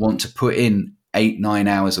want to put in 8-9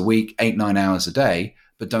 hours a week, 8-9 hours a day,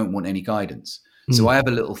 but don't want any guidance. So I have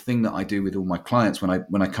a little thing that I do with all my clients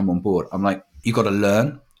when I come on board. I'm like, you got to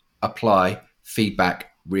learn, apply,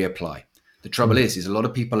 feedback, reapply. The trouble is a lot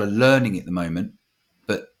of people are learning at the moment,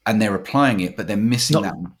 and they're applying it, but they're missing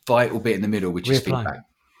that vital bit in the middle, which is feedback.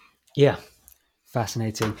 Yeah.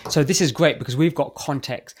 Fascinating. So this is great because we've got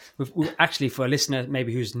context. We've actually, for a listener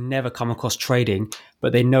maybe who's never come across trading,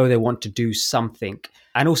 but they know they want to do something.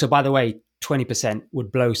 And also, by the way, 20%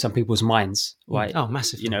 would blow some people's minds, right? Oh,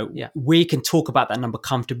 massively. We can talk about that number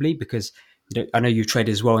comfortably because I know you've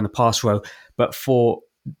traded as well in the past, Ro, but for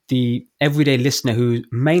the everyday listener who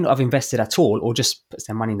may not have invested at all or just puts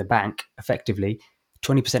their money in the bank effectively,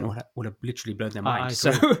 20% would have literally blown their mind. So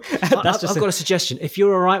I've got a suggestion. If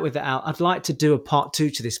you're all right with that, Al, I'd like to do a part 2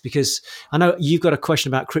 to this because I know you've got a question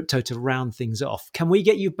about crypto to round things off. Can we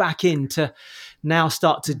get you back in to now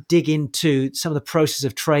start to dig into some of the process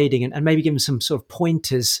of trading and maybe give them some sort of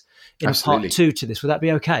pointers in Absolutely. a part 2 to this? Would that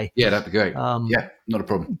be okay? Yeah, that'd be great. Yeah, not a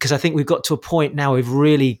problem. Because I think we've got to a point now we've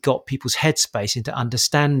really got people's headspace into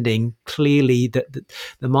understanding clearly the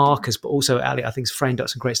markers, but also, Ali, I think, has framed up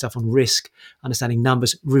some great stuff on risk, understanding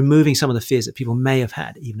numbers, removing some of the fears that people may have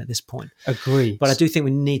had even at this point. Agree. But I do think we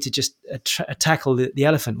need to just tackle the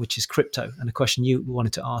elephant, which is crypto, and the question you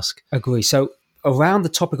wanted to ask. Agree. So around the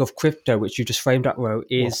topic of crypto, which you just framed up, Ro,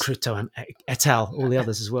 is... crypto and et al., all the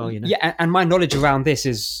others as well, Yeah, and my knowledge around this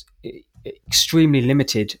is extremely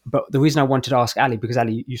limited. But the reason I wanted to ask Ali, because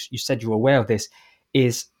Ali, you said you were aware of this,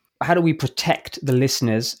 is how do we protect the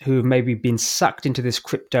listeners who have maybe been sucked into this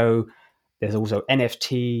crypto? There's also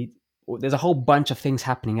NFT. There's a whole bunch of things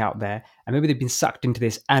happening out there, and maybe they've been sucked into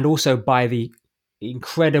this, and also by the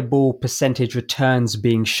incredible percentage returns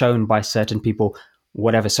being shown by certain people,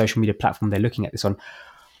 whatever social media platform they're looking at this on.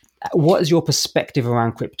 What is your perspective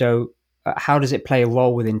around crypto? How does it play a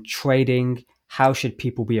role within trading? How should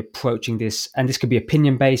people be approaching this? And this could be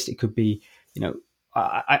opinion based. It could be,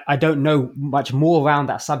 I don't know much more around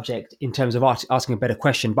that subject in terms of asking a better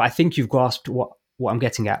question, but I think you've grasped what I'm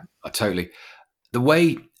getting at. Totally. The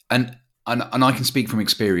way, and I can speak from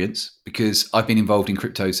experience because I've been involved in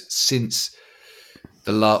cryptos since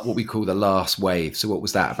what we call the last wave. So what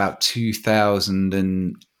was that? About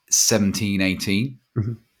 2017, 18.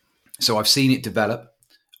 Mm-hmm. So I've seen it develop.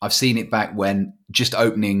 I've seen it back when just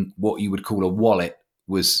opening what you would call a wallet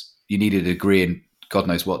was, you needed a degree and God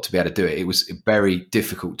knows what to be able to do it. It was very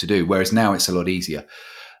difficult to do. Whereas now it's a lot easier.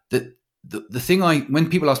 The thing when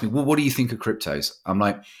people ask me, well, what do you think of cryptos? I'm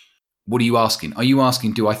like, what are you asking? Are you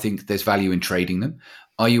asking, do I think there's value in trading them?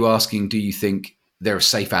 Are you asking, do you think they're a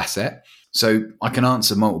safe asset? So I can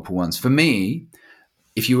answer multiple ones. For me,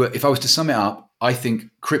 if I was to sum it up, I think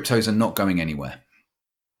cryptos are not going anywhere.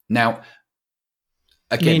 Now,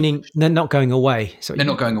 again, meaning they're not going away. So they're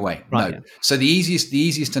not going away. Right, no. yeah. So the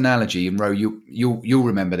easiest analogy, and Ro, you'll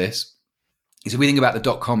remember this, is if we think about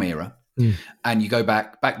the .com era, and you go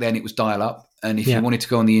back then it was dial up, and if you wanted to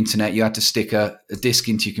go on the internet, you had to stick a disk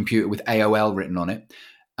into your computer with AOL written on it.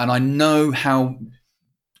 And I know how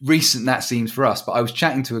recent that seems for us, but I was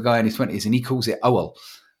chatting to a guy in his 20s and he calls it OL.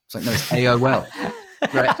 It's like, no, it's AOL.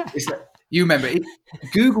 Right? It's like, you remember it,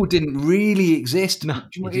 Google didn't really exist. No,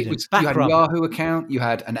 you had a Yahoo account, you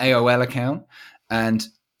had an AOL account, and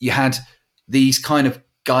you had these kind of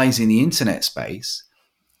guys in the internet space.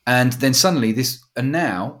 And then suddenly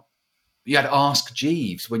now you had Ask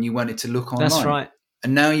Jeeves when you wanted to look online. That's right.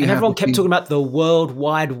 And now everyone kept talking about the World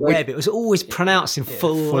Wide Web. It was always pronounced in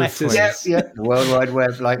full letters. Yeah, the World Wide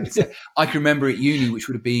Web. I can remember at uni, which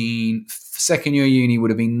would have been second year uni, would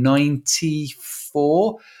have been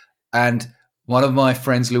 94. And one of my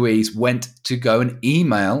friends, Louise, went to go and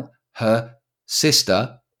email her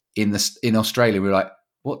sister in Australia. We were like,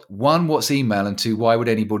 what's email? And two, why would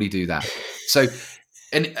anybody do that? So,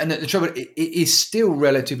 and the trouble, it is still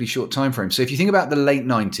relatively short time frame. So if you think about the late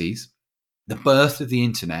 90s, the birth of the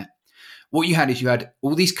internet, what you had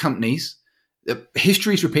all these companies.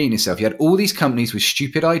 History is repeating itself. You had all these companies with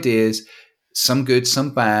stupid ideas, some good,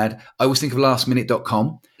 some bad. I always think of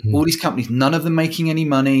lastminute.com. All these companies, none of them making any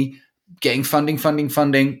money, getting funding.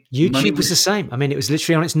 YouTube was the same. I mean, it was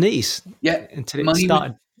literally on its knees. Yeah. Until it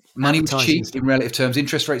started. Money was cheap in relative terms.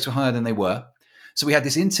 Interest rates were higher than they were. So we had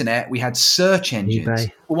this internet, we had search engines.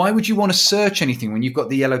 eBay. Well, why would you want to search anything when you've got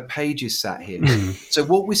the yellow pages sat here? So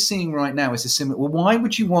what we're seeing right now is a similar, well, why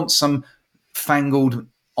would you want some fangled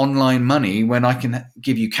online money when I can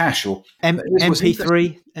give you cash or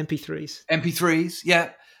MP3s, yeah,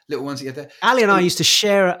 little ones that you had there. Ali and I used to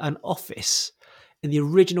share an office in the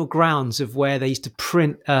original grounds of where they used to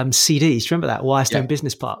print CDs. Do you remember that Wirestone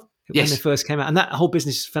Business Park? when they first came out, and that whole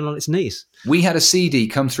business fell on its knees. We had a CD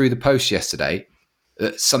come through the post yesterday,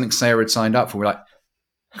 something Sarah had signed up for. We're like,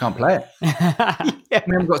 can't play it. Yeah.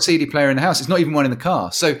 We haven't got a CD player in the house. It's not even one in the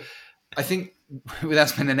car. So I think without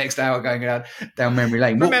spending the next hour going down memory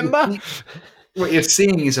lane, what you're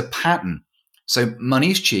seeing is a pattern. So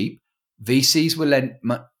money is cheap. VCs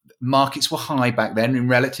were markets were high back then in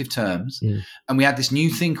relative terms. And we had this new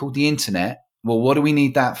thing called the internet. Well, what do we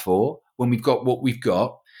need that for when we've got what we've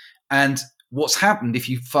got? And what's happened, if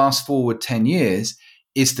you fast forward 10 years,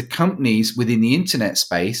 is the companies within the internet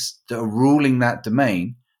space that are ruling that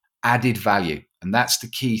domain added value. And that's the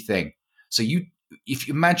key thing. So if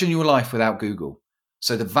you imagine your life without Google,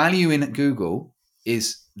 so the value in Google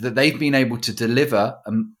is that they've been able to deliver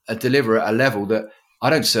at a level that I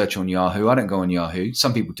don't search on Yahoo. I don't go on Yahoo.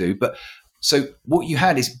 Some people do. But so what you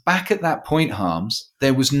had is back at that point, Harms,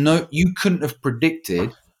 you couldn't have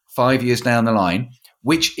predicted 5 years down the line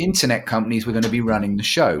which internet companies were going to be running the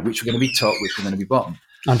show, which were going to be top, which were going to be bottom.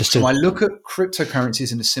 Understood. So I look at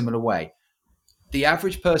cryptocurrencies in a similar way. The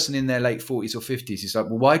average person in their late 40s or 50s is like,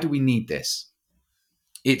 well, why do we need this?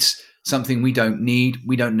 It's something we don't need,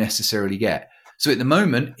 we don't necessarily get. So at the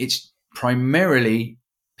moment, it's primarily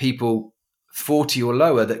people 40 or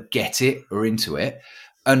lower that get it or into it.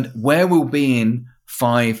 And where we'll be in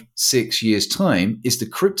 5-6 years' time is the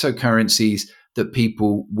cryptocurrencies that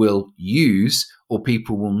people will use or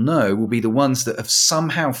people will know will be the ones that have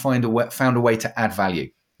somehow found a way to add value.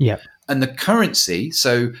 Yeah. And the currency,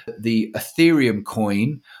 so the Ethereum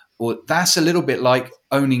coin, or that's a little bit like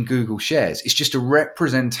owning Google shares. It's just a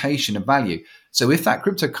representation of value. So if that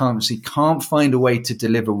cryptocurrency can't find a way to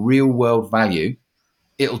deliver real world value,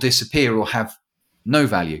 it'll disappear or have no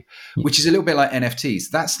value, which is a little bit like NFTs.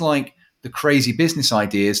 That's like the crazy business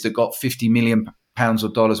ideas that got 50 million pounds or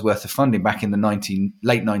dollars worth of funding back in the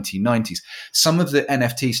late 1990s. Some of the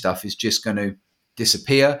NFT stuff is just going to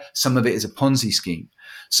disappear. Some of it is a Ponzi scheme.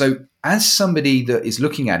 So as somebody that is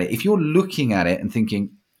looking at it, if you're looking at it and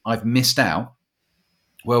thinking, I've missed out,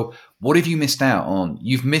 well, what have you missed out on?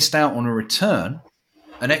 You've missed out on a return,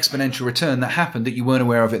 an exponential return that happened that you weren't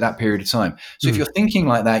aware of at that period of time. So if you're thinking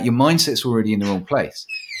like that, your mindset's already in the wrong place.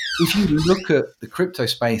 If you look at the crypto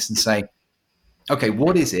space and say, okay,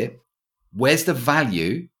 what is it? Where's the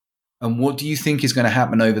value? And what do you think is going to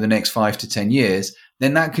happen over the next 5 to 10 years?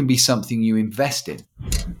 Then that can be something you invest in.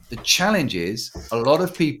 The challenge is a lot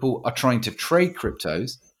of people are trying to trade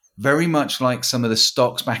cryptos very much like some of the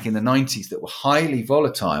stocks back in the 90s that were highly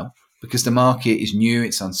volatile because the market is new,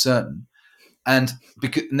 it's uncertain. And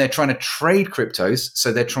they're trying to trade cryptos.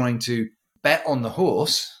 So they're trying to bet on the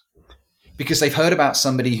horse because they've heard about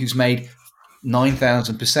somebody who's made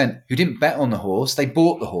 9,000% who didn't bet on the horse. They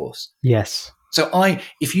bought the horse. Yes. So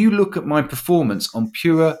if you look at my performance on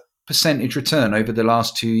pure percentage return over the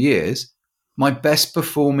last 2 years, my best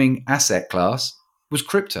performing asset class was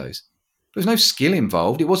cryptos. There was no skill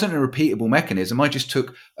involved. It wasn't a repeatable mechanism. I just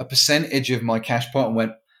took a percentage of my cash pot and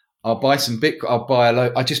went, I'll buy some Bitcoin, I'll buy a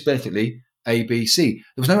load. I just basically A, B, C.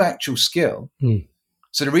 There was no actual skill.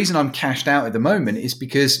 So the reason I'm cashed out at the moment is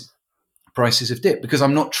because prices have dipped, because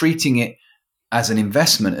I'm not treating it as an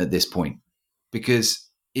investment at this point, because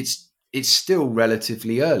it's still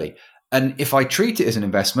relatively early. And if I treat it as an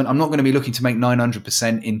investment, I'm not going to be looking to make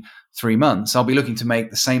 900% in 3 months. I'll be looking to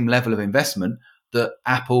make the same level of investment that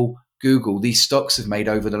Apple, Google, these stocks have made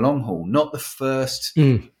over the long haul, not the first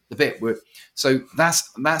the bit. So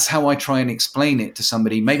that's how I try and explain it to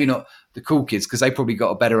somebody, maybe not the cool kids, because they probably got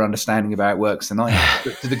a better understanding of how it works than I have,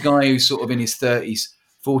 but to the guy who's sort of in his 30s,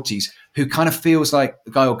 40s, who kind of feels like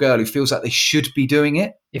the guy or girl who feels like they should be doing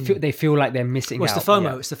it. They feel like they're missing out. It's the FOMO.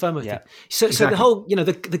 Yeah. It's the FOMO thing. So the whole,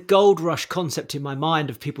 the gold rush concept in my mind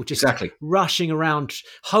of people just rushing around,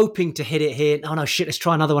 hoping to hit it here. Oh no, shit, let's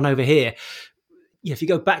try another one over here. If you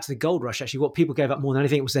go back to the gold rush, actually, what people gave up more than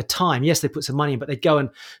anything was their time. Yes, they put some money in, but they'd go and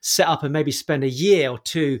set up and maybe spend a year or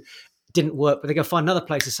two. Didn't work, but they go find another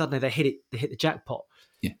place and suddenly they hit the jackpot.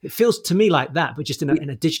 Yeah. It feels to me like that, but just in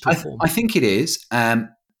a digital form. I think it is. And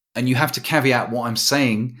you have to caveat what I'm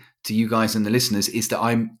saying to you guys and the listeners is that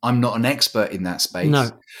I'm not an expert in that space.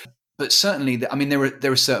 No. But certainly,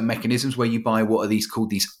 there are certain mechanisms where you buy what are these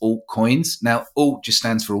called these altcoins. Now, alt just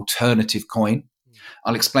stands for alternative coin.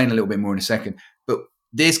 I'll explain a little bit more in a second. But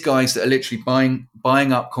there's guys that are literally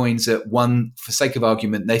buying up coins at one, for sake of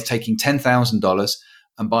argument, they're taking $10,000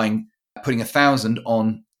 and putting 1,000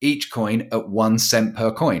 on each coin at 1 cent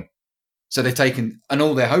per coin. So they've taken, and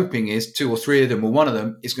all they're hoping is 2 or 3 of them or one of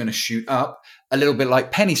them is going to shoot up a little bit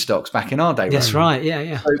like penny stocks back in our day. That's right.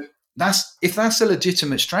 Yeah. So if that's a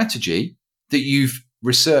legitimate strategy that you've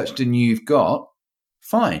researched and you've got,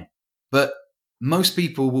 fine. But most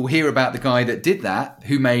people will hear about the guy that did that,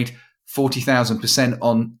 who made 40,000%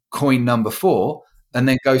 on coin number 4, and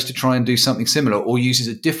then goes to try and do something similar or uses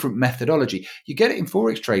a different methodology. You get it in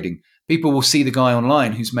Forex trading. People will see the guy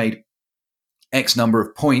online who's made X number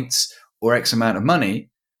of points or X amount of money,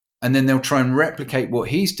 and then they'll try and replicate what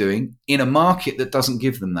he's doing in a market that doesn't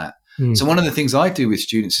give them that. So one of the things I do with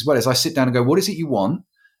students as well is I sit down and go, what is it you want?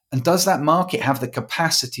 And does that market have the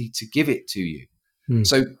capacity to give it to you?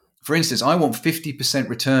 So, for instance, I want 50%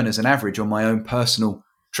 return as an average on my own personal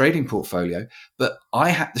trading portfolio, but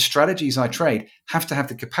the strategies I trade have to have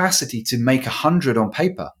the capacity to make 100 on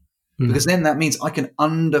paper, because then that means I can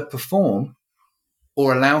underperform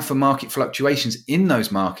or allow for market fluctuations in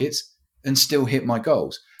those markets and still hit my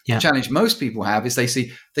goals. The challenge most people have is they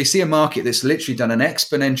see a market that's literally done an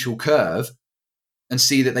exponential curve and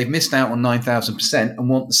see that they've missed out on 9,000% and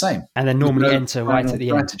want the same. And then normally enter right at the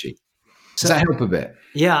strategy. End. Does that help a bit?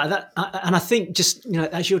 Yeah, and I think just,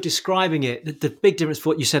 as you're describing it, the big difference for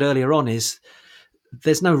what you said earlier on is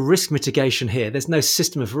there's no risk mitigation here. There's no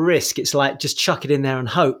system of risk. It's like just chuck it in there and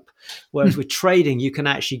hope. Whereas with trading, you can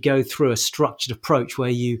actually go through a structured approach where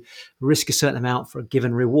you risk a certain amount for a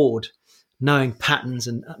given reward, knowing patterns,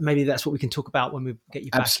 and maybe that's what we can talk about when we get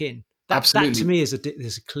you back in. That to me is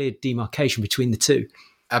there's a clear demarcation between the two.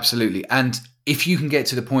 Absolutely. And if you can get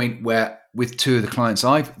to the point where with 2 of the clients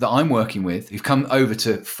that I'm working with who've come over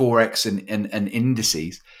to Forex and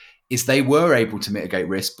indices, is they were able to mitigate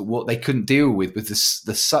risk, but what they couldn't deal with was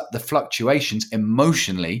the fluctuations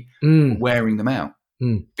emotionally wearing them out.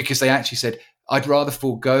 Because they actually said, I'd rather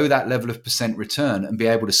forego that level of percent return and be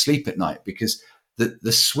able to sleep at night, because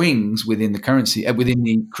the swings within the currency, within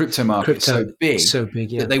the crypto market is so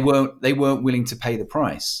big that they weren't willing to pay the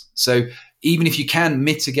price. So even if you can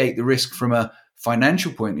mitigate the risk from a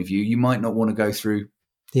financial point of view, you might not want to go through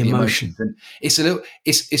the emotions. And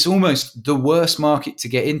it's almost the worst market to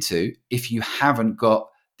get into if you haven't got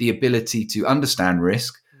the ability to understand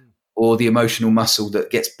risk or the emotional muscle that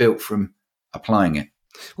gets built from applying it.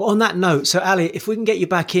 Well, on that note, so Ali, if we can get you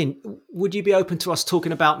back in, would you be open to us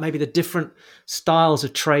talking about maybe the different styles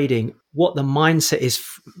of trading, what the mindset is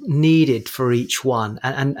needed for each one,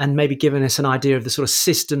 and maybe giving us an idea of the sort of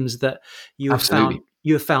systems that you have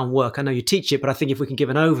found work? I know you teach it, but I think if we can give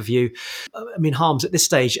an overview, I mean, Harms, at this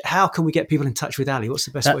stage, how can we get people in touch with Ali? What's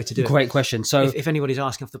the best way to do it? Great question. So if anybody's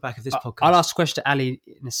asking off the back of this podcast. I'll ask a question to Ali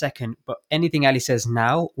in a second, but anything Ali says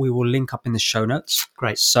now, we will link up in the show notes.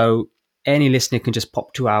 Great. So any listener can just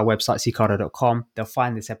pop to our website, ccardo.com. They'll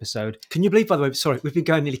find this episode. Can you believe, by the way, sorry, we've been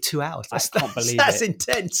going nearly 2 hours. I can't believe that's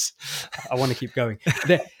intense. I want to keep going.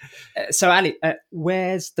 So Ali,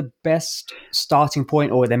 where's the best starting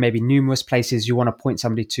point, or there may be numerous places you want to point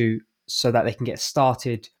somebody to so that they can get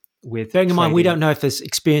started with bearing in mind, we don't know if there's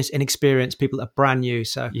inexperienced people that are brand new.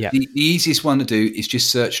 So the easiest one to do is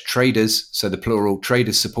just search Traders, so the plural,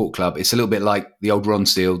 Traders Support Club. It's a little bit like the old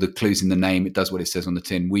Ronseal, the clues in the name. It does what it says on the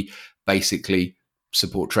tin. We basically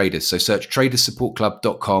support traders. So search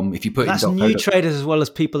tradersupportclub.com. If you put that's in new traders as well as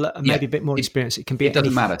people that are maybe a bit more experienced. It can be. It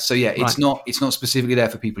doesn't matter. So it's not specifically there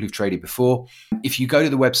for people who've traded before. If you go to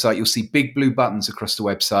the website, you'll see big blue buttons across the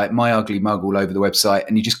website, My Ugly Mug all over the website,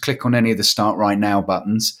 and you just click on any of the Start Right Now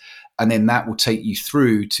buttons, and then that will take you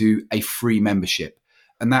through to a free membership.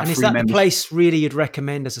 And is that the place really you'd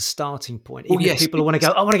recommend as a starting point? Even if people want to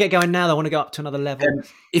go, I want to get going now, they want to go up to another level.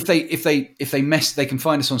 If they can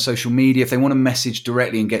find us on social media. If they want to message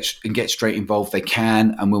directly and get straight involved, they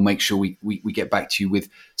can, and we'll make sure we get back to you with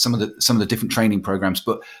some of the different training programs.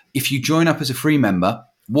 But if you join up as a free member,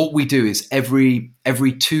 what we do is every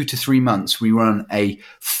 2 to 3 months we run a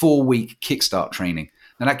 4-week Kickstart training.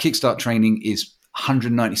 Now that Kickstart training is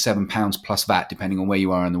 £197 plus VAT, depending on where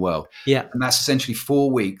you are in the world. Yeah. And that's essentially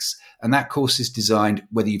 4 weeks. And that course is designed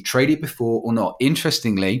whether you've traded before or not.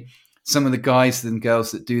 Interestingly, some of the guys and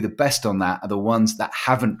girls that do the best on that are the ones that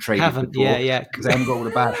haven't traded before. Because they haven't got all the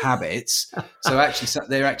bad habits. So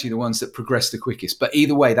they're actually the ones that progress the quickest. But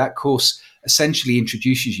either way, that course essentially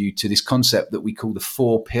introduces you to this concept that we call the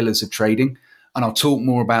 4 pillars of trading. And I'll talk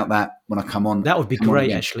more about that when I come on. That would be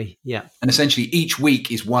great, actually. Yeah. And essentially each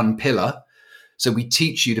week is one pillar. So we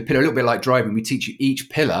teach you the pillar, a little bit like driving. We teach you each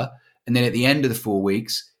pillar, and then at the end of the 4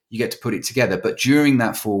 weeks, you get to put it together. But during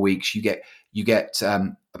that 4 weeks, you get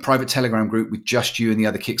a private Telegram group with just you and the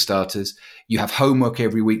other Kickstarters. You have homework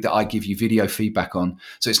every week that I give you video feedback on.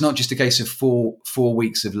 So it's not just a case of four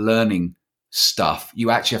weeks of learning stuff. You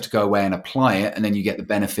actually have to go away and apply it, and then you get the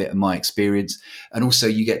benefit of my experience. And also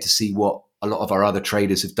you get to see what a lot of our other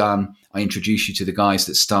traders have done. I introduce you to the guys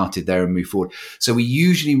that started there and move forward. So we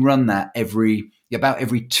usually run that about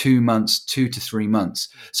every 2 months, 2 to 3 months.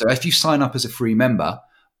 So if you sign up as a free member,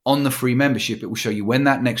 on the free membership, it will show you when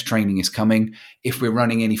that next training is coming, if we're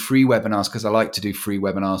running any free webinars, because I like to do free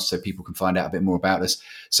webinars so people can find out a bit more about us.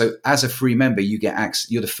 So as a free member, you get access.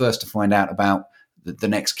 You're the first to find out about the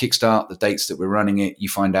next Kickstart, the dates that we're running it. You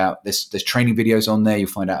find out there's training videos on there. You'll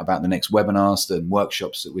find out about the next webinars, the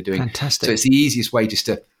workshops that we're doing. Fantastic. So it's the easiest way just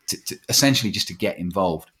to essentially just to get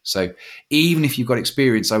involved. So even if you've got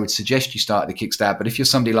experience, I would suggest you start at the Kickstart. But if you're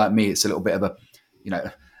somebody like me, it's a little bit of a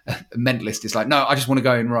mentalist. It's like, no, I just want to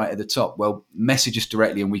go in right at the top. Well, message us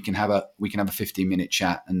directly and we can have a 15-minute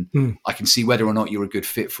chat, and I can see whether or not you're a good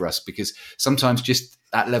fit for us, because sometimes just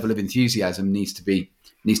that level of enthusiasm needs to be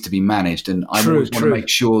managed. And I always want to make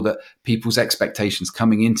sure that people's expectations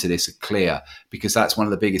coming into this are clear, because that's one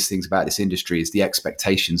of the biggest things about this industry is the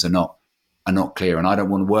expectations are not clear. And I don't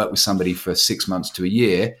want to work with somebody for 6 months to a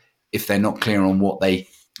year if they're not clear on what they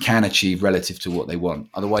can achieve relative to what they want.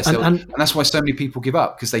 Otherwise, and that's why so many people give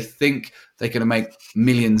up, because they think they're going to make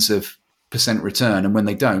millions of % return, and when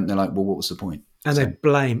they don't, they're like, well, what was the point? And they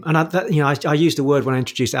blame. And I used a word when I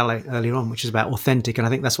introduced Ali earlier on, which is about authentic. And I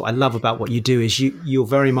think that's what I love about what you do is you're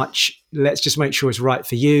very much, let's just make sure it's right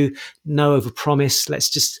for you. No overpromise. Let's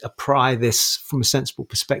just apply this from a sensible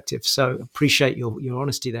perspective. So appreciate your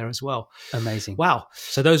honesty there as well. Amazing. Wow.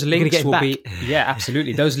 So those links will be, yeah,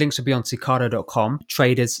 absolutely. Those links will be on Cicado.com,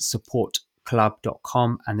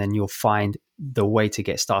 traderssupportclub.com, and then you'll find the way to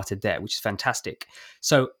get started there, which is fantastic.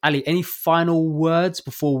 So Ali, any final words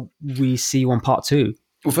before we see you on part 2?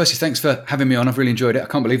 Well, firstly, thanks for having me on. I've really enjoyed it. I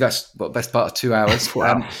can't believe that's the best part of 2 hours.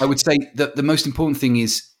 Wow. I would say that the most important thing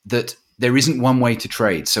is that there isn't one way to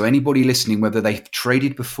trade. So anybody listening, whether they've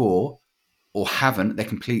traded before or haven't, they're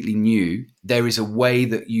completely new, there is a way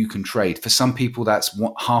that you can trade. For some people, that's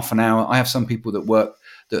half an hour. I have some people that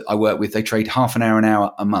I work with, they trade half an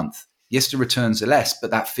hour a month. Yes, the returns are less,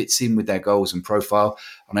 but that fits in with their goals and profile.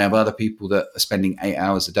 And I have other people that are spending 8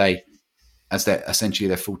 hours a day as essentially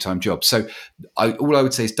their full-time job. So all I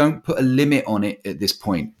would say is don't put a limit on it at this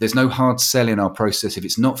point. There's no hard sell in our process. If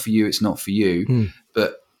it's not for you, it's not for you.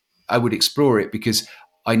 But I would explore it, because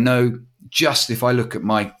I know just if I look at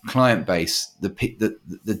my client base,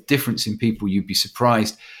 the difference in people, you'd be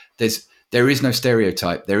surprised. There is no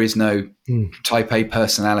stereotype. There is no type A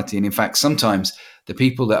personality. And in fact, sometimes the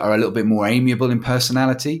people that are a little bit more amiable in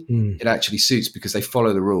personality, it actually suits because they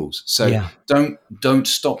follow the rules. So don't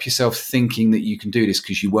stop yourself thinking that you can do this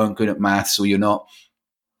because you weren't good at maths, or you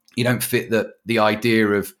don't fit the idea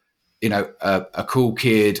of, a cool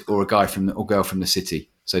kid or a guy or girl from the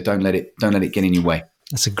city. So don't let it get in your way.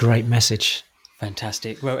 That's a great message.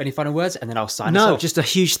 Fantastic. Well, any final words, and then I'll sign us off. No, just a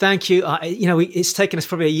huge thank you. It's taken us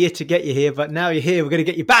probably a year to get you here, but now you're here. We're going to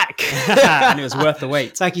get you back. And it was worth the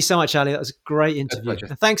wait. Thank you so much, Ali. That was a great interview.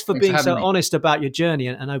 And thanks for being so honest about your journey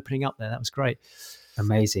and opening up there. That was great.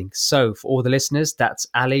 Amazing. So for all the listeners, that's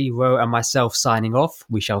Ali, Ro, and myself signing off.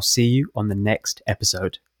 We shall see you on the next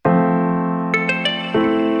episode.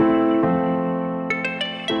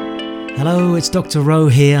 Hello, it's Dr. Ro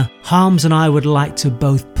here. Harms and I would like to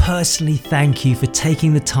both personally thank you for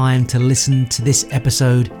taking the time to listen to this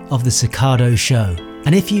episode of The Cicado Show.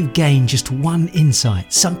 And if you've gained just one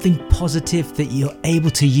insight, something positive that you're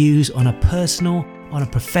able to use on a personal, on a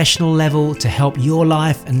professional level to help your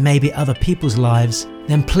life and maybe other people's lives,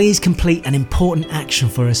 then please complete an important action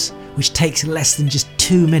for us, which takes less than just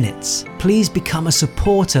 2 minutes. Please become a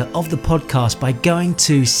supporter of the podcast by going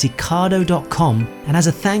to Cicado.com, and as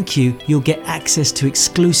a thank you, you'll get access to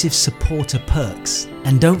exclusive supporter perks.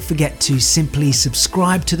 And don't forget to simply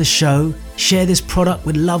subscribe to the show, share this product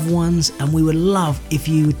with loved ones, and we would love if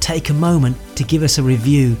you would take a moment to give us a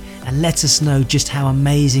review and let us know just how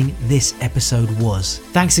amazing this episode was.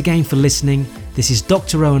 Thanks again for listening. This is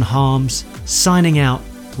Dr. Rowan Harms signing out.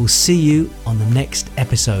 We'll see you on the next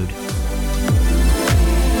episode.